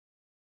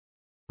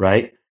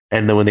 right?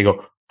 And then when they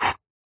go,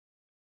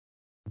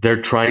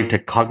 they're trying to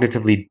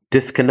cognitively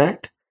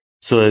disconnect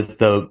so that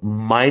the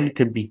mind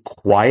can be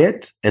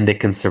quiet and they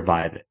can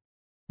survive it.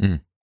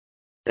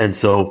 And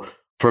so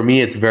for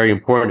me, it's very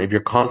important. If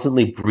you're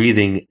constantly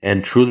breathing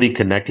and truly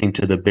connecting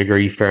to the bigger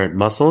efferent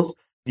muscles,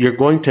 you're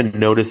going to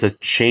notice a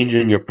change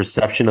in your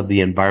perception of the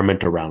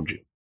environment around you.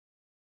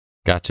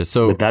 Gotcha.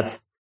 So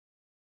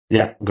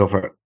yeah, go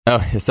for it. Oh,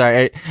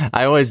 sorry.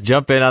 I always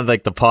jump in on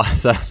like the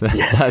pause.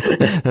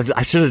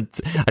 I should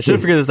have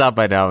figured this out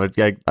by now.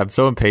 But I'm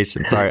so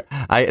impatient. Sorry.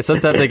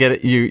 Sometimes I get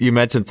it. You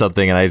mentioned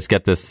something and I just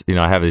get this.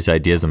 I have these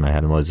ideas in my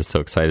head. I'm always just so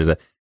excited to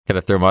kind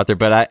of throw them out there.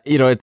 But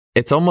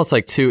it's almost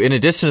like too. In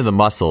addition to the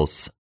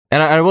muscles,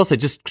 and I will say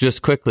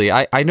just quickly,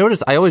 I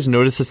always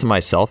notice this in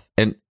myself,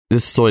 and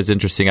this is always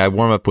interesting. I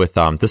warm up with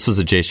this was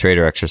a Jay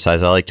Schrader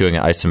exercise. I like doing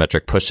an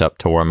isometric push up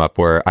to warm up,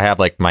 where I have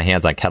like my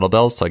hands on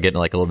kettlebells, so I get in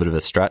like a little bit of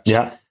a stretch.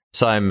 Yeah.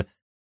 So I'm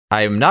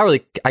not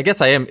really, I guess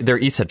I am, they're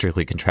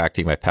eccentrically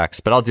contracting my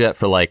pecs, but I'll do that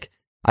for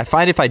I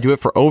find if I do it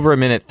for over a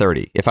minute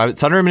 30,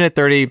 it's under a minute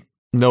 30,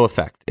 no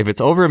effect. If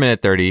it's over a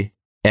minute 30,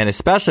 and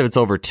especially if it's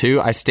over 2,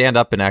 I stand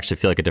up and actually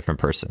feel like a different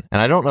person. And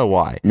I don't know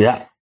why.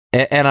 Yeah.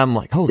 And I'm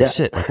like, holy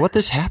shit, what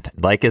just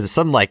happened? Is it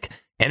some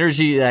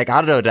energy, I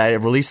don't know, did I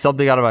release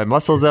something out of my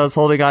muscles that I was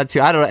holding on to?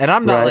 I don't know. And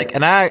I'm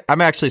not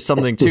I'm actually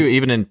something too,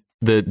 even in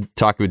the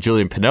talking with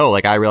Julian Pineau,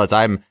 I realize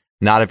I'm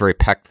not a very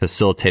pec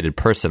facilitated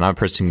person. I'm a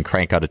person who can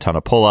crank out a ton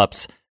of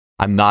pull-ups.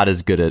 I'm not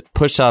as good at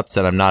push-ups,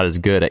 and I'm not as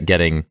good at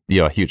getting,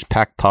 a huge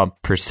pec pump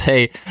per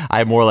se.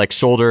 I'm more like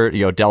shoulder,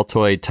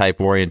 deltoid type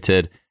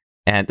oriented.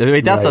 And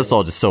that stuff's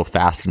all just so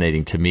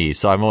fascinating to me.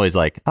 So I'm always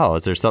like, oh,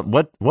 is there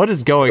something, what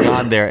is going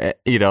on there?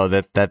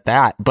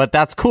 But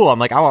that's cool. I'm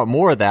like, I want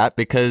more of that,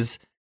 because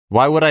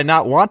why would I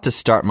not want to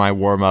start my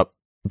warm up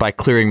by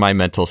clearing my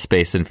mental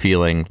space and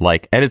feeling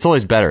like, and it's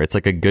always better. It's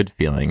like a good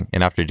feeling.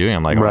 And after doing it,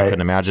 I'm like, oh, I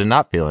couldn't imagine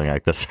not feeling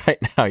like this right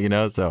now, you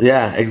know? So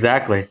yeah,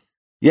 exactly.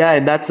 Yeah.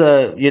 And that's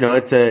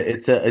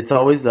it's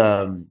always,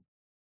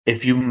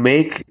 if you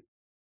make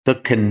the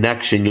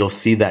connection, you'll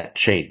see that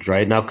change,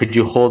 right? Now, could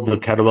you hold the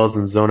kettlebells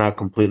and zone out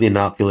completely and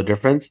not feel a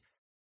difference?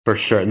 For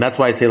sure. And that's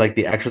why I say like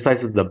the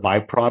exercise is the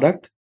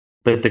byproduct,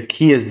 but the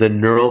key is the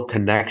neural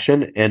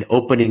connection and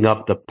opening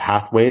up the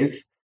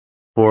pathways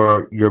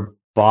for your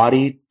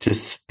body to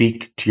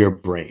speak to your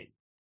brain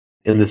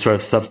in this sort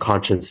of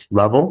subconscious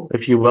level,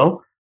 if you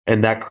will.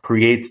 And that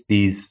creates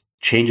these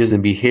changes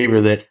in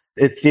behavior that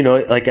it's,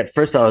 like at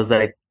first I was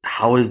like,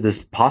 how is this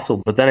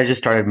possible? But then I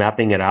just started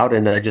mapping it out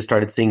and I just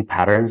started seeing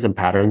patterns and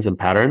patterns and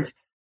patterns.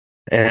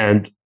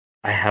 And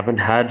I haven't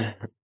had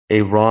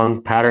a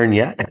wrong pattern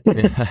yet.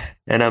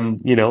 And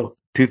I'm,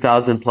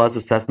 2,000 plus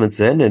assessments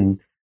in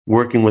and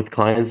working with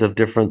clients of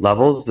different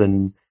levels.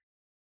 And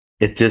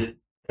it just,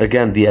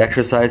 again, the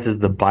exercise is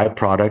the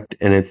byproduct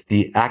and it's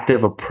the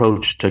active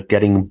approach to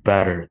getting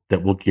better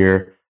that will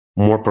gear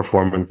more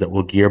performance, that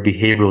will gear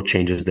behavioral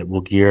changes, that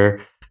will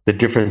gear the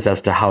difference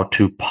as to how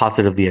to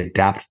positively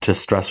adapt to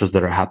stressors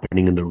that are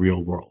happening in the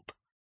real world.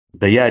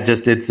 But yeah,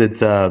 there's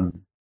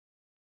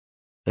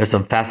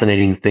some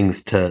fascinating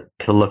things to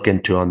look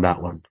into on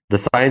that one. The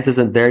science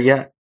isn't there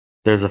yet.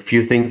 There's a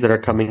few things that are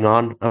coming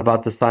on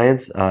about the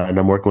science, and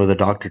I'm working with a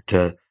doctor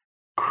to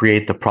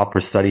create the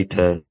proper study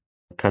to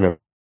kind of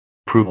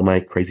prove my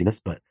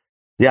craziness. But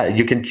yeah,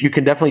 you can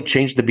definitely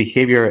change the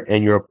behavior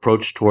and your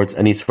approach towards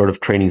any sort of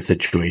training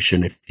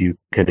situation if you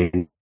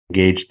can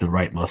engage the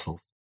right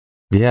muscles.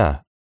 Yeah.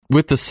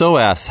 With the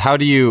psoas,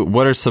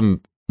 what are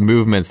some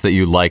movements that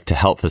you like to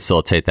help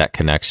facilitate that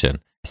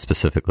connection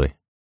specifically?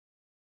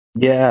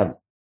 Yeah.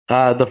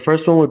 The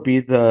first one would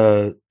be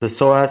the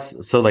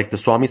psoas. So like the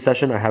Swami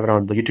session, I have it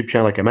on the YouTube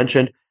channel, like I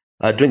mentioned,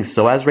 doing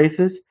psoas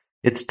races.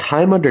 It's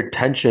time under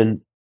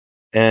tension.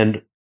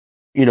 And,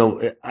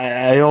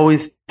 I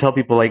always tell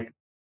people like,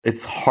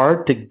 it's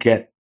hard to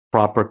get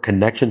proper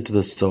connection to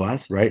the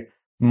psoas, right?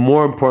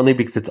 More importantly,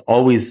 because it's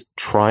always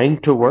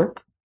trying to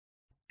work.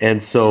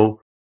 And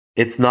so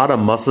it's not a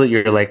muscle that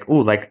you're like,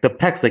 ooh, like the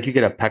pecs, like you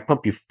get a pec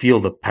pump, you feel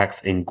the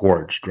pecs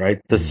engorged,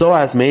 right? The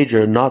psoas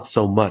major, not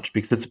so much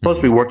because it's supposed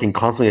to be working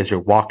constantly as you're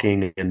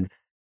walking and,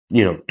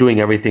 doing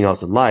everything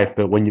else in life.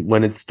 But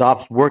when it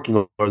stops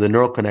working or the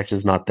neural connection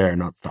is not there,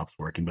 not stops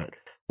working, but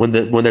when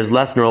there's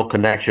less neural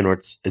connection or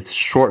it's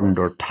shortened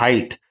or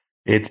tight,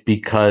 it's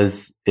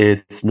because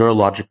it's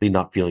neurologically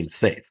not feeling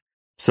safe.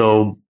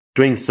 So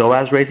doing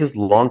psoas races,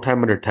 long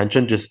time under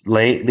tension, just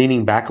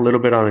leaning back a little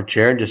bit on a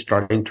chair and just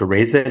starting to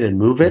raise it and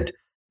move it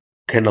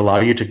can allow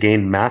you to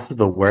gain massive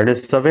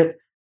awareness of it.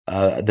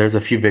 There's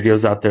a few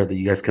videos out there that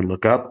you guys can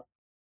look up.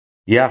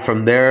 Yeah,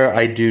 from there,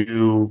 I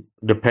do,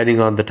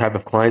 depending on the type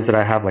of clients that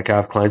I have, like I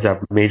have clients that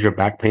have major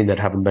back pain that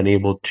haven't been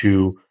able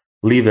to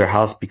leave their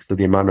house because of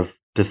the amount of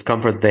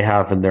discomfort they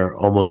have, and they're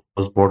almost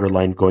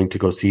borderline going to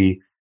go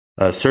see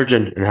a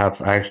surgeon. And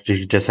I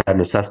actually just had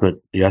an assessment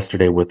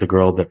yesterday with a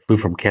girl that flew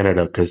from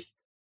Canada because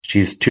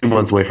she's 2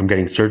 months away from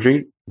getting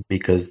surgery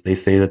because they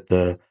say that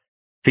the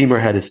femur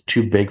head is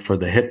too big for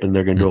the hip and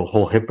they're going to do a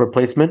whole hip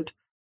replacement.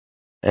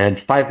 And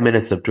 5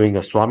 minutes of doing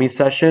a Swami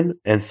session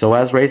and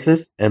psoas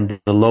races, and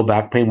the low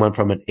back pain went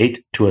from an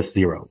 8 to a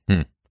 0.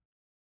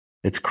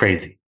 It's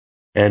crazy.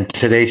 And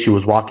today she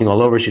was walking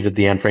all over. She did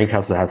the Anne Frank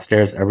house that has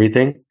stairs,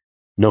 everything.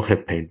 No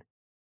hip pain.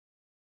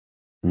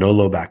 No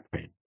low back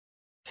pain.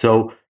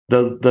 So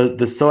the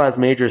psoas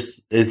major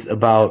is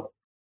about,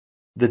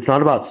 it's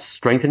not about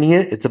strengthening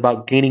it. It's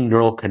about gaining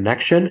neural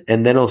connection,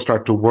 and then it'll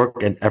start to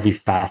work in every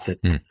facet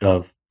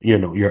of,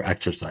 your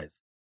exercise.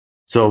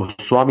 So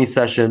Swami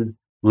session,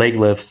 leg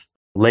lifts,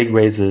 leg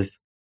raises,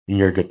 and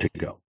you're good to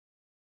go.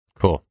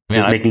 Cool.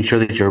 Just making sure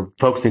that you're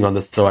focusing on the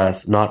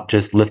psoas, not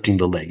just lifting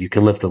the leg. You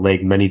can lift the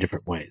leg many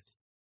different ways.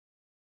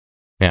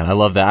 Man, I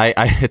love that.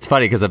 It's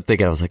funny because I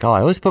was like,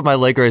 I always put my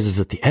leg raises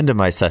at the end of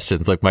my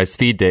sessions, like my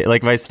speed days.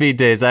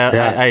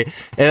 And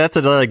that's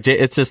another,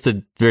 it's just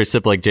a very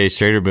simple, like Jay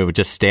Schrader move.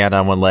 Just stand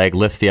on one leg,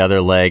 lift the other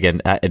leg,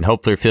 and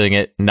hopefully you're feeling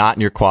it not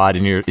in your quad,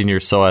 in your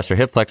psoas or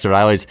hip flexor.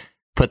 I always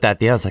put that at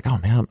the end. I was like, oh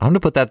man, I'm going to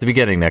put that at the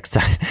beginning next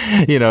time.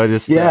 Get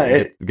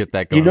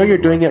that going. You're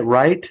doing it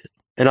right.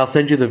 And I'll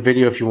send you the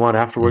video if you want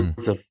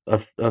afterwards of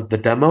the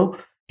demo.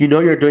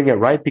 You're doing it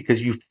right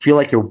because you feel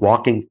like you're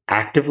walking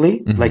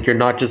actively, like you're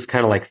not just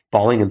kind of like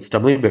falling and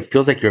stumbling, but it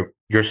feels like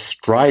your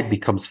stride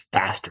becomes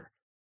faster.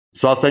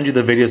 So I'll send you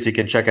the video so you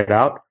can check it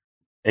out.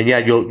 And yeah,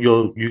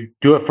 you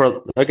do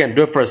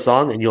it for a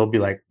song and you'll be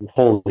like,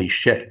 holy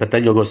shit. But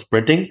then you'll go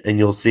sprinting and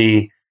you'll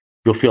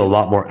feel a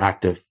lot more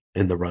active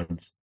in the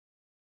runs.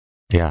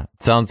 Yeah,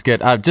 sounds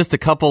good. Just a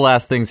couple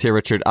last things here,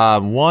 Richard.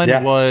 One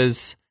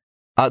was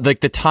like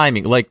the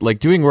timing, like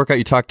doing workout.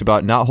 You talked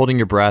about not holding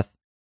your breath,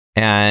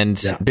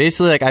 and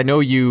basically, like I know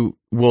you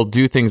will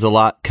do things a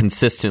lot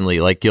consistently.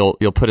 Like you'll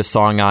put a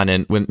song on,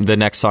 and when the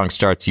next song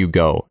starts, you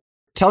go.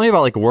 Tell me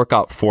about like a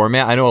workout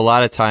format. I know a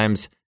lot of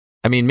times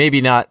I mean,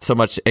 maybe not so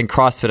much in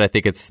CrossFit. I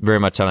think it's very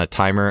much on a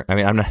timer. I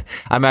mean,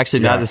 I'm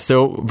actually not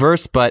so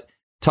versed, but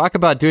talk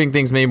about doing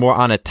things maybe more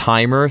on a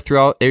timer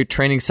throughout a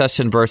training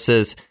session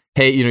versus,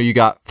 hey, you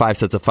got 5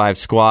 sets of 5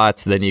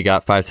 squats, then you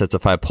got 5 sets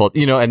of 5 pull,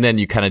 and then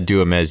you kind of do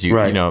them as you,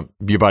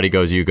 your body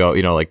goes, you go,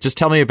 like, just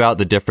tell me about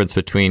the difference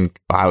between,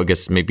 I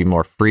guess, maybe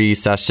more free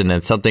session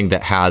and something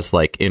that has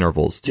like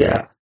intervals to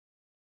it.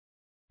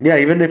 Yeah.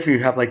 Even if you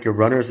have like your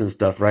runners and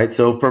stuff, right?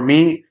 So for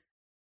me,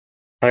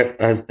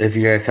 if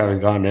you guys haven't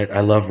gotten it,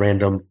 I love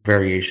random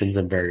variations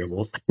and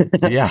variables.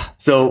 Yeah.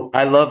 So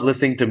I love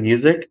listening to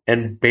music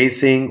and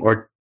basing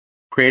or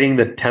creating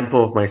the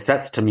tempo of my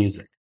sets to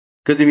music.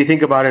 Because if you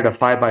think about it, a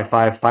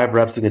 5x5, 5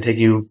 reps is going to take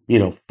you,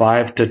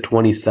 5 to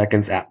 20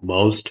 seconds at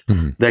most.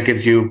 Mm-hmm. That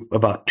gives you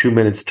about 2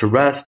 minutes to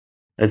rest.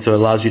 And so it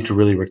allows you to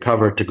really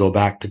recover to go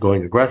back to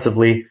going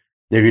aggressively.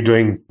 If you're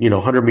doing,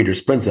 100-meter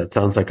sprints, that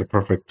sounds like a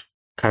perfect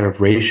kind of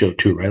ratio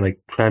too, right? Like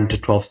 10 to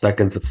 12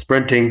 seconds of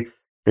sprinting,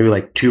 maybe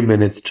like 2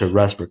 minutes to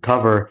rest,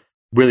 recover,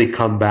 really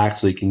come back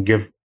so you can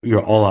give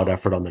your all-out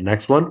effort on the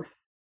next one.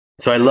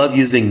 So I love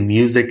using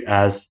music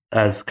as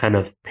kind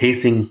of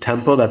pacing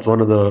tempo. That's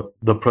one of the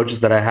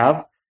approaches that I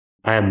have.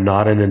 I am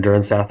not an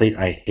endurance athlete.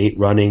 I hate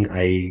running.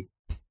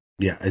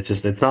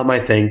 It's not my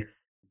thing.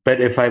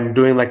 But if I'm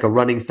doing like a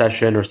running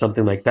session or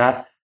something like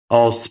that,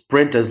 I'll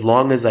sprint as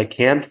long as I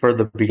can for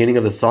the beginning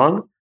of the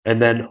song,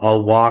 and then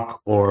I'll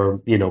walk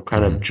or,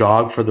 kind of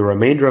jog for the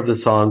remainder of the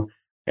song.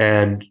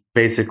 And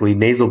basically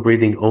nasal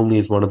breathing only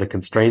is one of the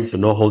constraints, so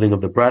no holding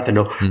of the breath and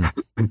no.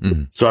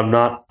 So I'm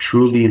not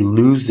truly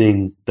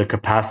losing the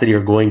capacity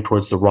or going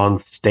towards the wrong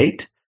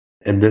state.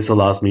 And this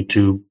allows me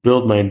to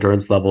build my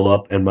endurance level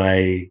up and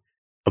my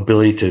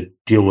ability to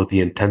deal with the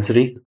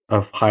intensity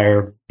of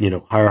higher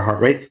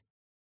heart rates.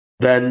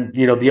 Then,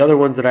 the other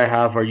ones that I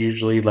have are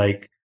usually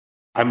like,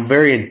 I'm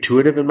very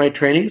intuitive in my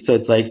training. So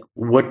it's like,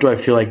 what do I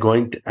feel like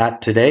going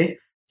at today?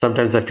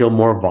 Sometimes I feel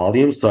more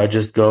volume. So I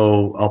just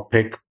I'll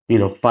pick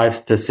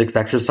 5 to 6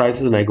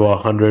 exercises, and I go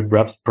 100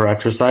 reps per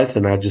exercise,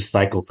 and I just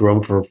cycle through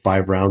them for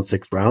 5 rounds,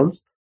 6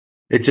 rounds.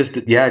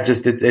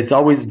 It's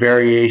always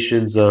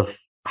variations of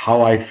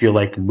how I feel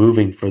like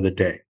moving for the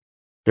day.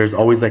 There's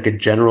always like a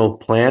general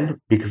plan,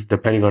 because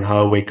depending on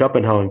how I wake up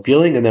and how I'm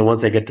feeling. And then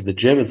once I get to the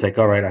gym, it's like,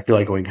 all right, I feel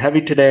like going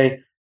heavy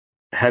today,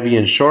 heavy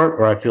and short,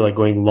 or I feel like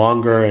going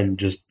longer and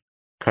just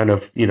kind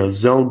of,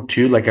 zone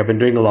 2. Like I've been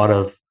doing a lot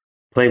of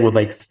playing with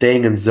like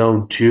staying in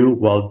zone 2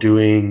 while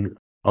doing,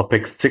 I'll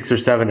pick 6 or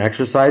 7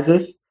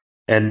 exercises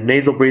and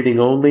nasal breathing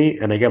only.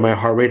 And I get my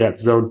heart rate at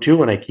zone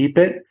 2 and I keep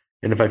it.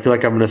 And if I feel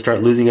like I'm going to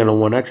start losing it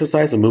on one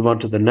exercise, and move on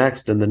to the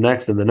next and the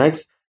next and the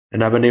next.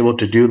 And I've been able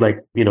to do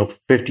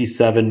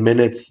 57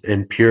 minutes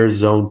in pure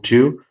zone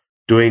 2,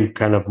 doing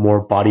kind of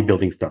more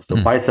bodybuilding stuff.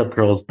 So bicep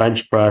curls,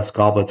 bench press,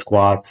 goblet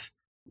squats,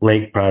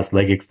 leg press,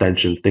 leg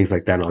extensions, things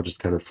like that. And I'll just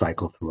kind of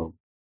cycle through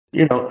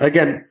them.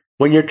 Again,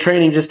 when you're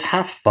training, just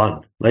have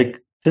fun.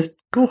 Like, just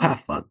go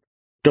have fun.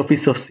 Don't be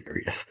so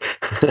serious.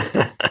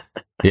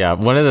 Yeah,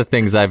 one of the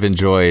things I've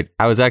enjoyed,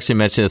 I was actually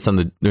mentioning this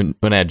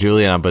when I had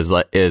Julian on,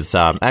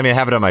 I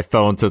have it on my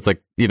phone, so it's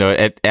like,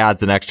 it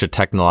adds an extra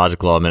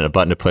technological element, a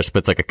button to push, but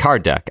it's like a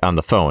card deck on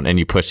the phone, and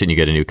you push it and you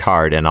get a new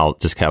card, and I'll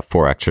just have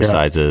 4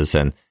 exercises,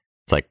 and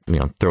it's like,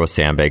 throw a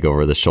sandbag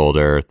over the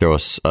shoulder, throw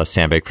a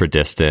sandbag for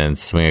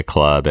distance, swing a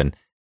club, and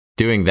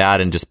doing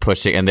that and just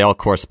pushing, and they all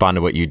correspond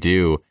to what you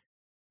do.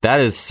 That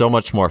is so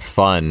much more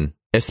fun,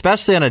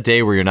 especially on a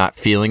day where you're not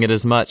feeling it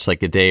as much,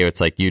 like a day where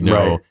it's like,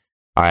 Right.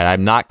 All right,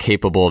 I'm not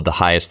capable of the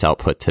highest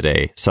output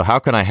today. So how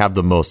can I have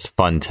the most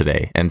fun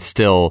today and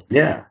still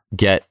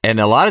get, and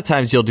a lot of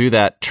times you'll do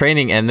that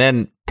training and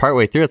then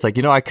partway through, it's like,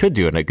 I could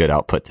do a good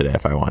output today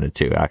if I wanted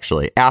to,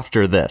 actually,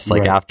 after this,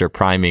 after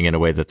priming in a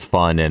way that's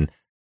fun and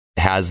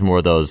has more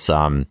of those,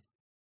 there's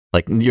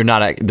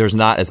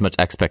not as much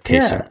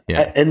expectation.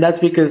 Yeah. And that's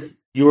because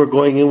you were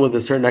going in with a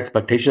certain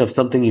expectation of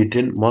something you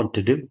didn't want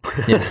to do.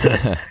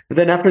 Yeah. But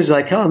then afterwards, you're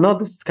like, oh, no,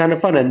 this is kind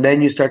of fun. And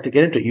then you start to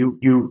get into it.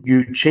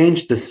 You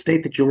change the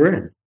state that you were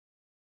in.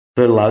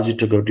 So it allows you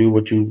to go do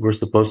what you were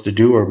supposed to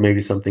do, or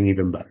maybe something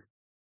even better.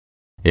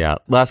 Yeah.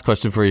 Last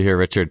question for you here,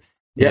 Richard,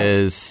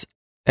 is,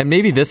 and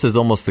maybe this is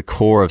almost the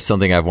core of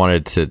something I've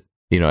wanted to,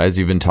 as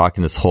you've been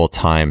talking this whole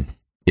time,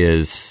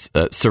 is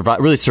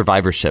really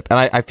survivorship. And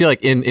I feel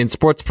like in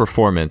sports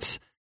performance,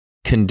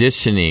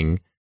 conditioning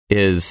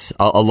is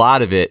a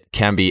lot of it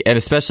can be, and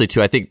especially too,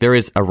 I think there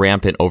is a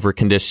rampant over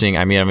conditioning.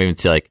 I mean, I'm even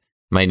see like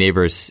my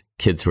neighbors'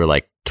 kids who are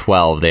like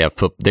 12,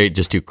 they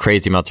just do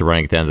crazy amounts of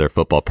running at the end of their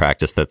football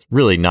practice. That's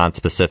really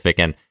non-specific.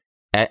 And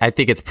I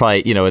think it's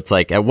probably, it's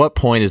like, at what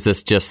point is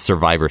this just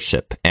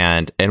survivorship,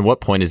 and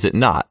what point is it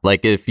not?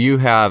 Like, if you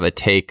have a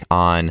take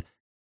on,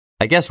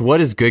 I guess, what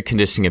is good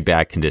conditioning and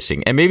bad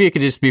conditioning? And maybe it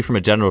could just be from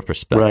a general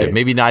perspective,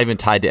 maybe not even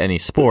tied to any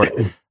sport.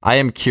 I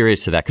am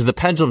curious to that, because the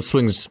pendulum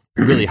swings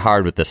really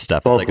hard with this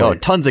stuff. It's like, oh,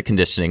 tons of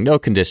conditioning, no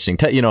conditioning.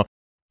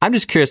 I'm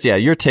just curious,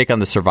 your take on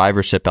the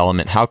survivorship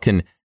element. How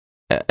can,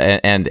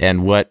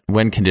 and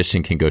when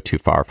conditioning can go too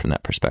far from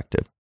that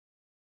perspective?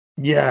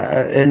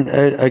 Yeah. And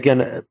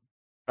again,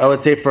 I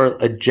would say for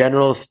a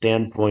general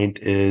standpoint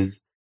is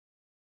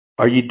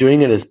are you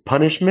doing it as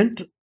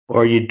punishment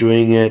or are you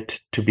doing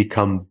it to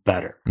become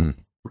better?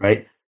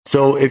 Right?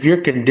 So if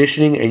you're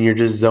conditioning and you're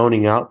just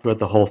zoning out throughout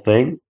the whole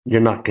thing, you're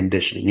not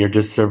conditioning. You're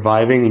just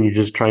surviving and you're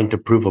just trying to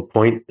prove a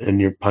point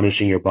and you're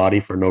punishing your body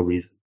for no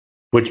reason,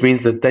 which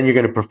means that then you're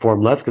going to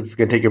perform less because it's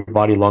going to take your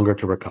body longer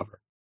to recover.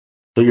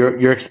 So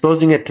you're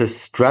exposing it to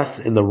stress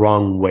in the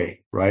wrong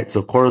way, right?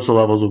 So cortisol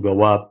levels will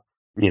go up,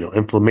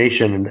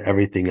 inflammation and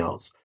everything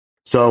else.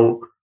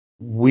 So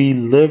we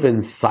live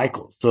in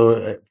cycles.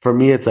 So for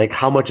me, it's like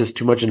how much is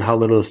too much and how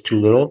little is too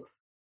little.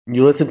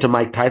 You listen to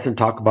Mike Tyson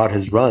talk about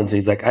his runs, and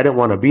he's like, I didn't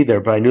want to be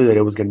there, but I knew that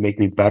it was going to make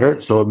me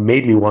better. So it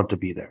made me want to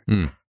be there.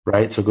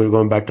 Right. So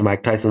going back to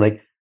Mike Tyson,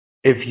 like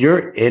if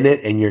you're in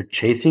it and you're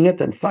chasing it,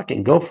 then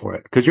fucking go for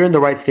it because you're in the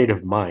right state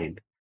of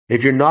mind.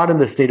 If you're not in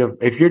the state of,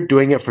 if you're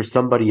doing it for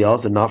somebody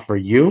else and not for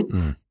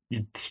you,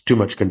 it's too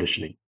much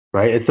conditioning,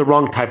 right? It's the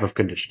wrong type of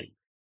conditioning.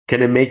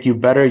 Can it make you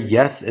better?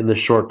 Yes. In the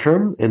short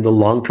term. In the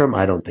long term,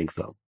 I don't think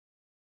so.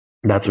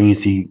 And that's when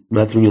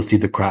you'll see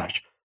the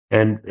crash.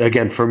 And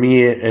again, for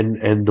me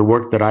and the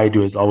work that I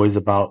do is always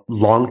about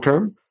long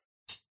term.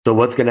 So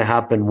what's going to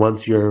happen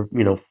once you're,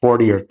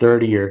 40 or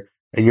 30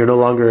 and you're no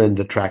longer in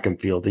the track and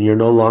field and you're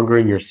no longer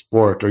in your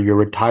sport or you're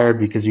retired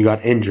because you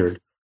got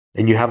injured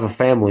and you have a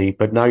family,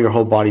 but now your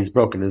whole body's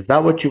broken. Is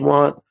that what you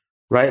want?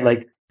 Right?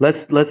 Like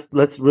let's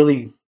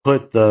really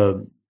do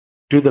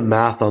the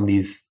math on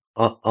these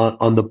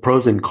on the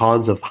pros and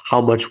cons of how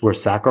much we're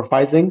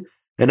sacrificing.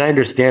 And I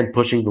understand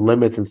pushing the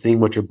limits and seeing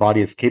what your body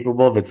is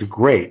capable of. It's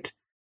great.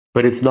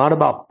 But it's not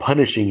about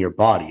punishing your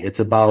body. It's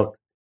about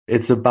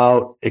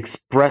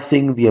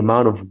expressing the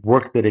amount of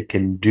work that it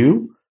can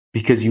do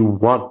because you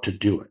want to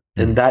do it.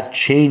 And that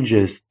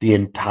changes the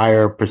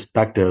entire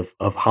perspective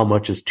of how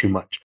much is too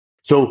much.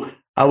 So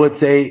I would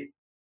say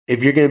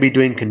if you're going to be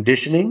doing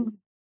conditioning,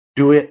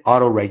 do it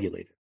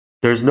auto-regulated.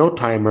 There's no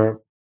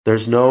timer.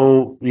 There's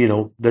no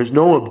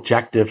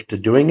objective to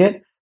doing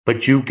it,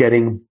 but you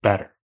getting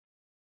better.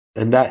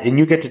 And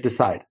you get to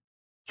decide.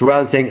 So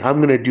rather than saying, I'm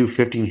going to do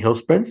 15 hill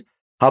sprints,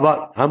 how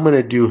about I'm going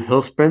to do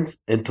hill sprints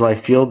until I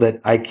feel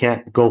that I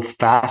can't go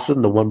faster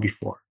than the one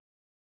before,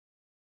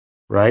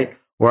 right?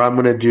 Or I'm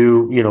going to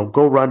do,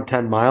 go run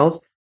 10 miles.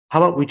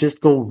 How about we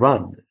just go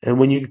run? And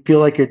when you feel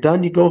like you're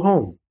done, you go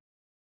home,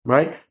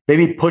 right?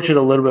 Maybe push it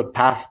a little bit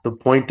past the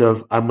point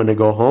of I'm going to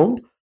go home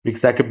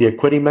because that could be a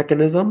quitting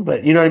mechanism.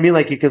 But you know what I mean?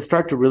 Like you can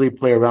start to really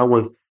play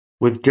around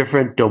with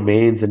different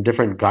domains and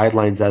different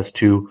guidelines as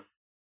to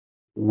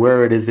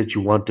where it is that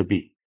you want to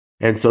be.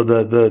 And so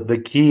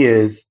the key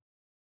is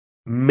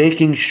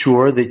making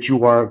sure that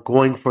you are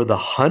going for the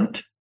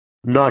hunt,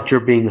 not you're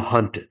being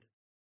hunted.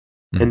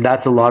 And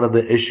that's a lot of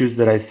the issues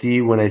that I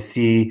see when I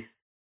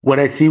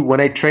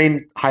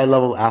train high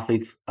level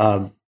athletes.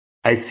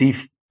 I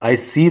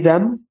see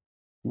them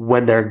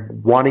when they're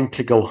wanting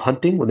to go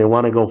hunting, when they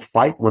want to go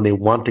fight, when they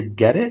want to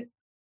get it,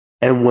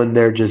 and when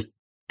they're just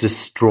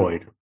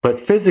destroyed. But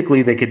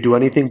physically they could do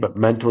anything, but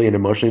mentally and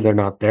emotionally they're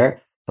not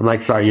there. I'm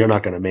like, sorry, you're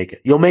not going to make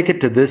it. You'll make it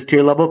to this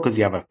tier level because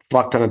you have a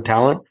fuck ton of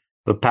talent.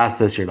 But past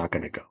this, you're not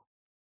going to go,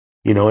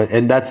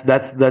 and that's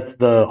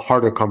the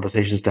harder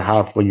conversations to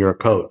have when you're a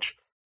coach,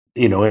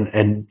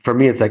 and for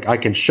me, it's like, I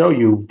can show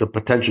you the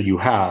potential you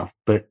have,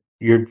 but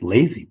you're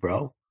lazy,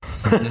 bro.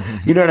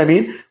 You know what I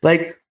mean?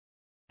 Like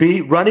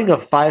running a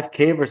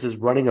 5K versus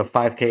running a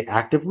 5K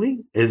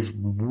actively is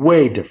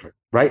way different,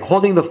 right?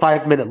 Holding the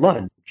 5-minute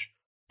lunge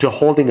to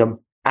holding an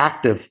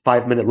active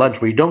 5-minute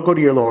lunge where you don't go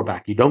to your lower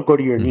back, you don't go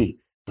to your knee.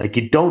 Like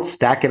you don't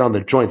stack it on the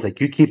joints. Like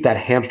you keep that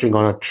hamstring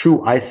on a true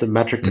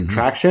isometric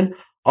contraction.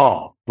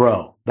 Oh,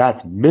 bro,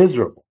 that's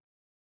miserable,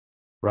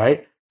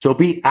 right? So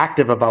be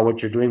active about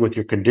what you're doing with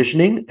your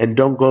conditioning and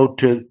don't go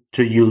to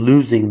you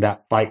losing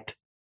that fight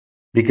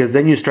because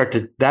then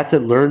that's a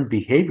learned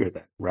behavior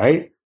then,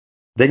 right?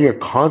 Then you're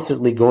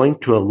constantly going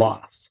to a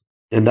loss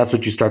and that's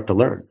what you start to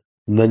learn.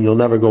 And then you'll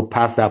never go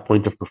past that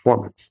point of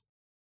performance.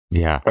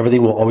 Yeah.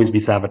 Everything will always be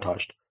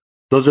sabotaged.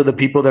 Those are the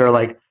people that are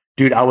like,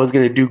 dude, I was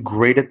going to do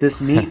great at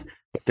this meet,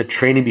 but the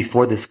training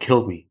before this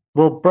killed me.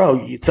 Well, bro,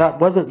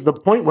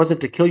 the point wasn't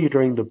to kill you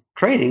during the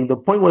training. The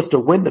point was to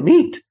win the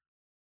meet.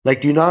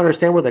 Like, do you not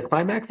understand where the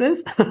climax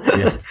is?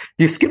 Yeah.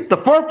 You skipped the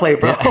foreplay,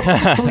 bro.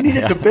 Yeah. We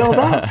needed to build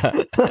up.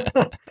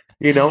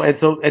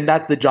 And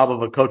that's the job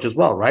of a coach as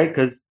well, right?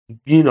 Because,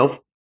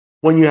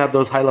 when you have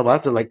those high level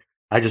athletes, like,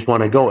 I just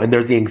want to go. And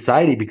there's the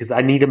anxiety because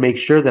I need to make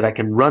sure that I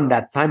can run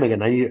that time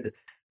again.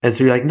 And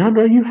so you're like,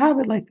 no, you have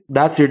it. Like,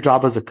 that's your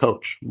job as a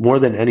coach more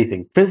than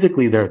anything.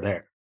 Physically, they're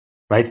there,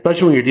 right?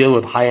 Especially when you're dealing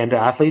with high-end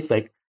athletes,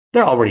 like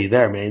they're already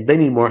there, man. They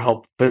need more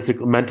help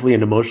physically, mentally,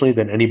 and emotionally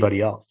than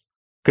anybody else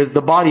because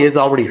the body is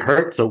already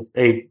hurt. So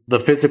the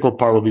physical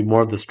part will be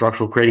more of the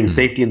structural, creating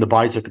safety in the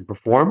body so it can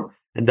perform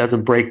and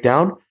doesn't break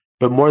down.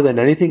 But more than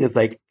anything, it's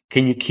like,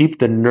 can you keep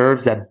the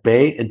nerves at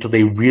bay until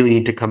they really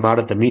need to come out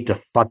at the meet to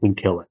fucking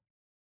kill it?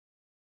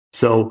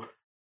 So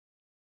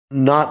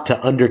not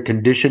to under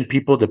condition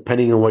people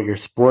depending on what your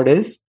sport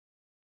is.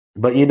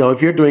 But,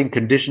 if you're doing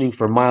conditioning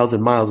for miles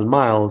and miles and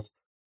miles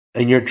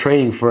and you're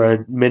training for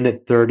a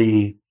minute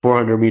 30,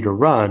 400 meter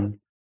run,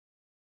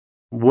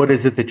 what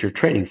is it that you're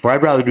training for?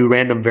 I'd rather do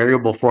random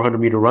variable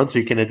 400-meter runs so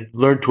you can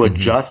learn to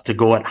adjust to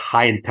go at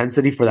high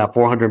intensity for that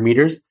 400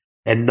 meters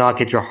and not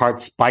get your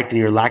heart spiked and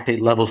your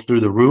lactate levels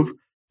through the roof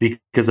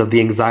because of the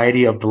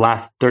anxiety of the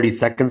last 30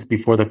 seconds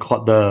before the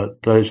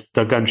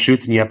gun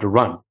shoots and you have to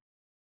run,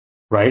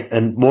 right?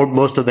 And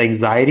most of the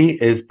anxiety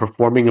is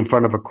performing in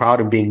front of a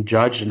crowd and being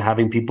judged and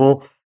having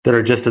people that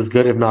are just as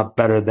good, if not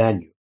better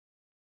than you.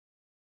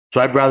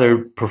 So I'd rather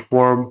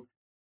perform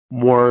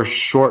more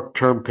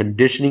short-term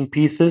conditioning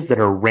pieces that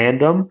are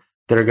random,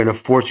 that are going to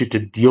force you to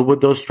deal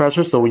with those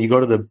stressors. So when you go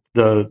to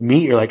the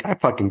meet, you're like, I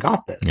fucking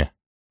got this. Yeah.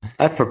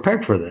 I've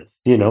prepared for this.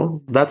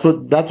 That's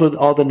what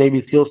all the Navy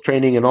SEALs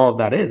training and all of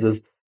that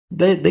is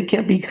they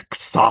can't be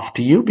soft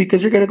to you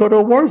because you're going to go to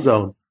a war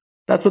zone.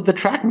 That's what the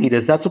track meet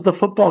is. That's what the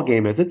football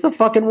game is. It's a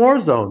fucking war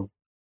zone.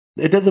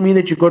 It doesn't mean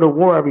that you go to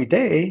war every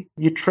day.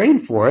 You train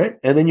for it,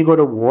 and then you go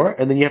to war,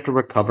 and then you have to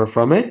recover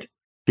from it.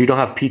 So you don't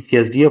have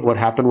PTSD of what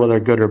happened, whether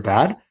good or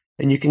bad.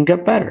 And you can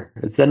get better.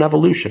 It's an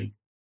evolution.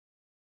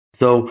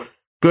 So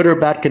good or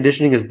bad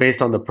conditioning is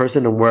based on the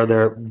person and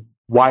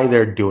why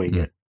they're doing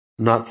it.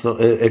 Not so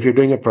if you're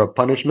doing it for a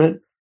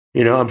punishment,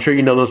 I'm sure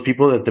those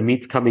people that the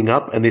meet's coming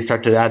up and they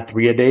start to add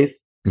 3 a days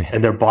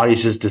and their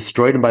body's just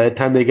destroyed. And by the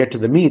time they get to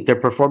the meet, they're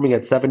performing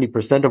at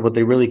 70% of what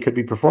they really could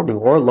be performing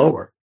or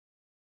lower.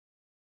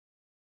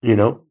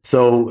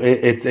 So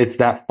it's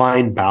that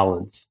fine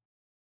balance.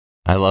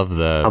 I love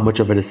how much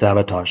of it is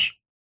sabotage.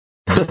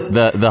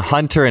 the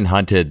hunter and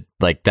hunted,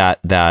 like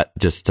that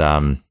just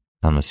I'm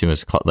assuming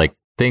it's called like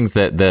things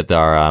that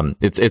are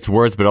it's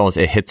words, but almost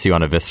it hits you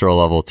on a visceral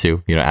level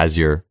too, as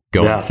you're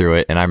going through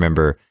it. And I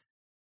remember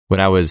when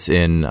I was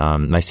in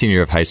my senior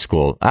year of high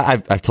school,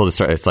 I've told this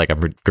story. It's like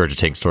I'm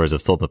regurgitating stories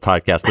I've told in the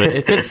podcast, but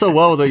it fits so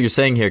well with what you're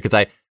saying here because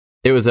I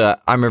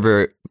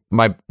remember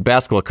my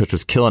basketball coach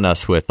was killing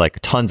us with like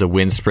tons of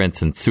wind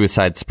sprints and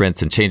suicide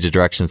sprints and change of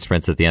direction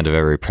sprints at the end of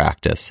every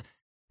practice.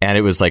 And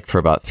it was like for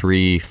about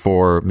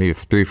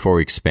 3-4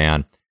 week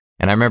span.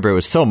 And I remember it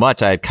was so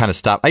much I had kind of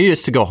stopped. I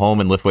used to go home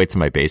and lift weights in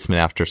my basement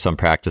after some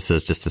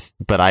practices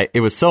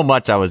it was so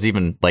much I was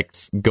even like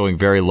going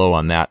very low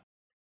on that.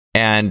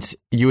 And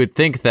you would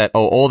think that,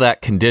 all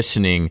that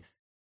conditioning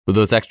with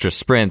those extra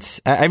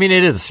sprints. I mean,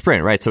 it is a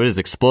sprint, right? So it is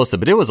explosive,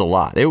 but it was a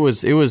lot. It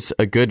was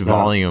a good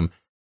volume.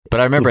 But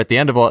I remember at the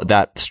end of all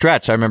that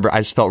stretch, I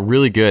just felt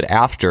really good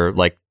after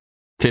like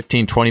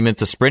 15, 20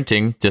 minutes of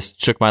sprinting, just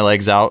shook my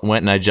legs out,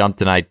 went and I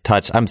jumped and I'm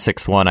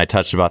 6'1". I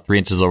touched about 3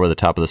 inches over the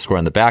top of the score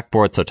on the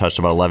backboard. So I touched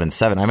about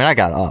 11.7. I mean, I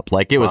got up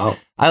like it was,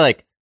 I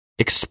like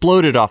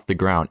exploded off the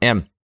ground.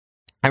 And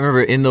I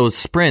remember in those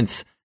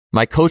sprints,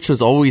 my coach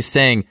was always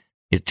saying,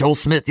 Joel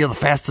Smith, you're the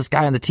fastest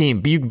guy on the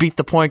team. You beat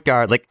the point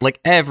guard like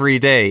every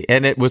day.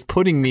 And it was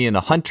putting me in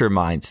a hunter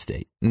mind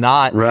state,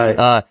 not,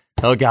 right.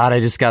 Oh God, I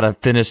just got to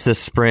finish this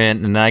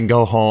sprint and then I can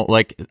go home.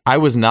 Like I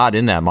was not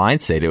in that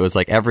mind state. It was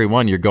like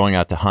everyone, you're going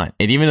out to hunt.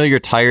 And even though you're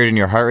tired and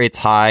your heart rate's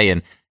high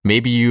and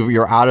maybe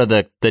you're out of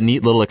the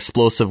neat little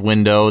explosive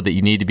window that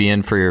you need to be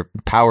in for your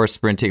power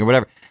sprinting or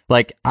whatever,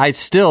 like I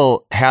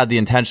still had the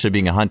intention of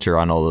being a hunter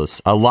on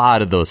a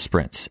lot of those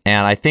sprints.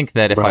 And I think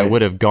that if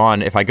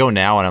I go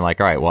now and I'm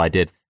like, all right, well, I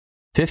did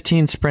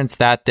 15 sprints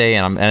that day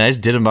and I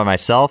just did them by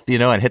myself,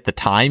 and hit the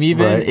time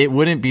even, it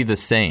wouldn't be the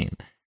same.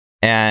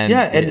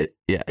 And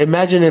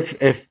imagine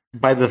if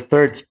by the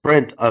third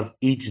sprint of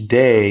each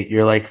day,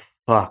 you're like,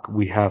 fuck,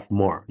 we have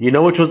more,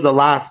 which was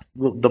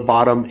the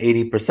bottom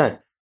 80%.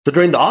 So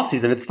during the off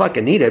season, it's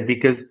fucking needed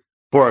because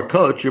for a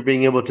coach, you're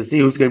being able to see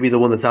who's going to be the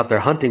one that's out there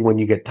hunting when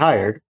you get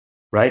tired,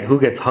 right? Who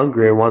gets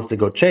hungry and wants to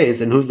go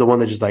chase, and who's the one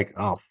that's just like,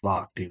 oh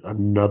fuck, dude,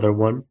 another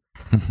one,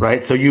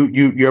 right? So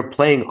you're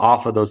playing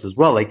off of those as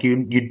well. Like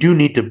you do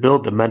need to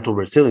build the mental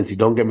resiliency.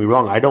 Don't get me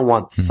wrong. I don't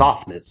want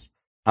softness.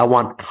 I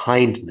want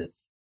kindness.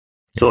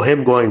 So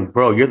him going,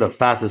 bro, you're the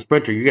fastest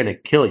sprinter. You're going to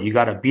kill it. You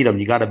got to beat him.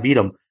 You got to beat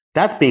him.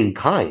 That's being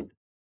kind.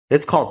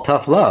 It's called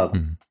tough love,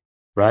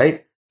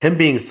 right? Him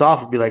being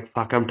soft would be like,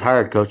 fuck, I'm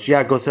tired, coach.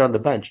 Yeah, go sit on the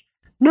bench.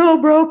 No,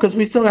 bro, because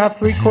we still have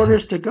 3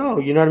 quarters to go.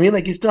 You know what I mean?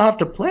 Like you still have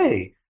to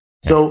play.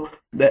 So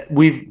that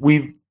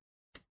we've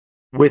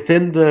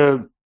within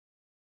the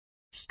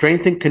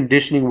strength and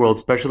conditioning world,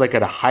 especially like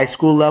at a high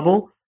school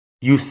level,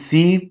 you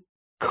see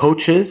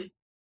coaches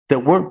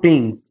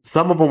that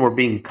some of them were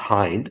being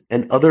kind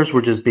and others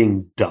were just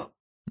being dumb.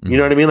 You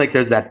know what I mean? Like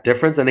there's that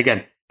difference. And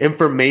again,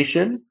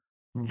 information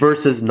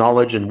versus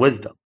knowledge and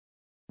wisdom.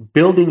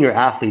 Building your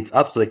athletes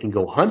up so they can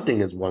go hunting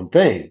is one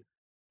thing,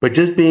 but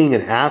just being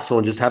an asshole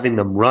and just having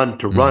them run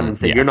and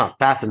say, you're not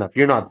fast enough,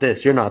 you're not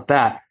this, you're not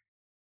that.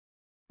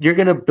 You're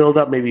going to build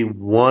up maybe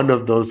one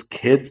of those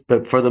kids,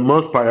 but for the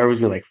most part,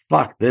 everyone's going to be like,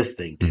 fuck this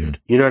thing, dude.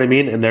 You know what I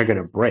mean? And they're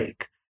going to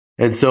break.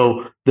 And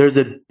so there's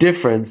a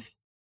difference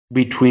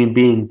between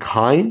being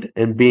kind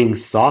and being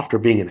soft or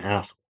being an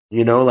asshole.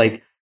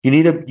 Like you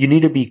need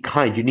to be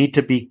kind. You need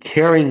to be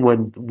caring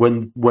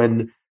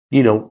when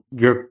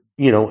you're,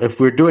 if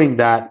we're doing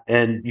that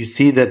and you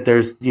see that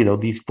there's,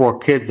 these 4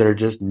 kids that are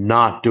just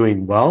not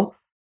doing well,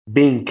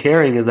 being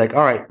caring is like,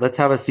 all right, let's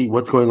have a seat.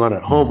 What's going on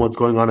at home? What's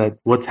going on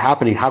what's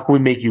happening? How can we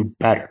make you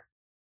better?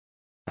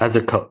 as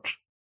a coach,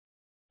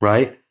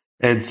 right?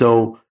 And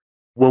so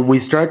when we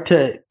start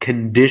to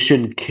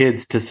condition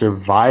kids to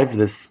survive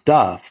this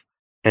stuff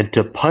and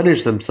to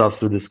punish themselves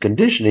through this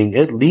conditioning,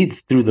 it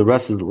leads through the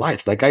rest of their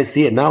lives. Like I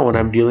see it now when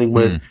I'm dealing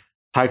with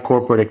high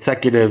corporate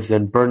executives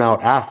and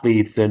burnout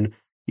athletes, and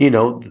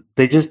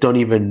they just don't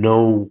even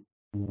know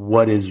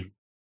what is,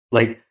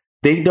 like,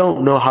 they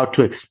don't know how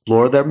to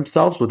explore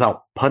themselves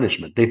without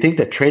punishment. They think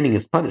that training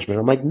is punishment.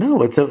 I'm like,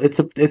 no, it's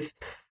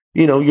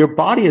your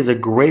body is a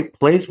great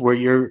place where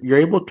you're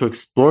able to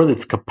explore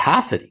its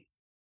capacity.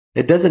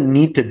 It doesn't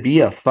need to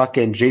be a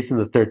fucking Jason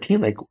the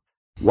 13th. Like,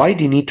 why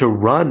do you need to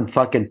run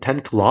fucking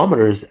 10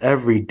 kilometers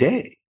every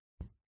day?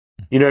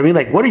 You know what I mean?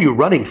 Like, what are you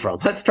running from?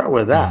 Let's start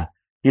with that.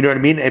 You know what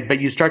I mean? But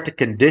you start to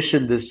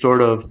condition this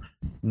sort of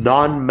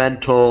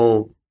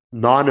non-mental,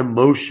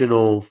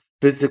 non-emotional,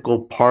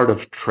 physical part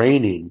of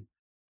training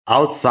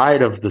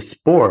outside of the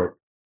sport,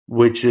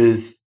 which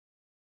is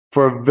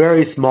for a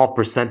very small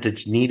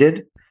percentage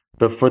needed.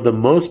 But for the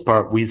most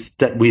part, we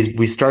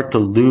start to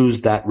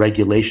lose that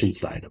regulation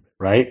side of it,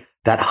 right?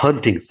 That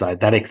hunting side,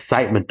 that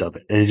excitement of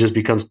it. And it just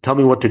becomes, tell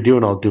me what to do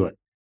and I'll do it.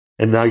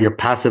 And now you're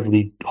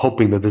passively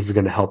hoping that this is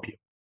going to help you.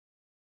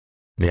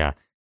 Yeah.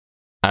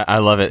 I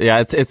love it. Yeah,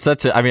 it's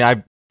such a, I mean,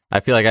 I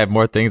feel like I have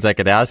more things I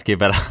could ask you,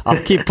 but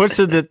I'll keep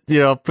pushing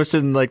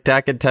pushing like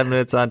tacking 10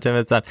 minutes on, 10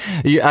 minutes on.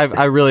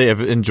 I really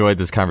have enjoyed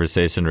this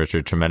conversation,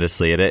 Richard,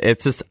 tremendously. And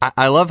it's just,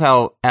 I love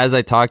how, as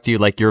I talk to you,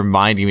 like you're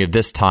reminding me of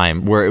this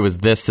time where it was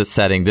this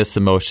setting, this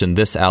emotion,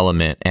 this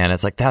element. And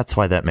it's like, that's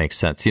why that makes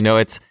sense.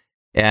 I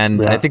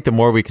think the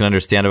more we can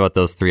understand about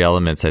those three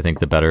elements, I think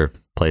the better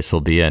place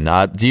we'll be in.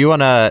 Do you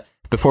want to,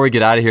 before we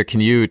get out of here,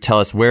 can you tell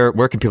us where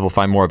can people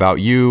find more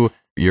about you,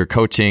 your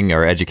coaching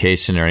or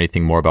education, or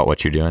anything more about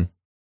what you're doing?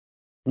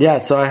 Yeah,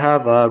 so I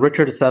have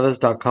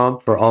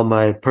richardacevez.com for all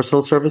my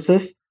personal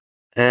services,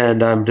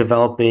 and I'm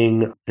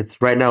developing,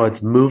 right now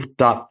it's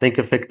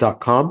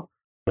move.thinkific.com,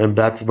 and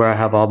that's where I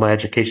have all my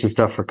education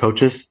stuff for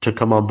coaches to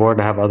come on board,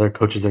 and I have other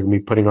coaches that are going to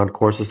be putting on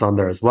courses on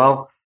there as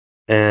well.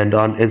 And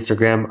on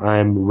Instagram,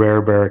 I'm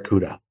Rare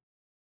Barracuda.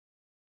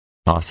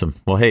 Awesome.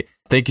 Well, hey,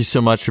 thank you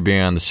so much for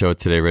being on the show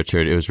today,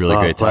 Richard. It was really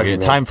great talking.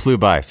 Time flew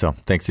by, so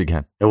thanks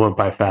again. It went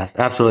by fast.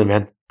 Absolutely,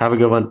 man. Have a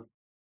good one.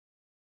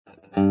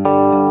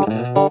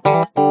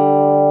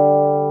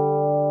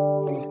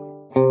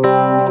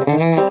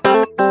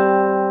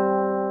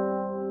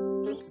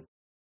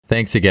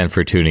 Thanks again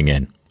for tuning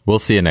in. We'll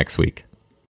see you next week.